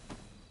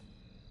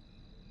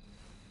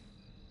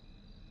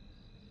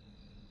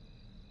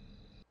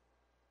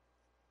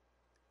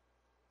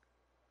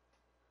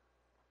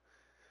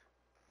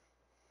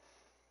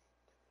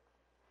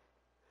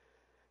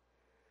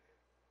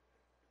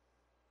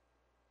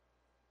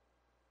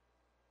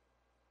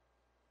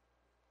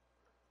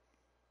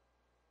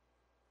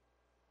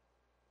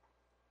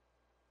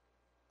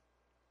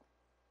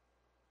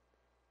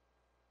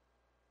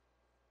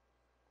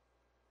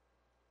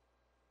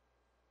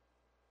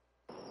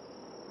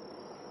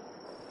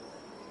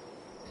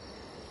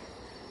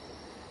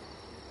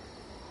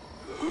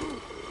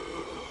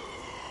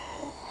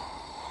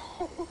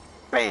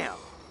 Bam!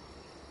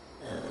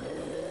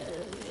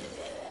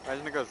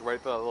 Imagine it goes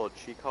right through that little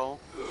cheek hole.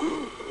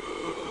 Ooh,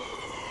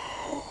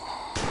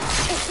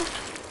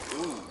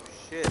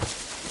 shit.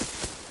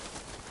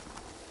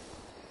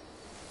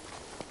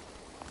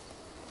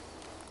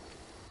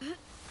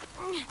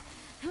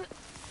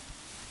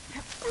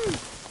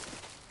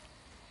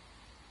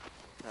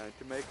 Time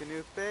to make a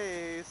new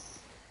face.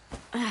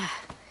 I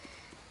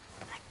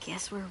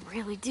guess we're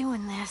really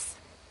doing this.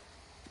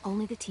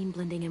 Only the team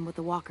blending in with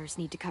the walkers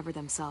need to cover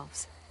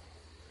themselves.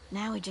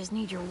 Now we just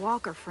need your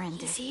walker friend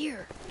to... He's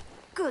here.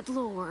 Good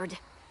lord.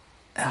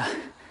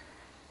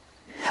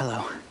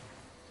 Hello.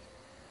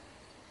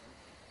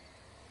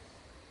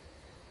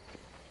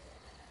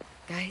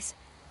 Guys,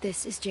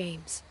 this is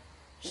James.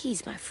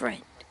 He's my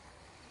friend.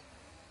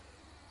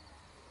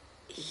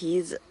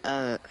 He's,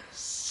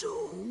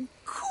 So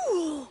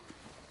cool.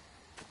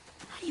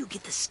 How do you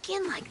get the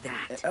skin like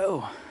that?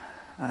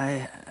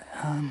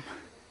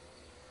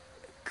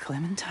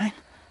 Clementine?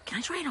 Can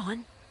I try it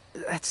on?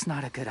 That's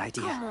not a good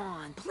idea. Come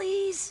on,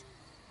 please.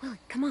 Willie,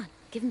 come on.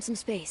 Give him some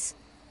space.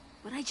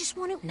 But I just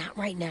want to... Not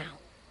right now.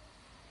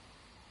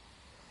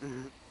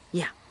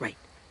 Yeah, right.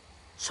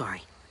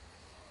 Sorry.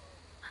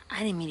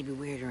 I didn't mean to be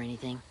weird or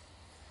anything.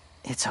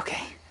 It's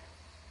okay.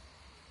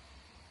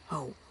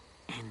 Oh,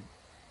 and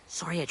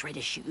sorry I tried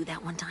to shoot you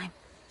that one time.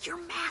 Your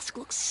mask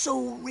looks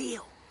so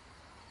real.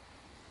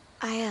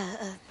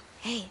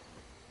 Hey.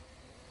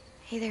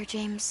 Hey there,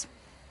 James.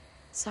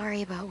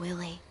 Sorry about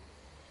Willie.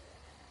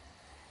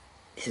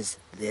 is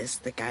this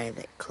the guy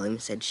that Clem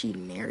said she'd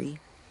marry?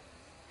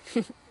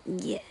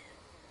 Yeah.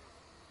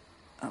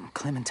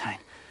 Clementine,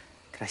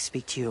 could I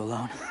speak to you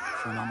alone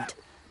for a moment?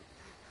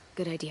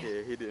 Good idea.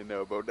 Yeah, he didn't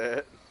know about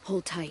that.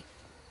 Hold tight.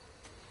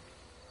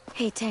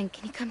 Hey, Tank,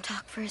 can you come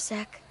talk for a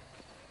sec?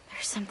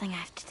 There's something I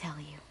have to tell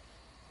you.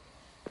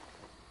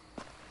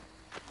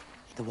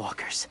 The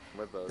walkers.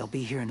 With us. They'll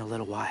be here in a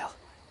little while.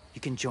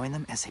 You can join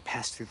them as they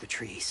pass through the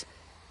trees.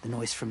 The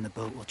noise from the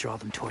boat will draw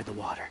them toward the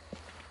water.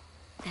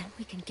 Then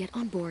we can get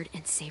on board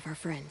and save our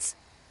friends.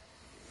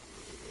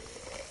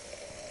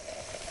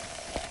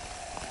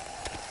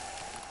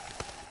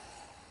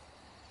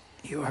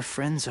 Your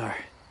friends are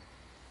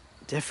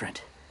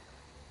different.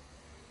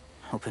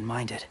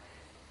 Open-minded.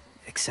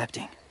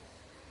 Accepting.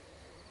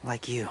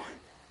 Like you.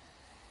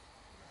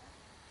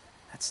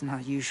 That's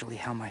not usually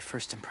how my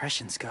first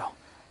impressions go.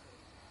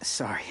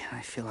 Sorry,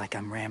 I feel like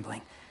I'm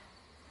rambling.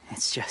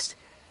 It's just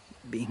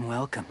being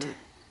welcomed.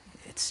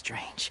 It's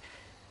strange.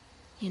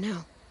 You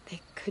know, they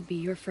could be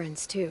your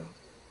friends too.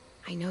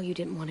 I know you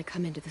didn't want to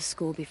come into the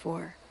school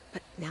before,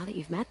 but now that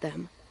you've met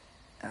them...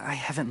 I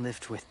haven't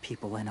lived with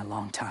people in a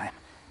long time.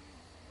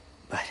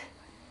 But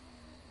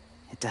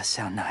it does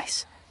sound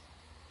nice.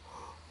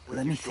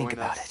 Let me think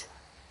about it.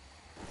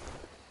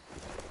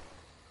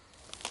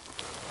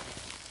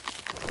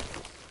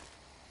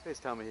 Please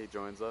tell me he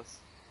joins us.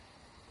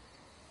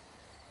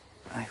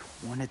 I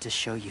wanted to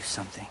show you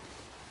something.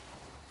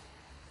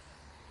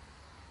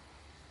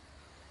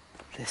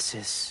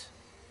 This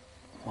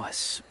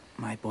was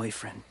my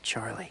boyfriend,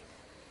 Charlie.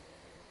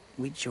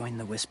 We joined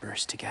the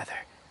Whisperers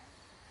together.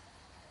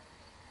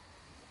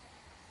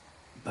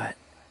 But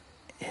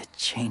it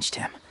changed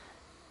him.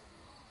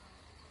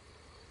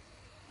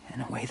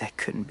 In a way that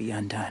couldn't be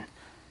undone.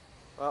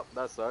 Well,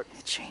 that sucks.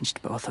 It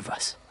changed both of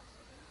us.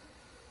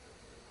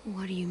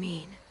 What do you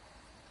mean?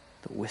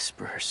 The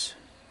Whisperers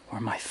were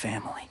my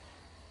family.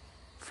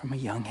 From a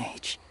young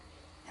age.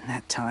 In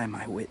that time,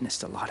 I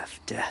witnessed a lot of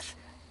death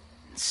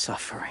and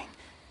suffering.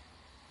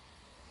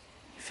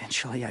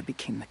 Eventually, I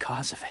became the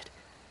cause of it.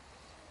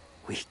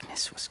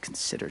 Weakness was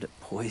considered a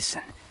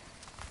poison.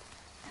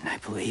 And I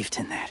believed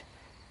in that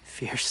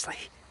fiercely.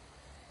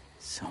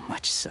 So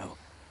much so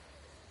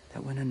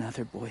that when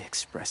another boy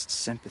expressed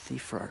sympathy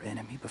for our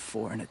enemy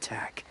before an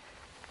attack,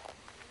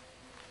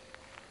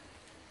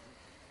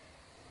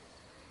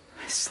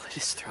 slit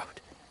his throat.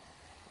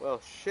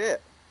 Well,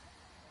 shit.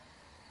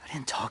 I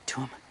didn't talk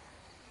to him.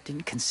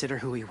 Didn't consider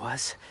who he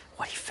was,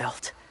 what he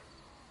felt.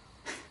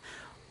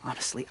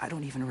 Honestly, I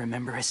don't even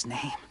remember his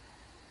name.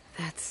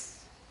 That's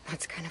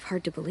kind of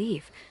hard to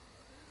believe.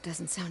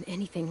 Doesn't sound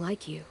anything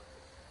like you.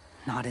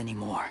 Not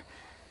anymore,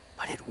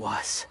 but it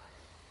was.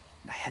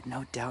 I had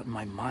no doubt in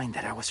my mind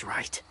that I was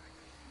right.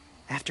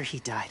 After he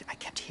died, I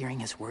kept hearing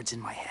his words in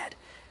my head.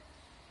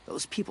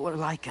 Those people are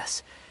like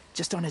us,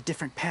 just on a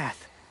different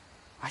path.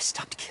 I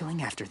stopped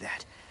killing after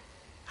that.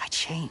 I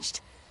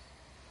changed.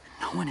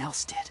 No one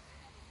else did.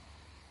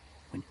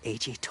 When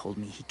AJ told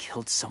me he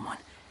killed someone,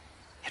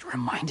 it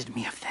reminded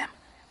me of them.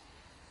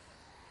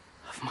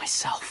 Of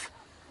myself.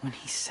 When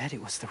he said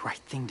it was the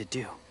right thing to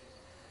do.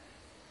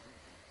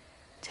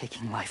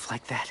 Taking life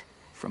like that,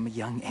 from a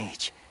young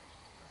age,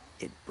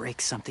 it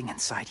breaks something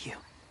inside you.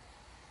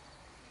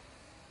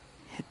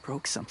 It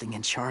broke something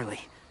in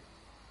Charlie.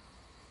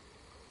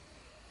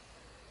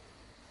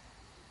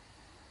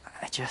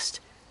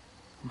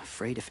 I'm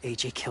afraid if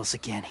AJ kills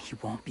again, he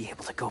won't be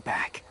able to go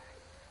back.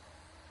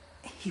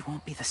 He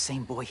won't be the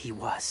same boy he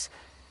was.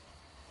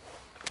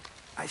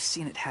 I've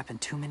seen it happen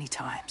too many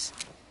times.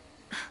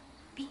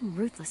 Being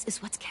ruthless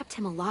is what's kept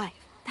him alive.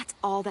 That's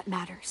all that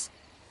matters.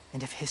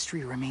 And if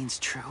history remains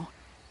true,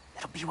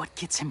 it'll be what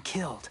gets him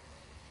killed.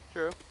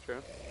 True,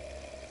 true.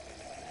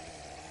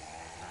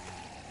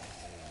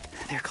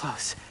 They're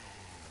close.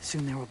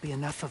 Soon there will be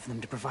enough of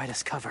them to provide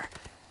us cover.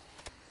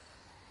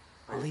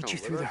 I'll lead you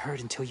through the herd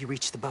until you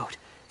reach the boat.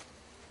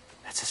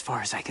 That's as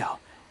far as I go.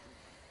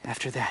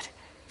 After that,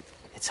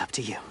 it's up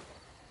to you.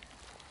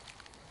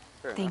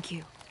 Thank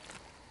you.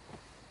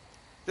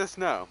 Just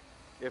know,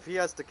 if he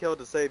has to kill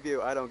to save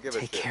you, I don't give a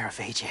shit. Take care of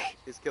AJ.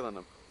 He's killing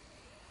him.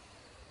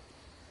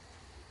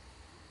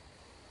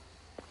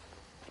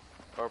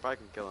 Or if I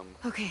can kill him.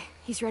 Okay,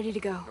 he's ready to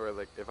go. Or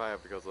like, if I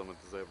have to kill someone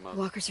to save him, I'll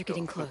Walkers are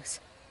getting close.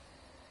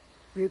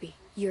 Ruby,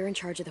 you're in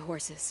charge of the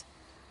horses.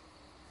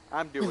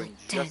 I'm doing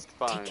just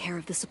fine. Take care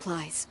of the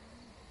supplies.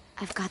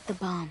 I've got the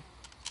bomb.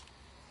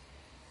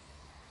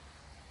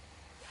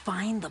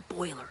 Find the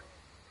boiler.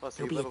 Plus,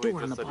 There'll be a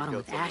door on the bottom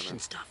with ash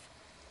and stuff.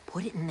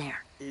 Put it in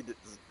there. He's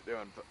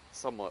doing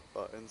somewhat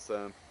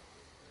insane.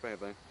 If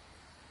anything.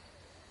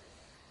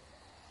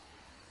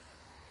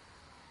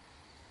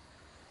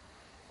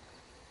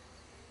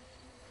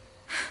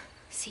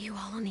 See you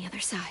all on the other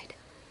side.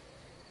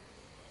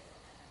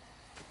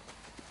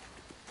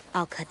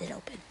 I'll cut it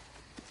open.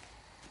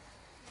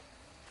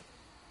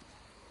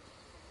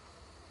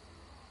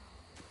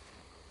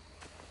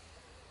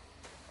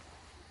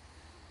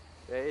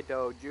 They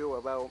told you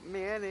about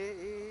Minnie.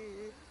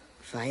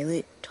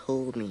 Violet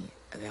told me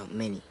about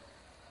Minnie.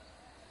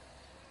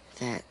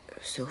 That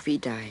Sophie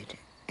died,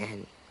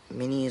 and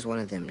Minnie is one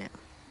of them now.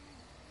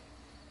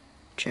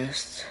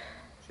 Just...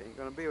 She ain't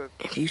gonna be with...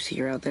 If you see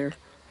her out there,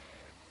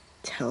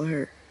 tell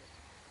her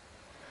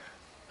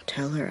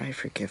I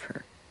forgive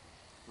her.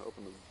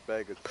 Open this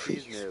bag of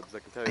cheese nibs, I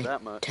can tell you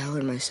that much. Tell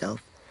her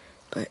myself,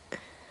 but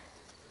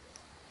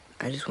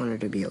I just want her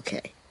to be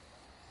okay.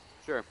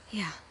 Sure.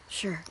 Yeah,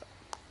 sure.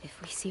 If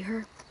we see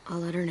her, I'll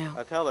let her know.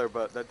 I tell her,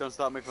 but that don't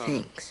stop me from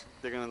Thanks.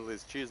 digging into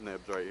these cheese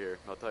nibs right here.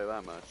 I'll tell you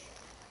that much.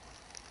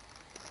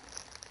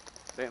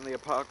 It ain't the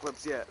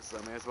apocalypse yet, so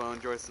I may as well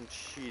enjoy some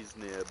cheese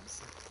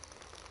nibs.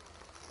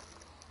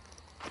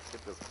 Let's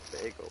get this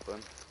bag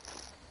open.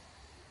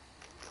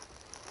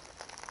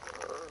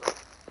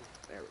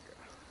 There we go.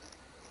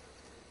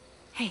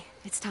 Hey,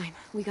 it's time.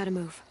 We gotta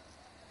move.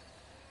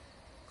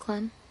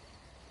 Clem?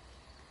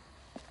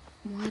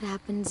 What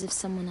happens if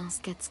someone else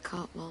gets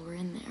caught while we're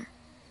in there?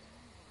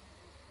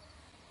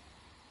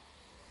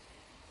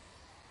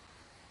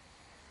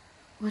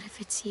 What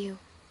if it's you?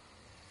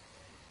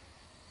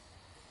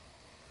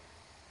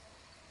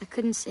 I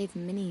couldn't save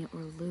Minnie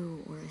or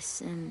Lou or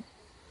Sim.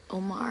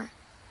 Omar.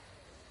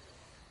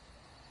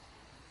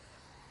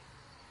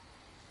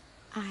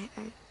 I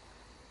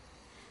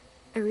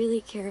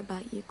really care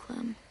about you,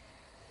 Clem.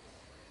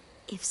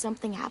 If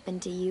something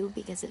happened to you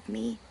because of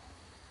me,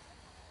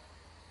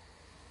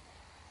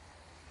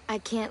 I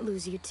can't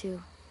lose you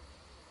too.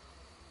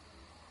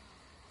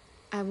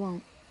 I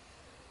won't.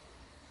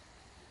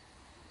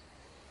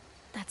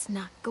 That's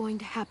not going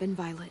to happen,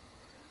 Violet.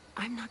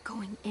 I'm not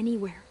going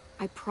anywhere.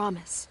 I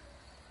promise.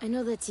 I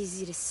know that's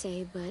easy to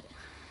say, but...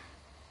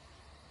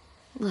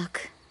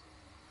 Look,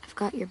 I've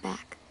got your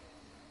back.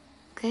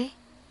 Okay?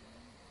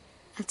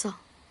 That's all.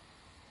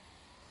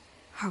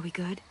 Are we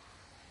good?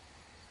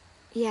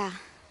 Yeah,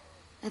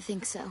 I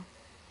think so.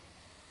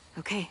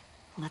 Okay,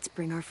 let's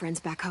bring our friends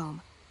back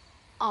home.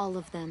 All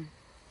of them.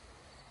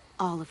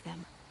 All of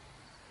them.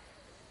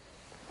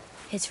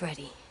 It's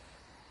ready.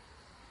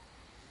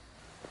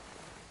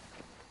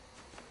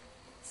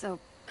 So,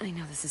 I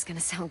know this is gonna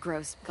sound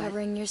gross, but...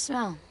 Covering your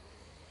smell.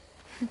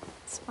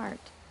 Smart.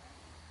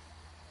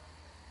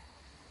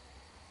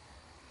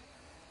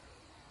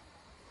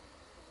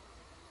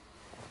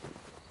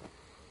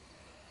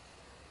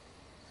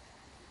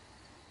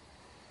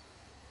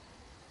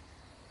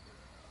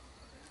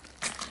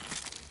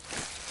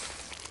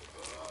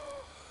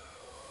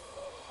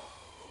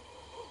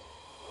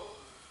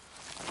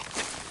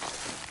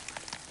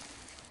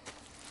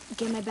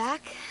 Get my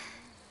back?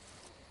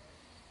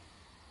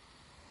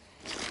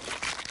 I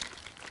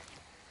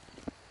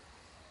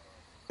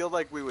feel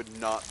like we would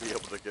not be able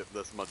to get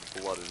this much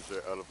blood and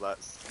shit out of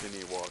that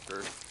skinny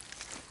walker.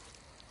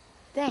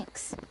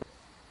 Thanks.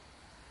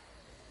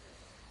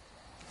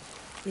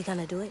 We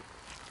gonna do it?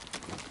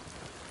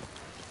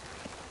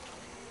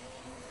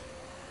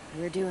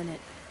 We're doing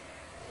it.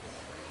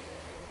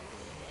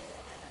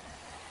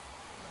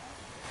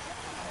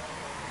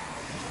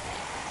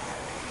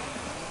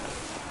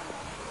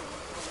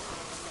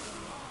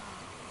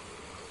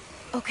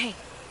 Okay,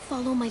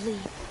 follow my lead.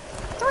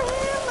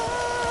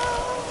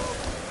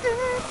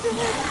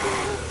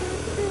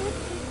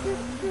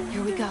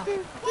 Here we go.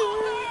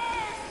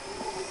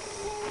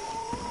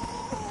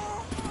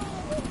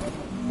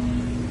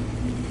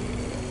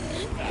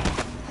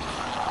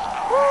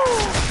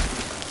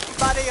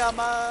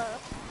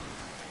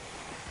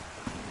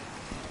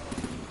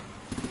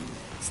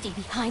 Stay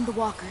behind the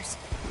walkers.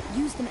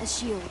 Use them as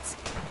shields.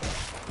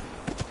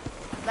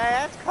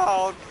 That's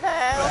called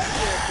cow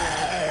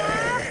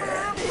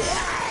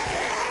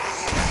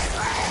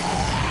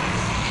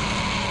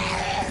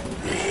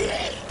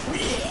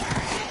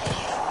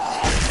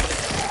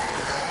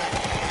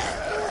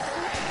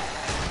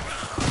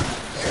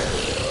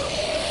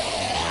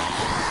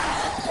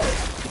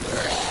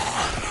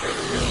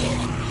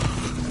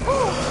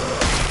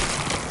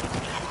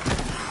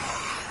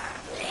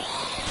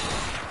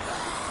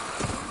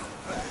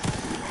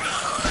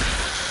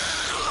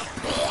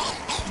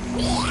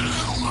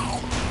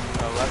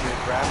let me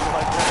grab you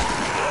like that.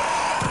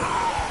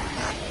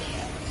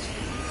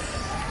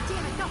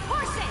 Damn it, the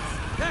horses!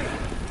 Hey,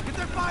 get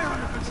their fire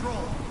under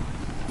control!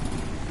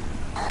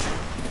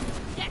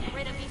 Get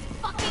rid of these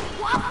fucking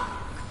wobbles!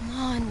 Come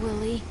on,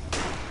 Willie.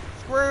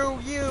 Screw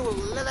you,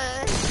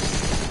 Lily!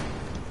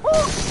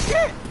 Oh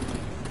shit!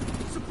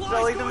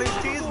 Still eating these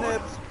cheese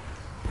nips.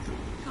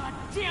 God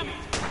damn it!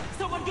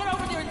 Someone get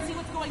over there and see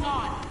what's going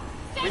on!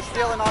 We're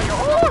stealing all your—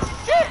 oh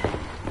shit!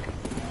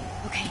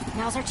 Okay,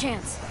 now's our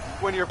chance.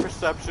 When your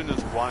perception is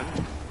 1.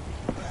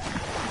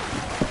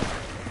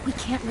 We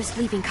can't risk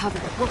leaving cover.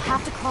 We'll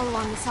have to crawl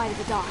along the side of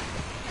the dock.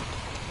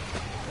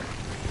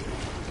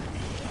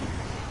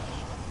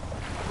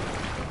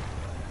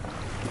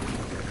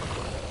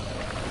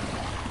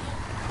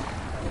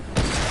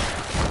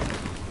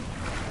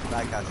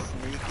 Like a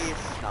sneaky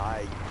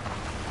snake.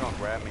 You're gonna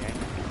grab me, ain't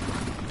you?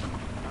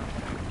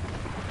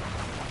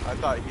 I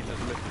thought he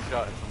just missed a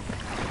shot.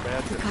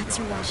 Bad The guts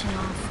are washing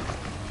off.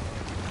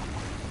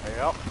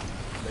 Yep,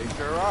 they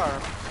sure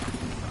are.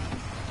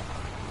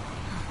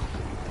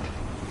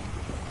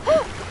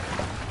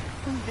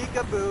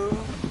 Peekaboo.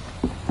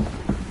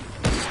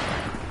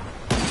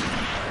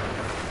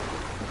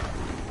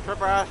 Trip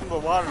her ass into the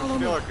water and Follow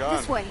steal me. her gun.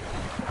 This way.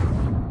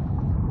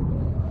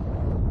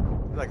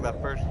 Like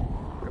that first—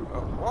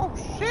 oh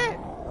shit!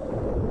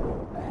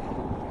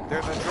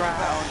 There's a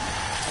drown.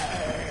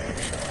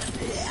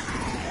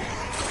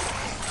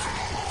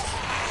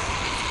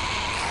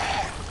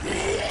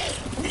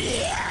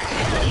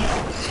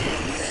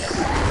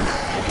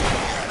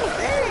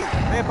 Hey,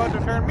 they about to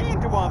turn me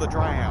into one of the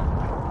drowned.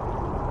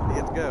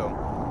 Let's go.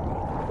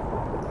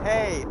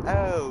 Hey,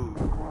 oh,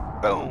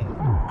 boom.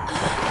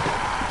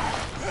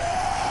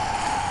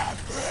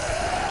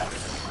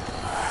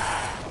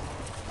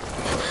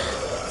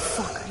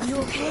 Fuck, are you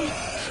okay?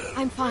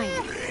 I'm fine.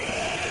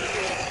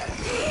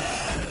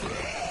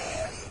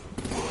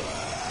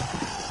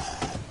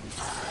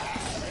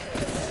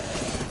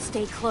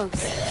 Stay close.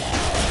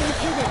 Stay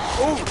hidden.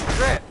 Oh,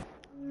 shit!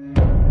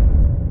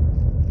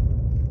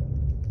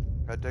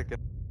 I take it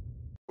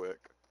quick.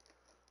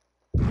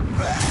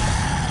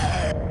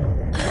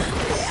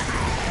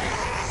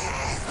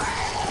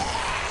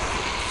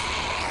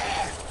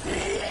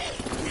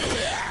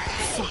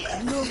 Fuck,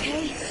 are you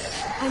okay?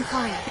 I'm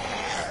fine.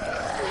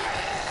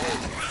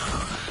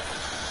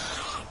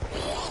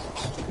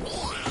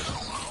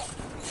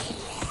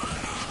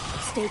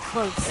 Stay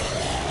close.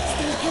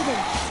 Stay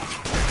hidden.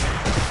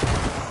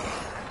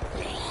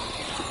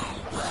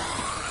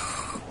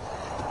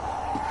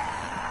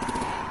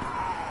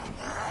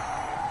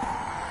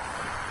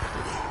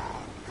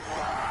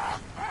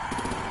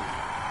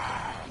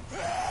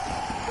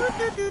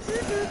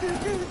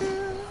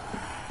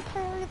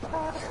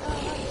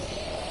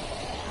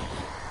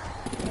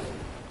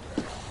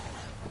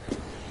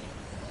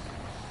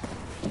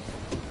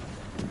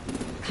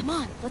 Come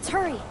on, let's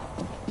hurry.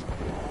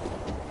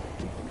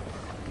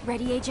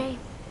 Ready, AJ?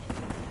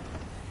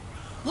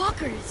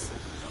 Walkers!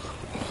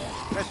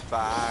 That's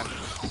fine.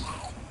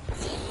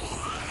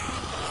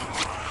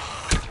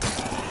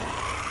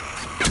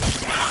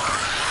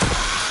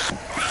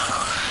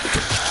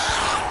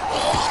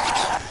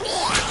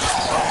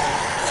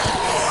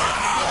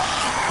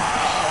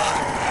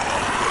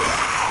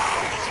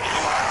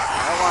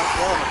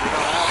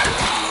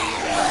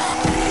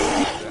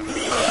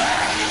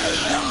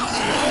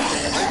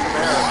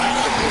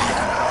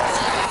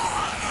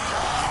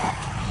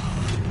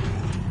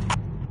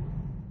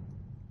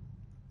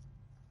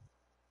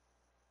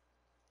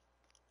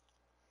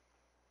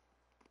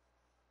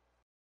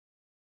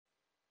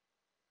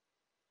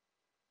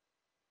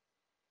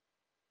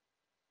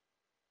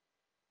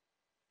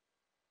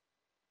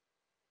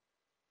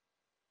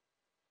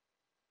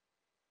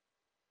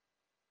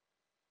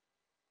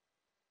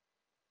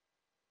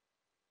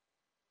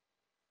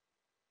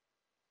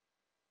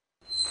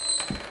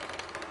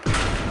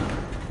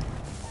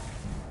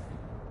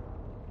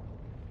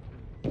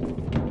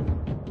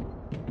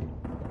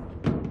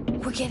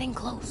 We're getting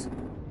close.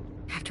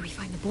 After we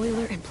find the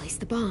boiler and place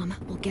the bomb,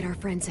 we'll get our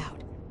friends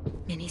out.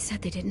 Minnie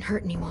said they didn't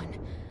hurt anyone.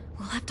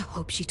 We'll have to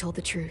hope she told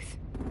the truth.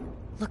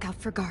 Look out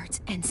for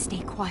guards and stay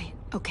quiet,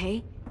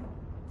 okay?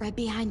 Right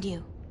behind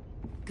you.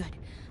 Good.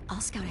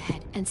 I'll scout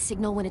ahead and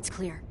signal when it's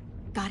clear.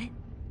 Got it?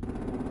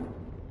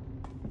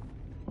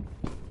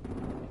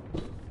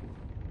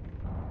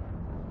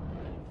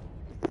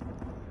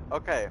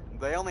 Okay,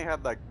 they only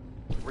had like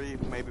 3,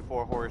 maybe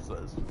 4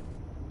 horses.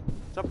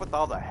 What's up with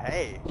all the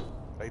hay?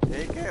 They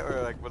take it,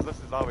 or like, was this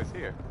just always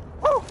here?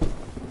 Woo!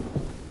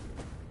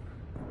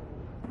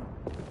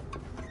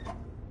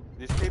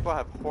 These people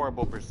have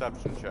horrible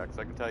perception checks,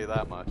 I can tell you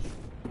that much.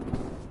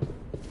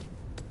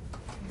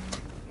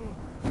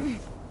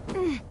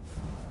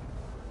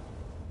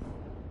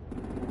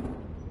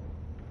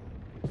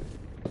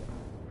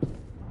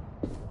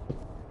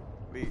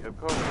 Of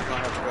course we're gonna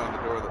have to go in the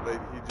door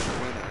that he just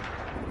went in.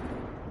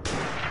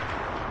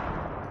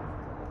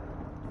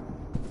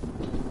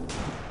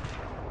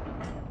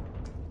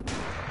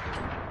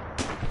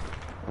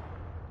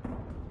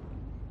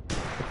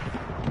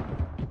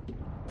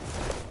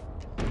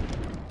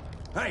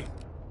 Hey!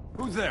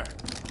 Who's there?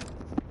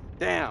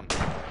 Damn!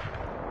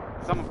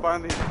 Someone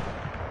finally did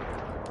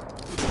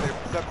their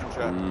perception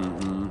check.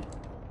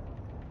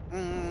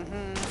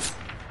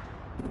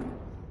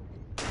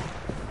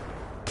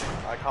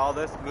 I call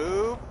this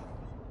move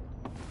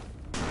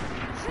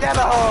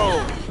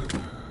Scabaho!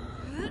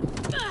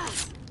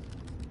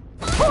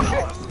 Oh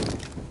shit!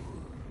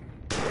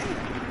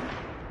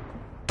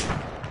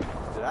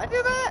 Did I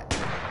do that?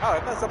 Oh, I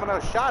thought someone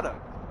else shot him.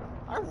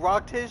 I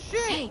rocked his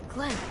shit. Hey,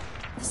 Glenn.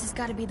 This has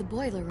got to be the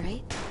boiler,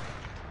 right?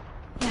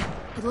 Yeah,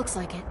 it looks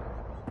like it.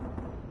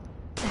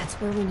 That's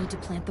where we need to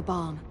plant the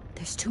bomb.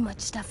 There's too much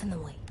stuff in the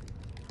way.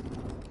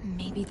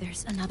 Maybe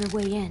there's another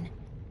way in.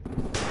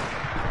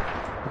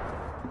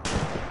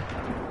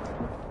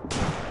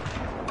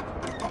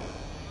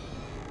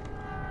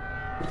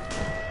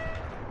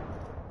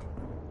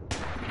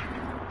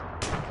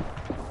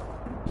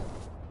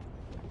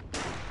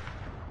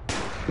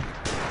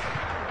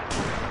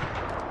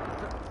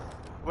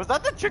 Was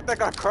that the chick that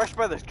got crushed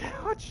by this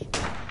couch?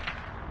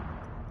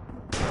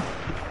 I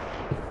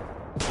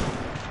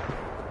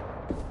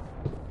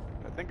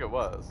think it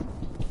was.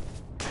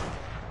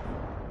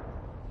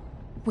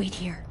 Wait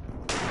here.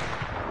 I'm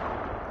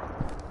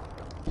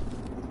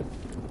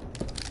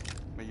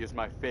gonna use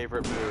my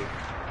favorite move.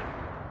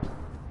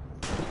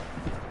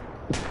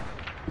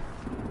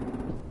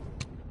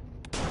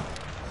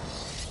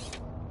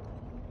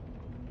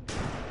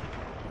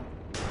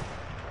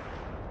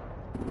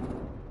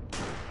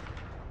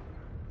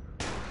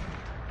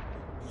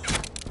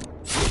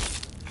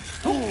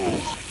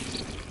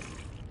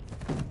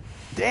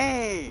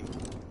 Dang!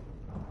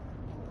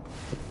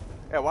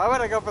 Yeah, why would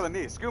I go for the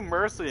knee? Screw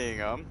mercying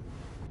them.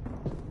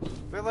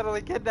 They're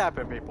literally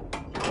kidnapping people.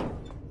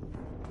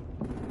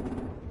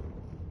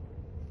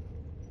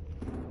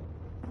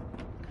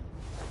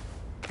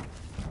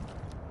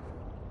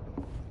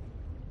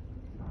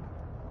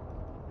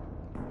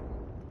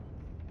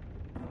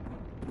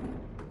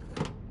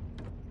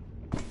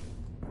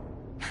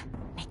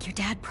 Make your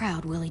dad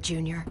proud, Willie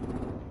Jr.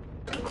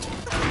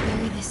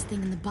 Bury this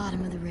thing in the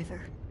bottom of the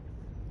river.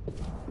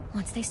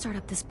 Once they start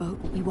up this boat,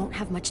 we won't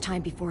have much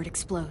time before it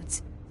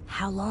explodes.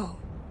 How long?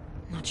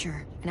 Not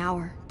sure. An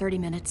hour, 30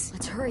 minutes.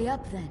 Let's hurry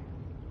up then.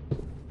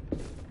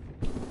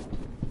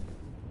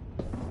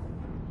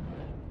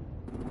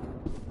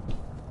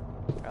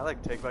 I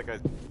like take like a...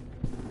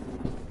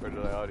 Or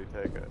did I already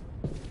take it?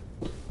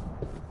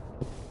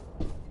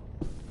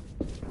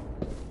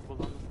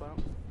 Collectibles on this boat?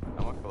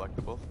 I want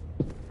collectibles.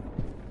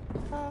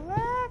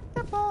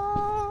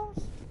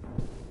 Collectibles!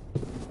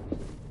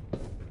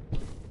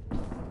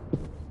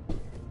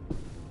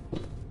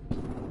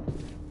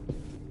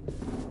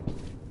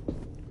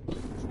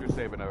 Screw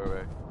saving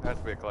everywhere. There has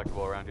to be a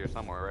collectible around here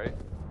somewhere, right?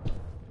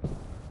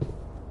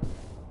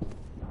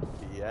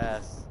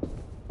 Yes.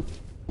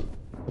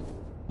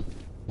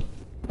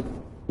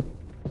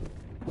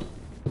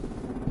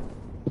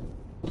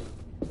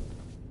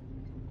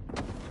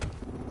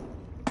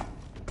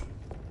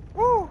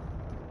 Woo!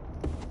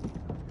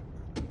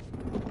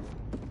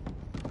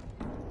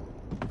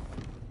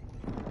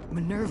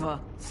 Minerva,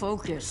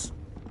 focus.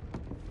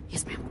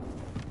 Yes, ma'am.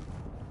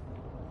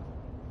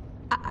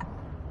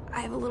 I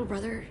have a little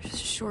brother,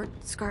 short,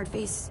 scarred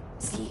face.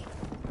 See?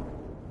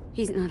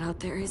 He's not out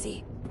there, is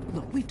he?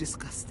 Look, we've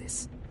discussed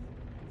this.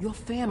 Your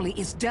family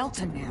is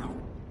Delta now.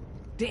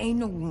 There ain't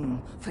no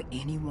room for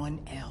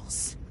anyone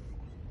else.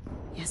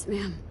 Yes,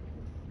 ma'am.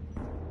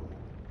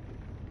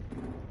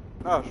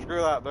 Oh,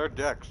 screw that. They're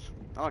dicks.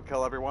 I'll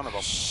kill every one of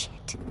them.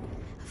 Shit.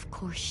 Of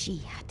course she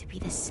had to be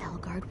the cell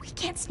guard. We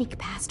can't sneak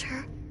past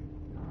her.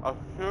 I'll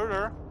shoot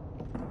her.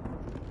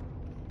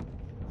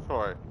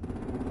 Sorry.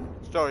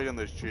 Still eating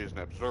these cheese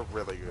nips. They're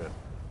really good.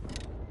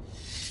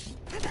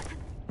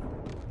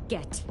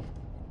 Get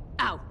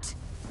out.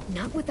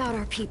 Not without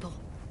our people.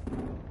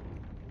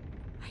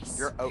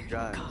 You're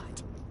outgunned.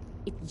 God,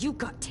 if you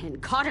got 10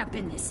 caught up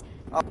in this,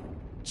 Oh.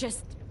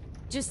 just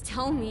Just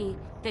tell me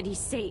that he's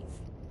safe.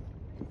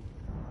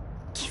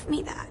 Give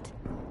me that.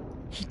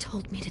 He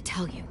told me to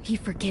tell you. He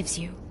forgives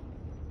you.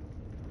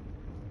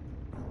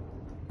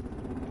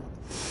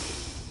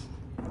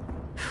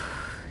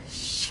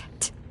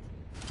 Shit.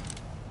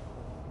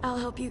 I'll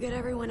help you get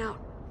everyone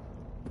out.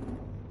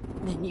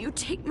 Then you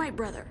take my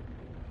brother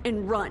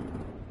and run.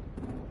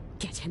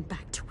 Get him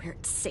back to where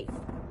it's safe.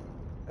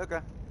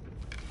 Okay.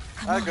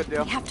 Come on, Good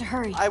deal. we have to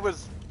hurry. I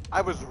was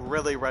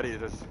really ready to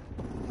just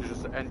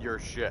end your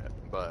shit,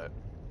 but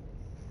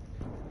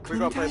we're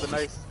gonna play the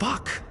nice.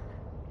 Fuck!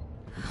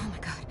 Oh my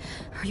god.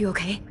 Are you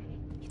okay?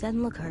 He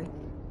doesn't look hurt.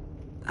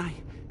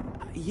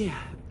 Yeah,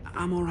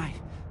 I'm alright.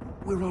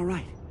 We're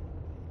alright.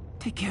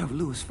 Take care of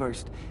Louis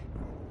first.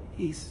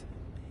 He's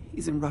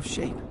in rough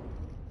shape.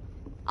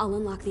 I'll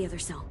unlock the other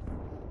cell.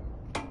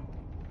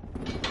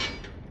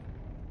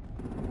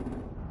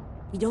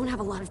 We don't have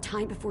a lot of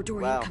time before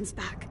Dorian comes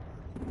back.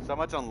 So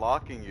much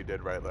unlocking you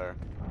did right there.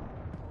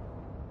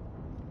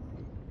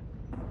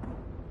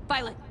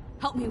 Violet,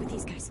 help me with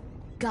these guys.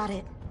 Got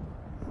it.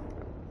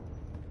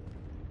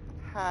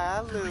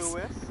 Hi,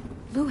 Louis.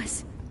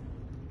 Louis.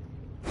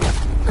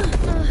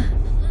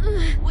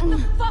 What the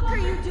fuck are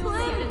you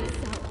doing?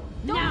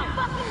 Don't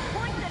fucking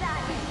point it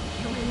at me!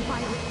 You're in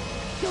Violet.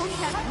 Don't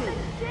test me.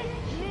 Shit,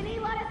 Minnie,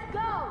 let us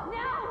go!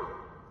 No!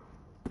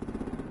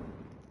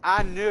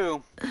 I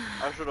knew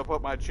I should have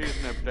put my cheese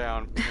nip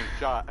down and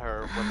shot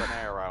her with an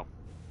arrow.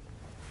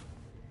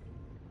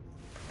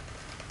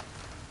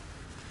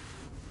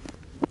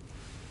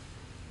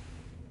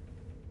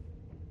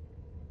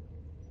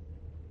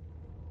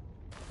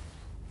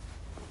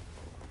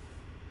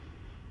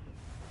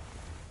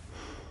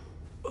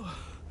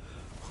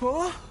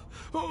 Huh?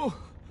 Oh.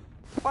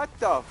 What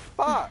the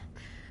fuck?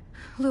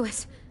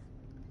 Louis.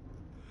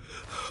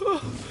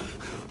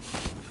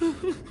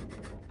 Did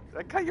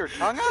I cut your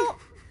tongue out?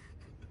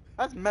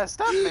 That's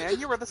messed up, man.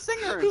 You were the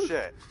singer and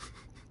shit.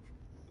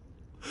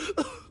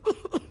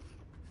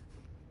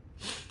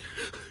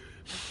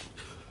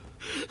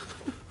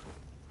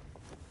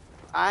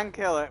 I'm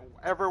killing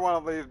every one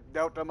of these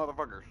Delta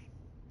motherfuckers.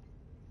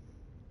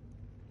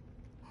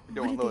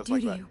 What did they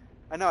do to you?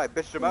 I know I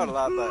bitched him out a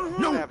lot, but I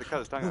didn't have to cut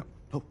his tongue out.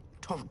 No,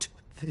 don't.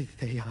 They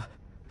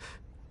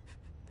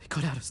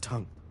cut out his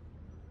tongue.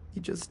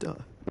 He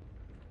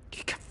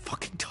kept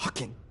fucking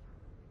talking.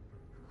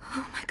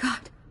 Oh my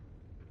god.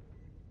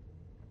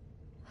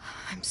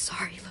 I'm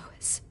sorry,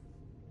 Louis.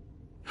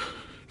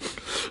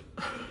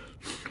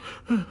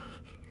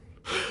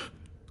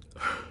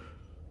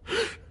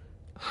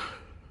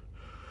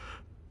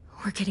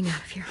 We're getting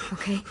out of here,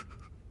 okay?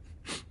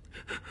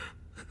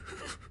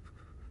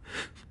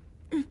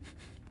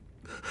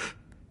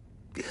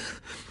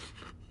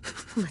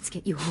 Let's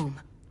get you home.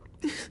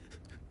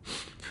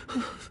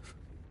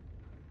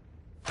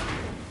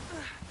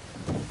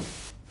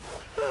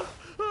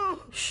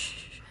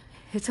 Shh.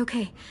 It's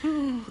okay.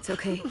 It's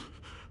okay.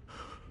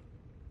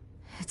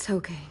 It's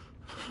okay.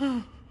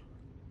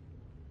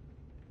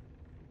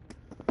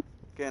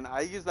 Can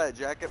I use that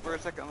jacket for a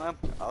second, then?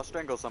 I'll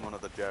strangle someone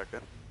with a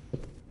jacket.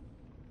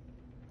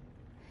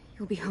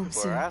 You'll be home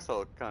Before soon. our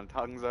asshole kind of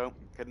tongues out,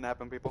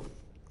 kidnapping people.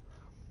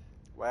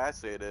 The way I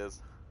see it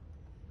is,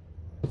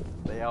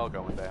 they all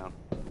going down.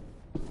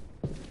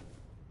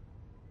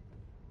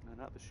 No,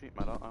 not the sheet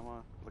metal. I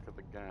want to look at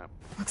the gap.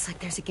 Looks like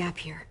there's a gap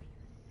here.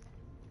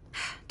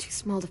 Too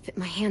small to fit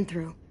my hand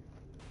through.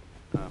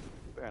 Oh,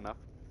 fair enough.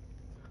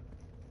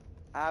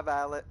 Hi,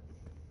 Violet.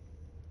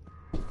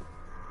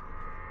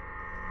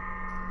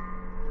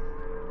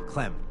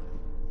 Clem,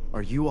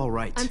 are you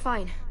alright? I'm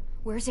fine.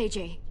 Where's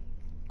AJ?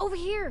 Over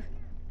here.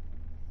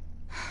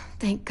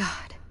 Thank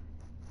God.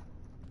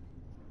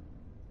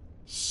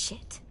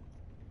 Shit.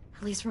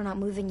 At least we're not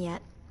moving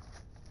yet.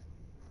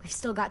 We've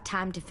still got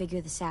time to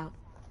figure this out.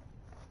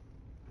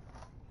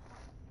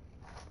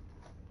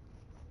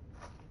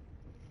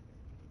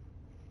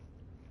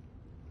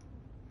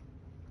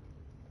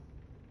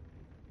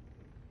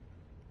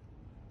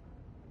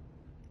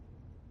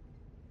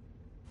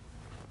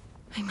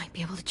 I might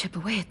be able to chip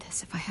away at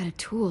this if I had a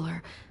tool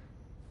or...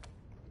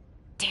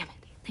 Damn it.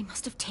 They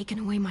must have taken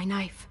away my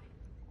knife.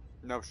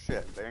 No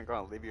shit. They ain't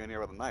gonna leave you in here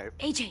with a knife.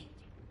 AJ!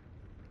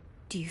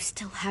 Do you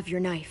still have your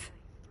knife?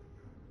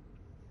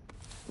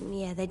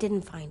 Yeah, they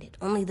didn't find it.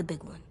 Only the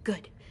big one.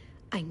 Good.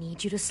 I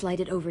need you to slide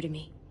it over to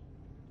me.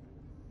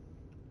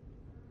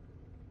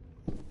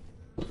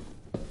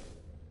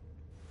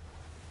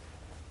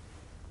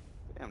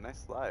 Damn, nice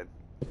slide.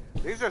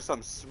 These are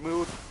some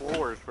smooth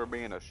floors for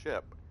being a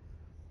ship.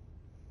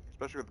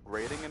 Especially with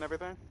grading and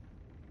everything.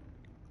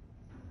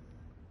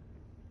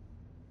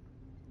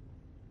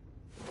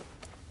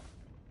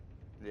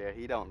 Yeah,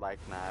 he don't like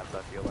knives, I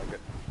feel like it.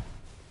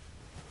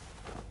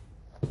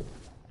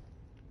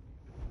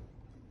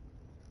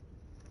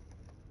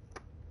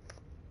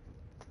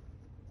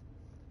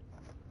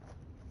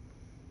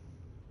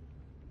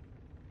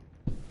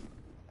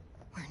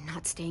 We're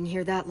not staying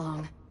here that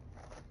long.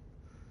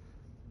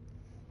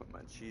 Put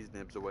my cheese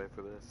nibs away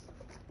for this.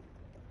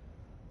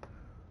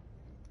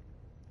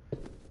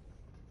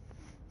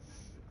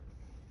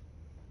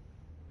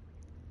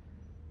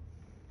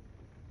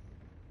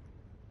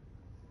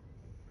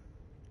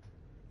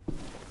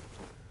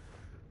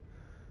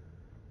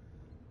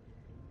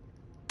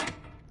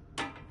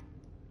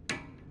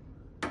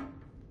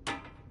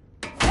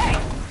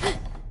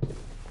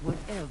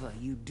 Whatever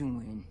you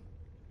doing,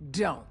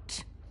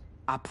 don't.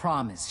 I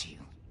promise you.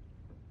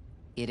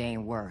 It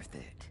ain't worth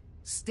it.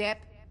 Step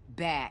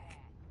back.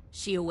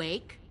 She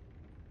awake?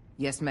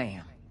 Yes,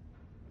 ma'am.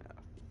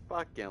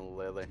 Fucking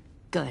Lily.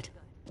 Good.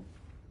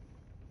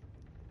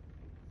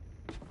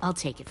 I'll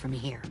take it from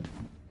here.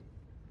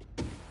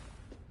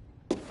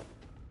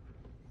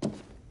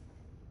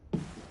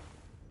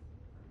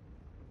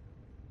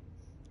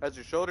 How's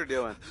your shoulder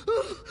doing?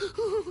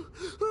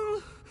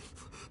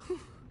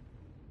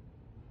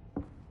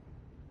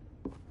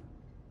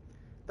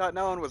 Thought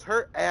no one was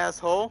hurt,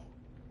 asshole.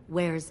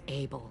 Where's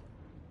Abel?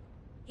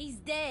 He's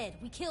dead.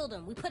 We killed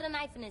him. We put a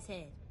knife in his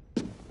head.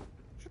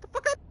 Shut the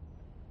fuck up.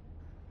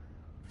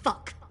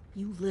 Fuck,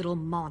 you little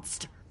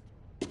monster.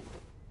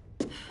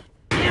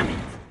 Damn it!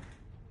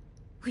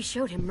 We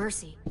showed him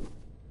mercy.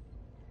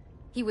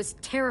 He was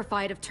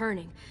terrified of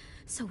turning,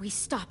 so we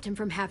stopped him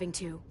from having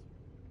to.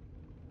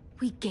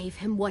 We gave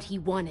him what he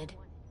wanted.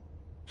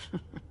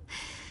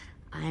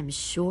 I'm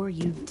sure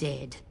you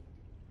did.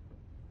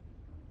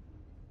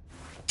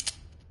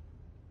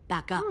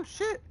 Back up. Oh,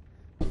 shit.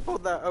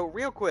 Hold that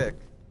real quick.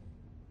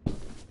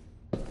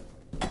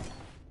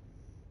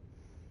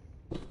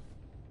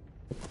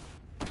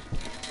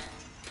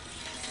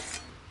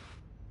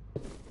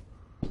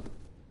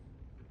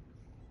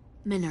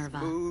 Minerva.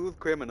 Smooth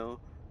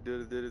criminal.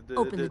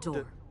 Open the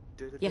door.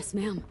 Yes,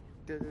 ma'am.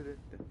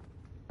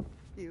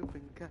 You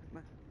been got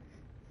my...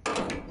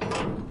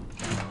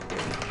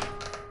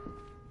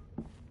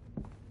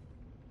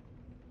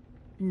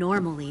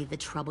 Normally, the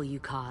trouble you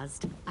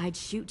caused, I'd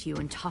shoot you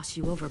and toss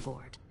you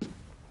overboard.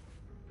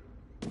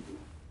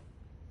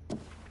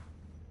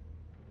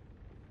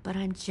 But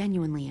I'm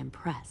genuinely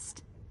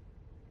impressed.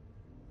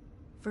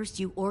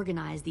 First, you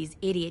organize these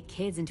idiot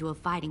kids into a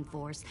fighting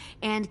force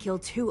and kill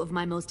 2 of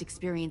my most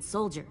experienced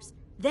soldiers.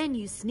 Then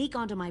you sneak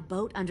onto my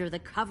boat under the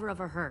cover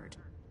of a herd.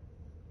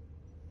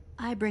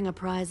 I bring a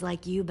prize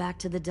like you back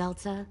to the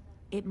Delta,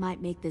 it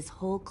might make this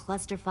whole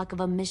clusterfuck of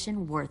a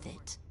mission worth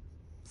it.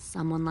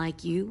 Someone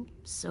like you,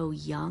 so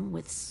young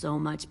with so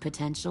much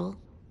potential.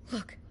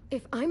 Look,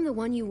 if I'm the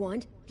one you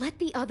want, let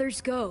the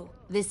others go.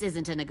 This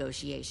isn't a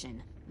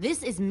negotiation.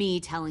 This is me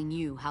telling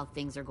you how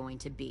things are going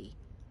to be.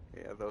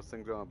 Yeah, those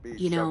things are on beach.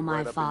 You know, shoved my right up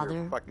in your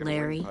father, fucking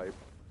Larry, windpipe.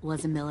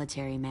 was a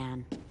military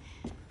man.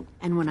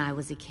 And when I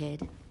was a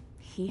kid,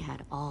 he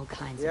had all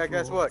kinds Yeah, of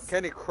guess what? rules.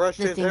 Kenny crushed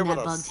The his thing head that with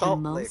a bugged salt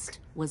him lick. most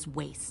was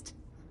waste.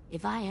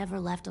 If I ever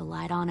left a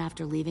light on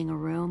after leaving a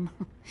room,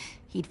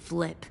 he'd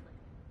flip.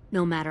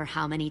 No matter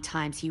how many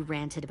times he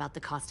ranted about the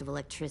cost of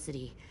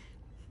electricity,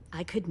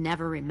 I could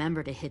never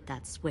remember to hit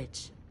that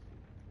switch.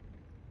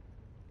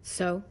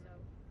 So?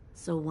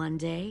 So one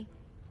day,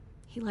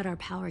 he let our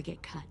power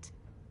get cut.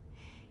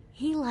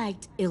 He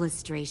liked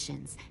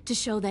illustrations to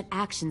show that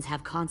actions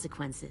have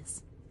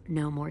consequences.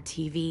 No more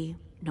TV,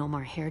 no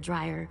more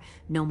hairdryer,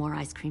 no more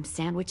ice cream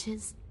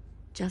sandwiches.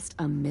 Just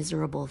a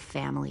miserable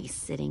family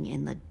sitting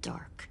in the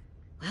dark.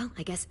 Well,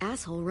 I guess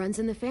asshole runs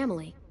in the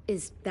family.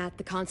 Is that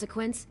the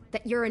consequence?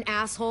 That you're an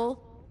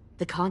asshole?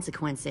 The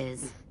consequence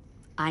is,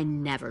 I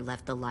never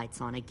left the lights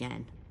on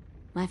again.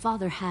 My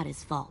father had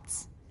his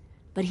faults,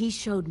 but he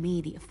showed me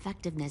the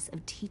effectiveness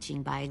of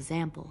teaching by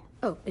example.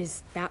 Oh,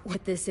 is that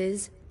what this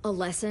is? A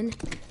lesson?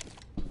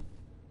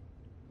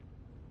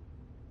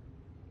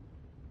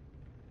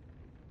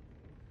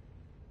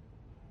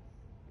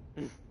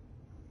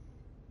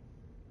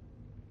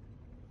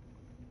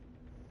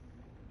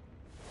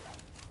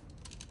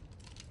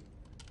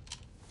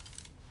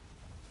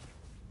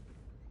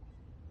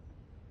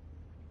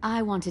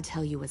 I want to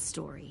tell you a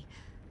story.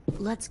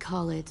 Let's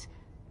call it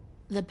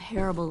the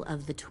parable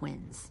of the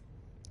twins.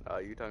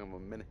 You talking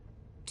about Minnie?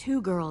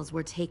 2 girls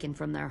were taken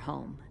from their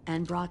home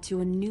and brought to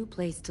a new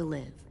place to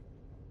live.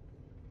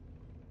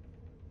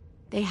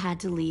 They had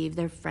to leave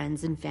their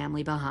friends and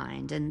family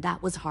behind, and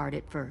that was hard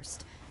at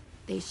first.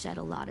 They shed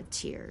a lot of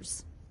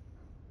tears.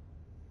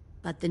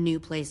 But the new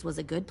place was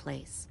a good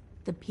place.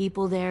 The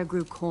people there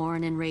grew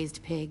corn and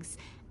raised pigs,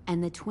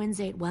 and the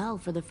twins ate well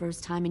for the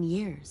first time in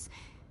years.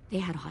 They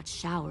had hot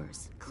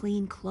showers,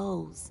 clean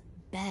clothes,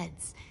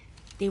 beds.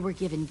 They were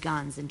given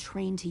guns and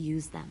trained to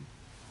use them.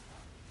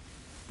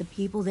 The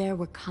people there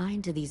were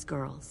kind to these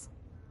girls.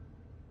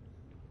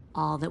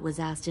 All that was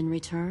asked in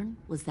return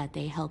was that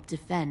they help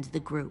defend the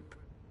group.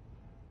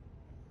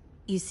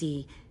 You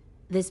see,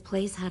 this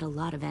place had a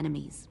lot of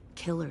enemies,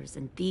 killers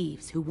and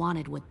thieves who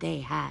wanted what they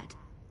had.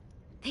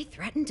 They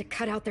threatened to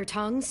cut out their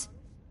tongues?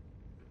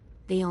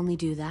 They only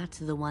do that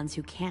to the ones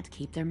who can't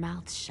keep their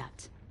mouths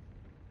shut.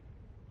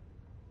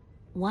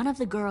 One of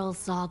the girls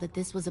saw that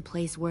this was a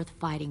place worth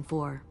fighting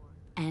for,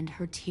 and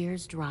her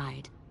tears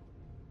dried.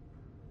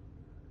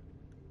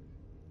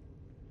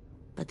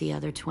 But the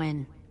other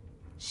twin,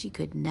 she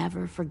could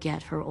never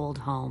forget her old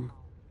home.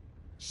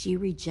 She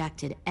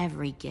rejected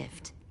every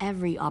gift,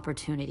 every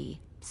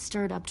opportunity,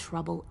 stirred up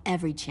trouble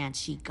every chance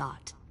she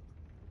got.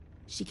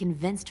 She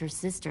convinced her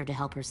sister to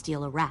help her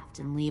steal a raft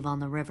and leave on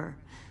the river.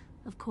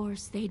 Of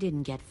course, they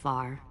didn't get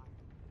far.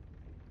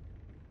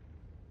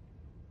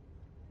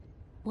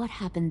 What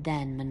happened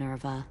then,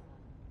 Minerva?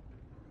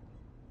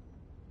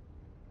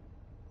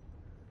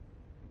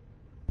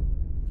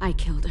 I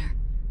killed her.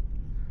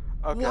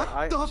 Okay,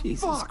 What the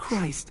Jesus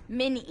Christ.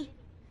 Minnie,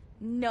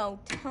 no,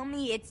 tell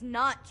me it's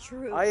not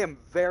true. I am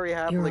very Your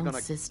happily own gonna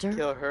sister?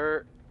 kill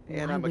her, and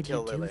Why I'm gonna would you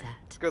kill do Lily.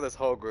 that? Screw this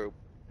whole group.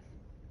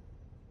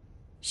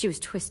 She was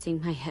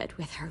twisting my head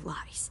with her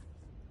lies.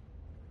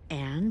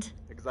 And?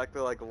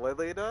 Exactly like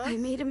Lily does? I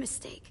made a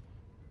mistake.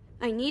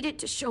 I needed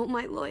to show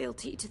my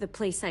loyalty to the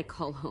place I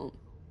call home.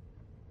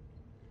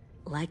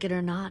 Like it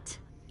or not,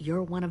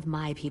 you're one of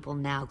my people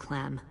now,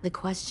 Clem. The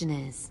question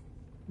is,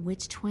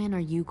 which twin are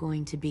you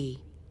going to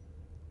be?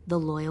 The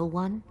loyal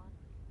one,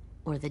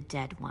 or the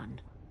dead one?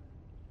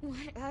 What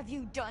have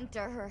you done to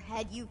her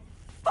head, you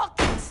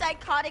fucking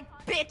psychotic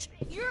bitch?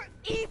 You're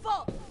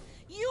evil!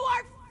 You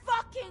are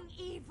fucking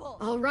evil!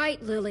 All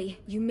right, Lily,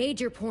 you made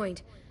your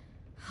point.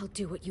 I'll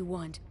do what you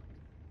want.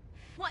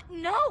 What?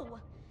 No!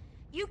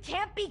 You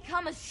can't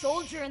become a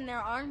soldier in their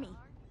army.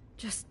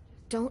 Just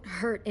don't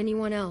hurt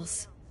anyone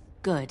else.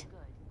 Good.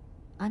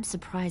 I'm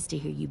surprised to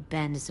hear you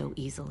bend so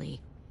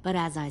easily. But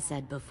as I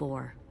said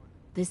before,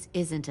 this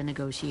isn't a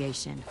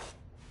negotiation.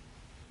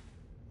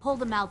 Pull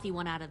the mouthy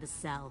one out of the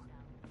cell.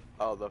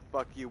 Oh, the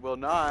fuck you will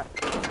not.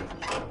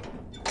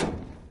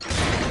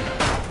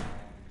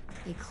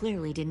 They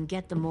clearly didn't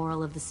get the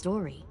moral of the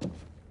story.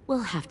 We'll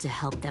have to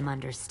help them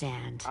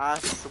understand. I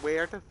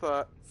swear to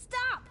fuck.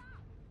 Stop!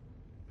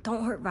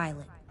 Don't hurt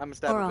Violet. I'm a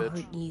stab or a I'll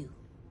bitch. hurt you.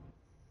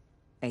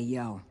 Hey,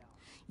 yo.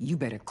 You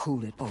better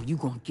cool it, or you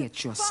gonna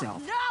get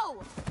yourself. Fuck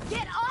no!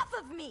 Get off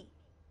of me!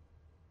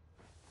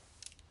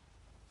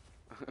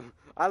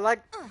 I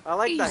like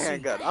the Easy.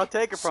 handgun. I'll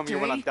take it from you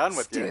when I'm done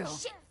with you. Still.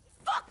 Shit!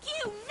 Fuck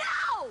you!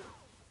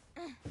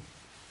 No!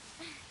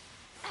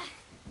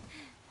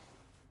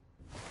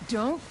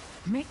 Don't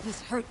make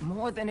this hurt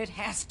more than it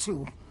has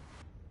to.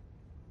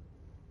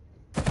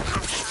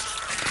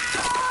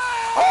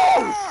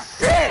 Oh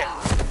shit!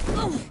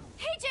 Oh,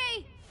 hey,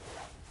 Jay!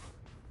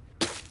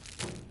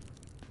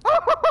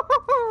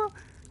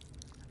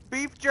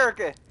 Beef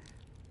jerky.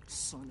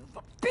 Son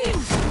of a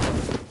bitch!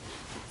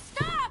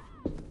 Stop!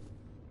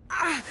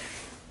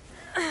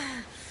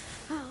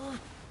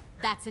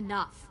 That's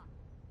enough.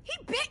 He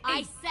bit me!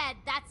 I said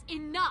that's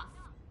enough.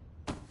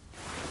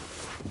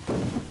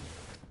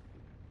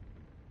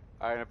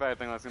 Alright, if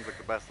anything, that seems like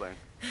the best thing.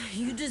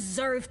 You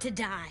deserve to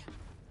die.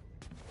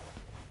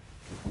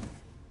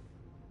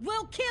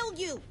 We'll kill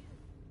you!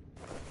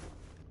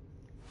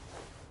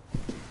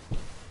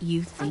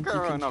 You think you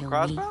can no kill me?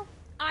 crossbow?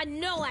 I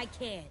know I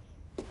can.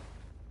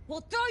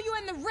 We'll throw you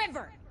in the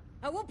river.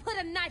 I will put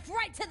a knife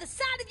right to the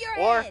side of your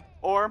head.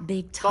 Or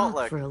Big Salt talk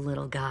Lick. for a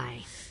little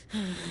guy.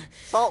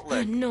 Salt I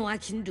Lick. know I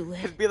can do it.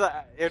 It'd be the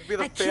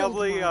I killed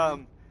family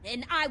Marlon,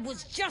 and I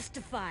was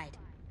justified.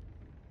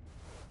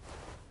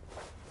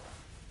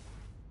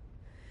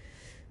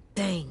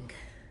 Dang.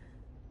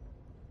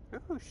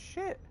 Oh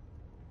shit.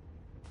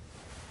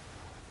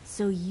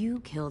 So you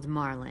killed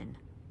Marlon.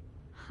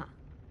 Huh.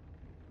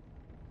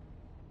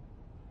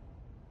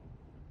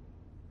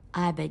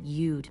 I bet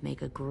you'd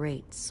make a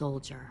great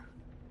soldier.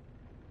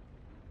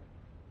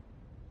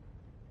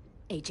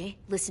 AJ,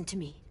 listen to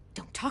me.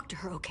 Don't talk to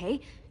her,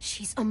 okay?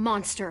 She's a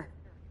monster.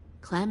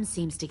 Clem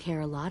seems to care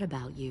a lot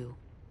about you.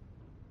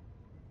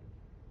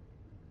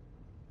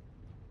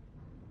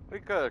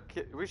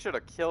 We should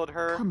have killed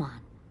her. Come on,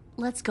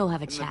 let's go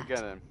have a in the chat.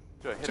 beginning.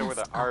 Should have hit her with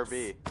an Just us.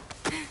 RV.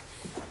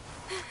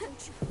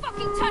 Don't you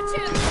fucking touch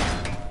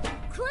him!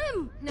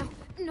 Clem!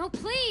 No,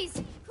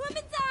 please!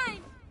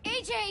 Clementine!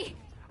 AJ!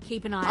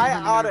 Keep an eye I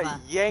on oughta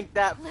Minerva. yank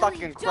that Lily,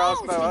 fucking don't.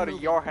 crossbow out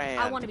of your hand.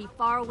 I want to be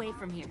far away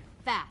from here.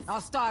 Fast.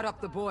 I'll start up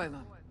the boiler.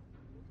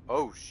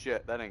 Oh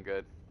shit, that ain't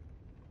good.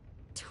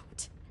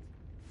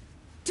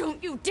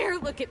 Don't you dare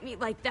look at me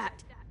like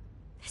that!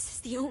 This is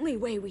the only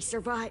way we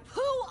survive.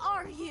 Who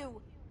are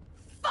you?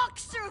 Fuck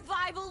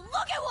survival!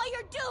 Look at what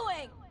you're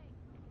doing!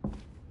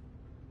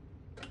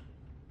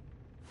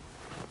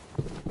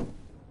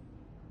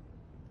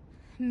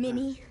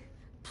 Minnie,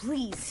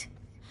 please.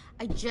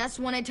 I just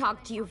want to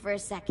talk to you for a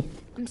second.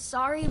 I'm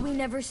sorry we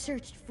never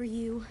searched for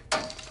you.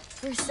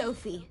 For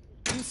Sophie.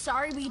 I'm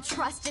sorry we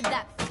trusted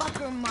that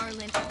fucker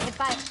Marlon. If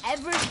I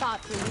ever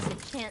thought there was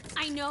a chance.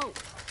 I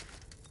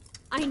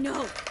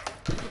know,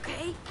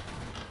 okay?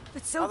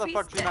 But How the Sophie's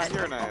fuck you not dead.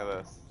 hearing any of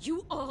this?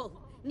 You all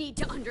need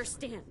to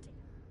understand.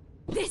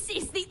 This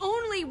is the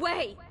only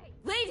way.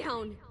 Lay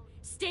down,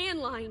 stay in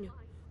line,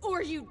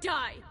 or you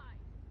die.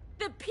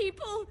 The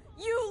people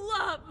you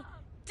love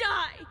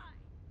die.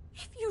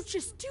 If you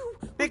just do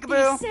what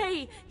Peekaboo. they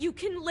say, you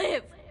can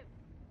live.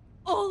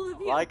 All of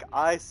you. Like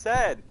I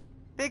said,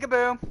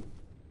 peekaboo.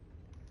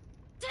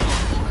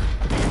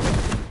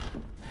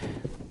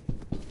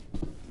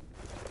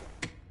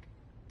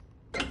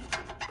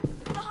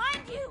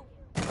 Behind you!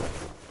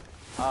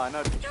 No.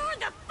 You're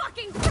the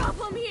fucking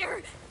problem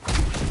here.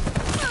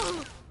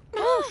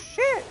 Oh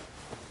shit!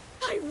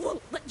 I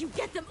won't let you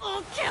get them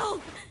all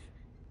killed.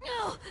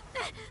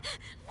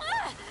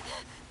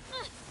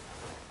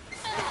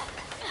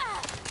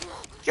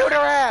 Shoot her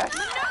ass!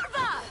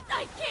 Minerva!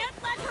 I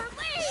can't let her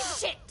leave!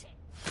 Shit!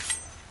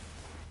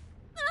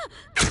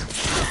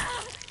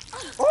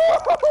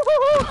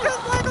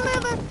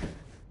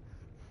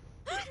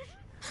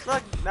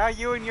 Now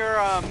you and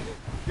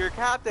your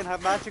captain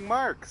have matching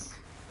marks.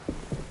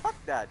 Fuck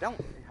that, don't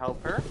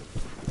help her.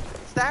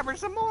 Stab her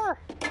some more.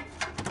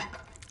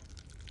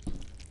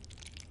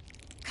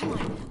 Come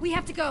on, we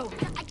have to go.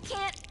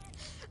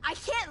 I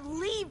can't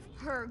leave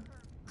her.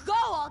 Go,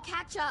 I'll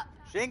catch up.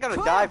 She ain't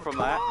gonna die from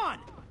that. Come on!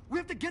 We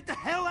have to get the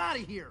hell out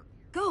of here!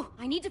 Go,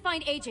 I need to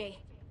find AJ.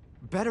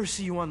 Better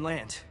see you on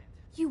land.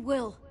 You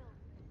will.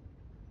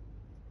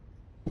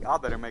 Y'all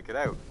better make it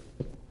out.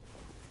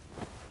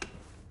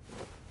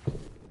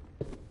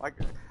 Like,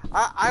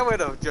 I would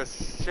have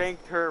just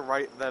shanked her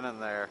right then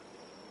and there.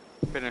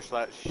 Finish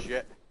that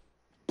shit.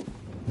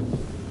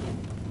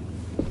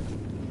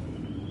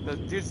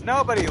 Does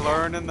nobody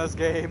learn in this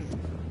game?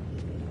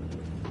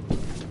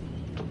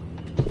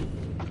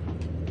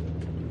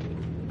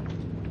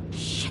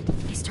 Shit,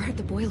 they started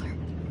the boiler.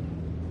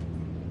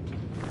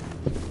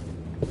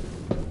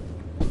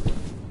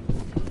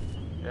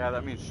 Yeah,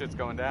 that means shit's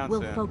going down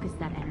We'll soon. focus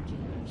that energy.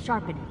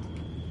 Sharpen it.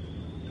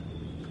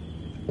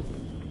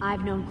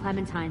 I've known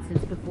Clementine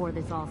since before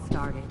this all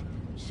started.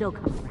 She'll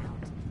come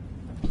around.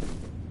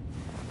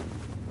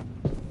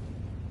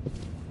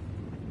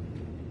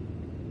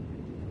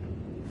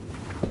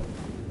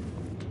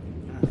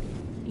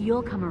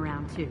 You'll come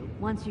around too,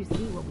 once you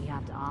see what we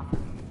have to offer.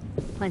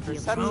 Plenty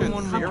of food,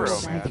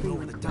 comfortable beds for you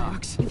and Clem.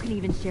 You can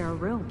even share a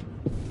room.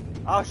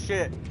 Oh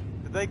shit.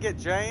 Did they get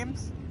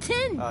James?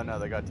 10! Oh no,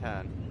 they got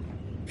 10.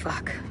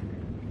 Fuck.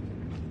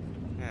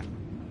 Yeah.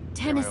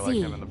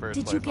 Tennessee, Like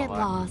did you get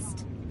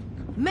lost?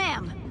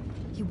 Ma'am!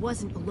 He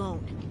wasn't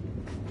alone.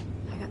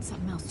 I got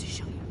something else to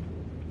show you.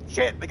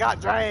 Shit, they got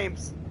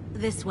James!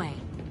 This way.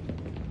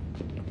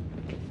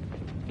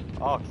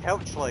 Oh,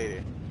 couch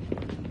lady.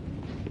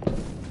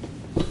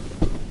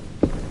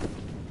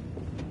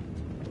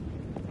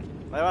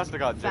 They must have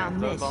got James.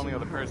 That was the only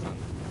other person.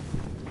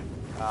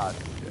 Ah,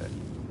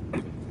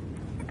 shit.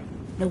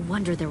 No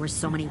wonder there were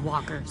so many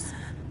walkers.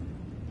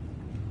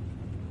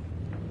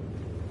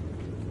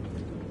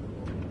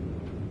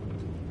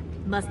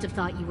 Must have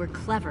thought you were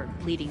clever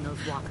leading those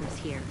walkers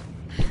here.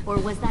 Or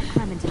was that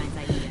Clementine's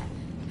idea?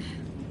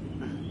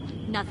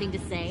 Nothing to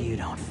say? You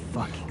don't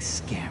fucking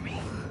scare me.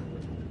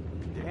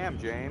 Damn,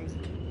 James.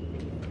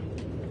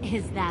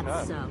 Is that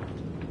Good. so?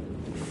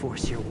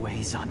 Force your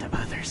ways onto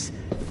others.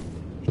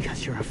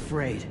 Because you're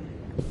afraid.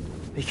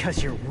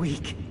 Because you're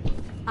weak.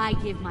 I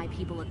give my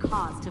people a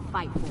cause to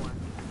fight for.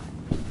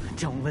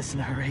 Don't listen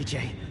to her,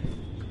 AJ.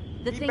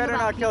 The He thing better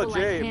about not kill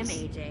people like him, James.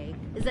 AJ,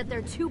 is that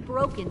they're too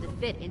broken to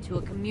fit into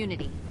a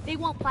community. They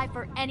won't fight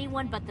for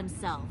anyone but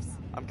themselves.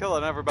 I'm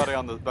killing everybody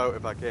on this boat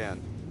if I can.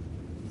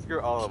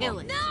 Screw all of Kill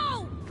them. it.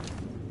 No!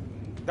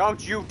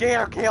 Don't you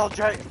dare kill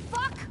James!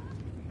 Fuck!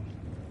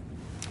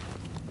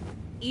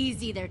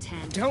 Easy there,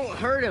 10. Don't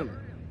hurt him.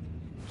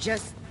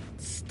 Just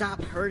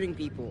stop hurting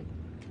people.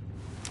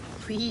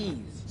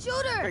 Please.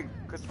 Shoot her! Hey,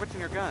 quit switching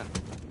your gun.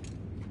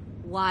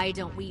 Why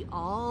don't we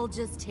all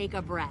just take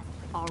a breath,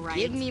 all right?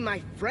 Give me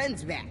my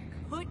friends back.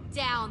 Put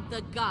down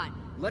the gun.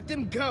 Let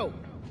them go.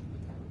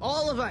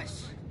 All of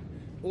us.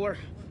 Or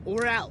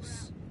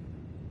else.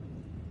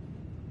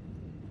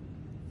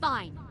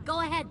 Fine.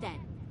 Go ahead then.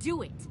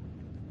 Do it.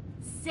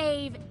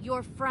 Save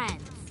your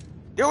friends.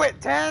 Do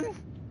it, 10!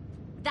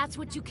 That's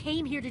what you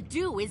came here to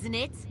do, isn't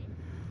it?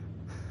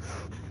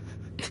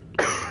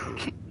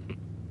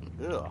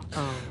 Ugh.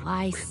 Oh,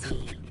 I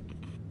see.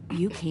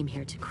 You came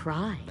here to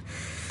cry.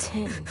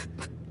 10.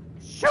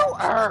 Shoot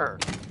her!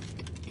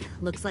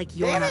 Looks like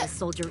you're Damn not it! a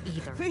soldier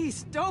either.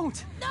 Please,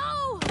 don't!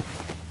 No!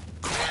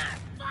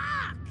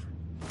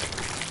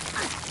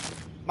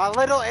 My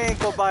little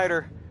ankle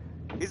biter.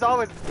 He's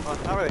always, well,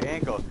 not really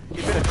ankle.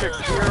 He bit a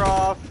chick's ear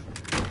off.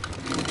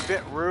 He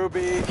bit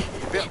Ruby.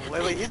 He bit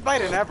Lily. He's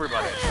biting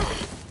everybody.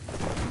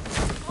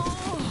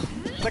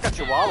 It's like a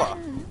chihuahua.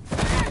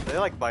 They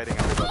like biting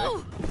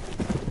everybody.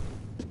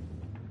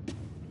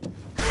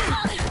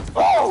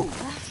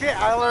 Oh! Shit,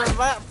 I learned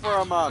that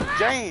from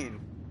Jane.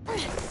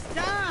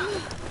 Stop!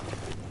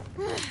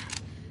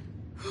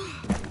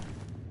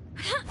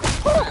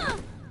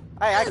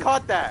 Hey, I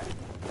caught that.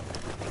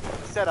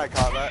 I said I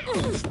caught that.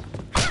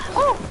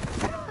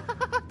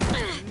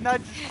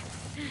 Nudge.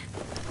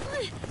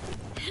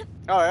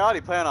 Oh, I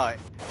already plan on it.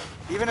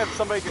 Even if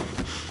somebody can...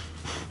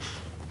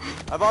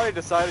 I've already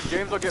decided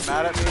James will get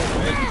mad at me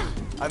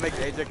if I make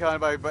AJ kill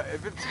anybody, but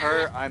if it's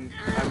her, I'm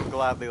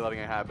gladly letting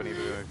it happen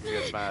even if he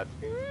gets mad.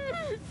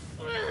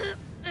 I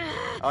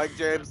like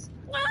James,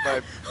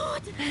 but...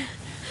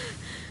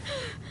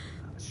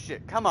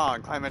 Shit, come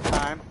on,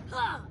 Clementine.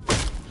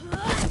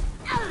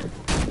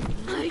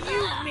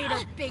 You made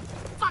a big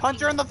fucking... Punch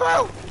her in the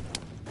throat!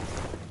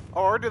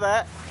 Or do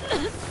that.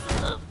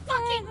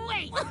 fucking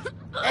wait!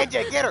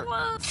 AJ, get her!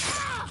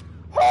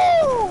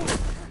 Woo!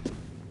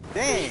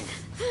 Dang.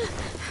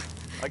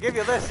 I'll give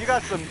you this. You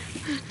got some...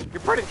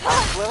 You're pretty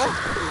tough, Lily.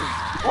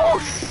 Oh,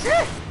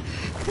 shit!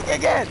 Kick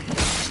again!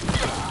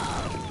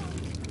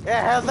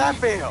 Yeah, how's that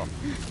feel?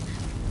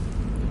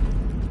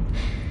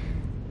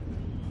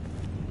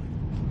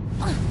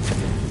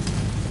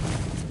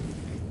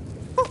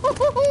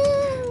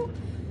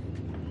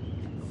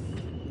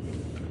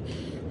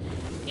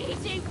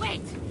 AJ,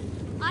 wait!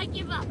 I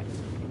give up.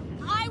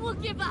 I will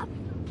give up.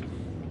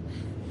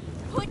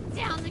 Put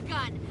down the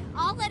gun.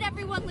 I'll let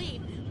everyone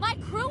leave. My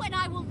crew and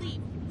I will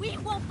leave. We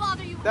won't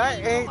bother you That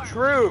anymore. ain't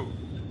true.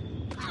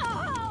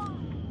 Oh!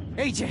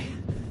 AJ!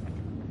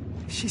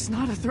 She's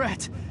not a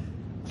threat.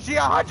 She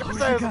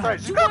 100% is a threat.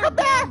 She's You gonna come weren't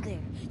down back! there.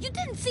 You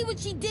didn't see what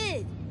she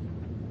did.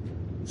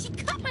 She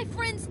cut my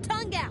friend's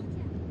tongue out.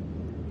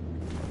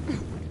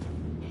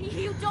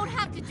 You don't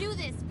have to do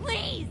this,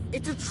 please!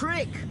 It's a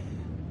trick!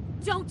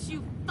 Don't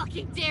you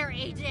fucking dare,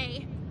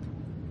 AJ!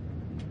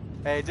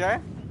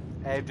 AJ?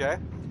 AJ?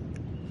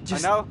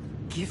 Just I know.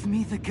 give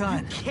me the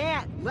gun. You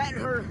can't let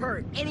her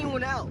hurt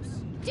anyone else.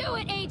 Do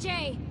it,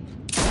 AJ!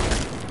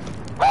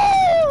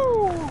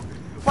 Woo!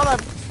 Hold on.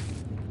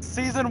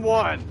 Season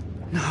 1.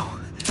 No.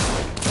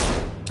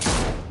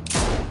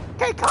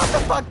 Okay, calm the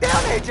fuck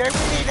down, AJ.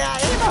 We need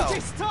ammo.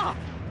 AJ, stop!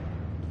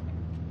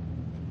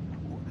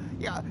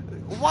 Yeah,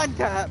 1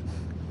 tap,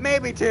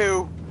 maybe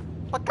 2,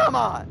 but come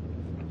on.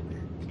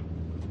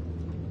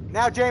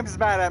 Now James is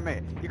mad at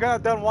me. You could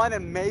have done 1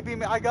 and maybe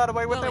I got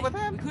away with it with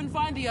him? We couldn't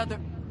find the other.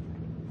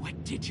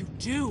 What did you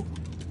do?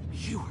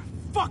 You were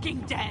fucking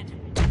dead.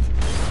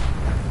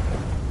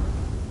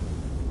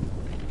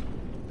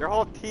 Their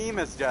whole team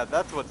is dead.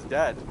 That's what's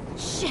dead.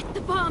 Shit,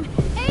 the bomb!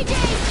 AJ!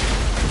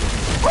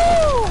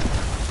 Woo!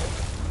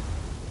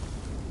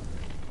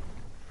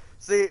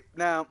 See,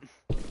 now,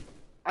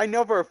 I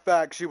know for a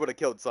fact she would have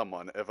killed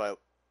someone if I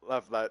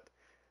left that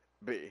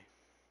be.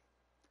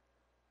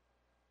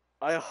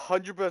 I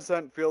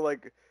 100% feel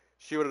like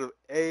she would have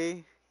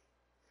A,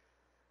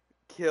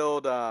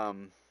 killed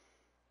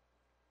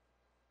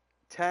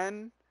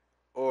 10,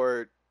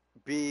 or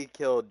B,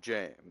 killed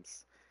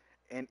James.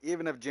 And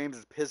even if James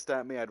is pissed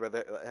at me, I'd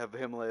rather have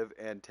him live.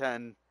 And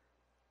 10,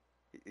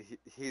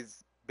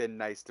 he's been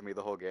nice to me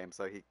the whole game,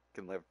 so he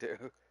can live too.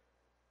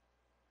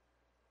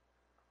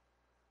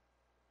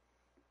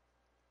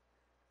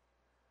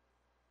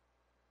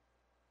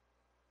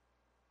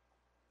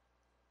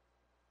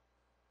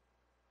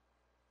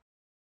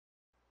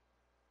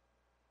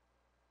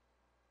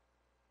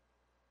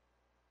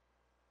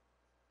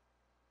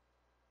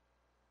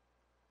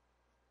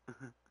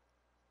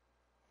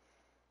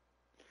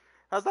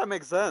 How's that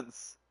make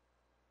sense?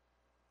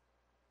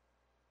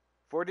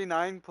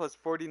 49 plus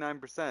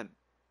 49%.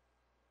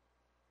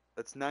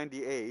 That's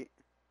 98.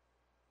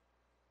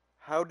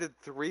 How did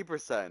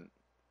 3%?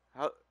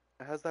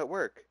 How's that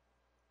work?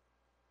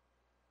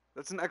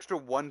 That's an extra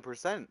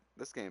 1%.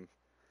 This game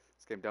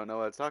don't know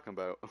what it's talking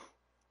about.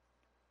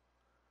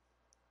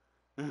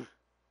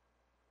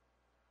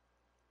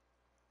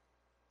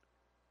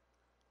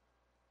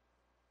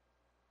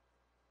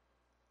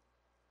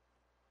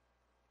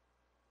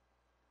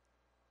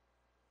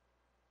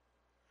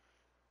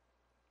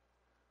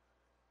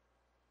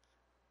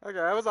 Okay,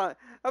 I was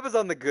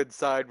on the good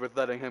side with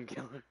letting him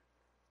kill her.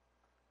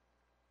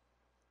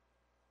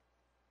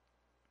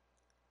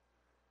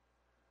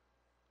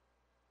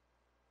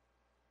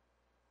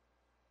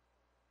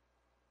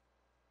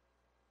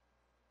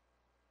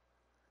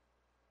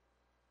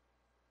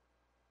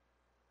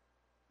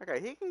 Okay,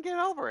 he can get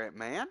over it,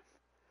 man.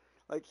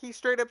 Like, he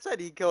straight up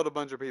said he killed a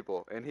bunch of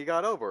people, and he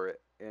got over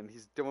it, and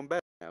he's doing better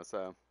now,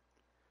 so.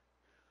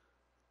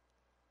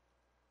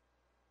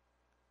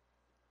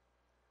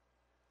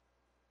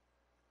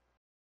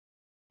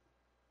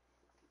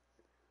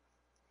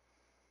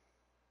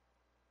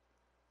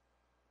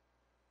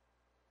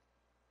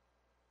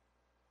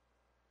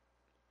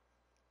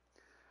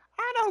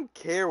 I don't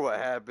care what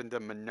happened to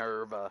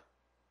Minerva.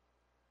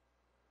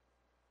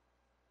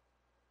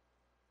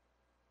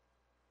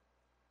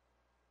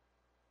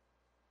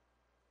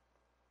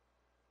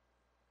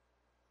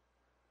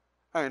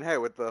 I mean, hey,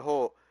 with the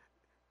whole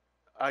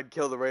I'd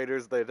kill the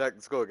Raiders, they attack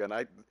the school again.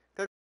 I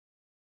took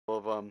all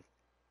of them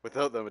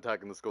without them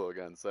attacking the school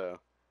again, so.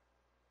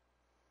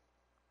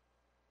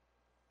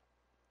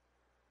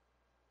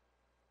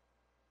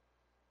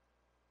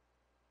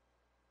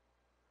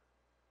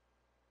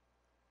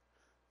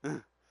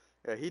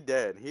 Yeah, he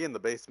dead. He in the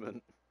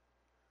basement.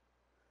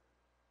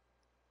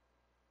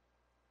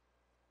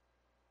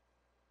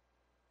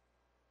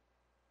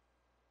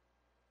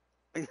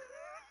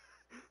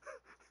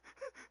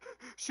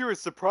 She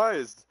was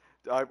surprised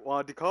I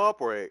wanted to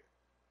cooperate,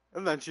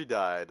 and then she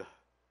died.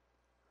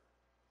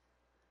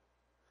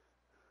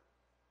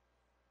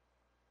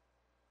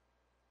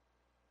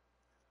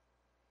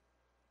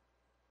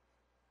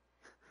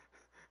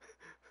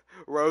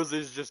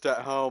 Rosie's just at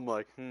home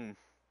like,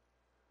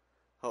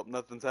 hope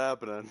nothing's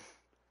happening.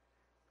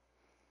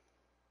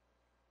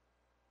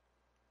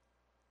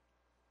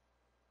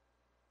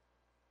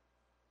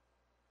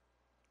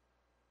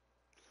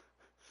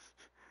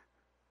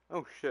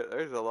 Oh shit,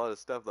 there's a lot of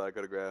stuff that I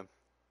could have grabbed.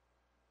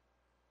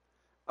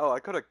 Oh, I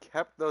could have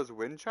kept those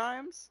wind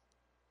chimes?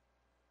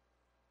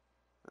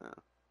 Oh.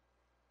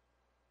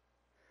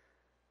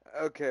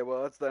 Okay,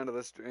 well that's the end of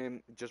the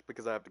stream, just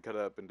because I have to cut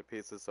it up into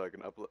pieces so I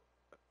can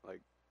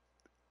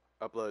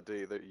upload to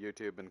either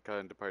YouTube and cut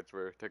into parts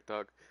for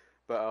TikTok.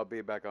 But I'll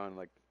be back on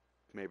like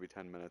maybe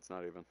 10 minutes,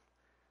 not even.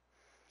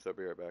 So I'll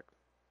be right back.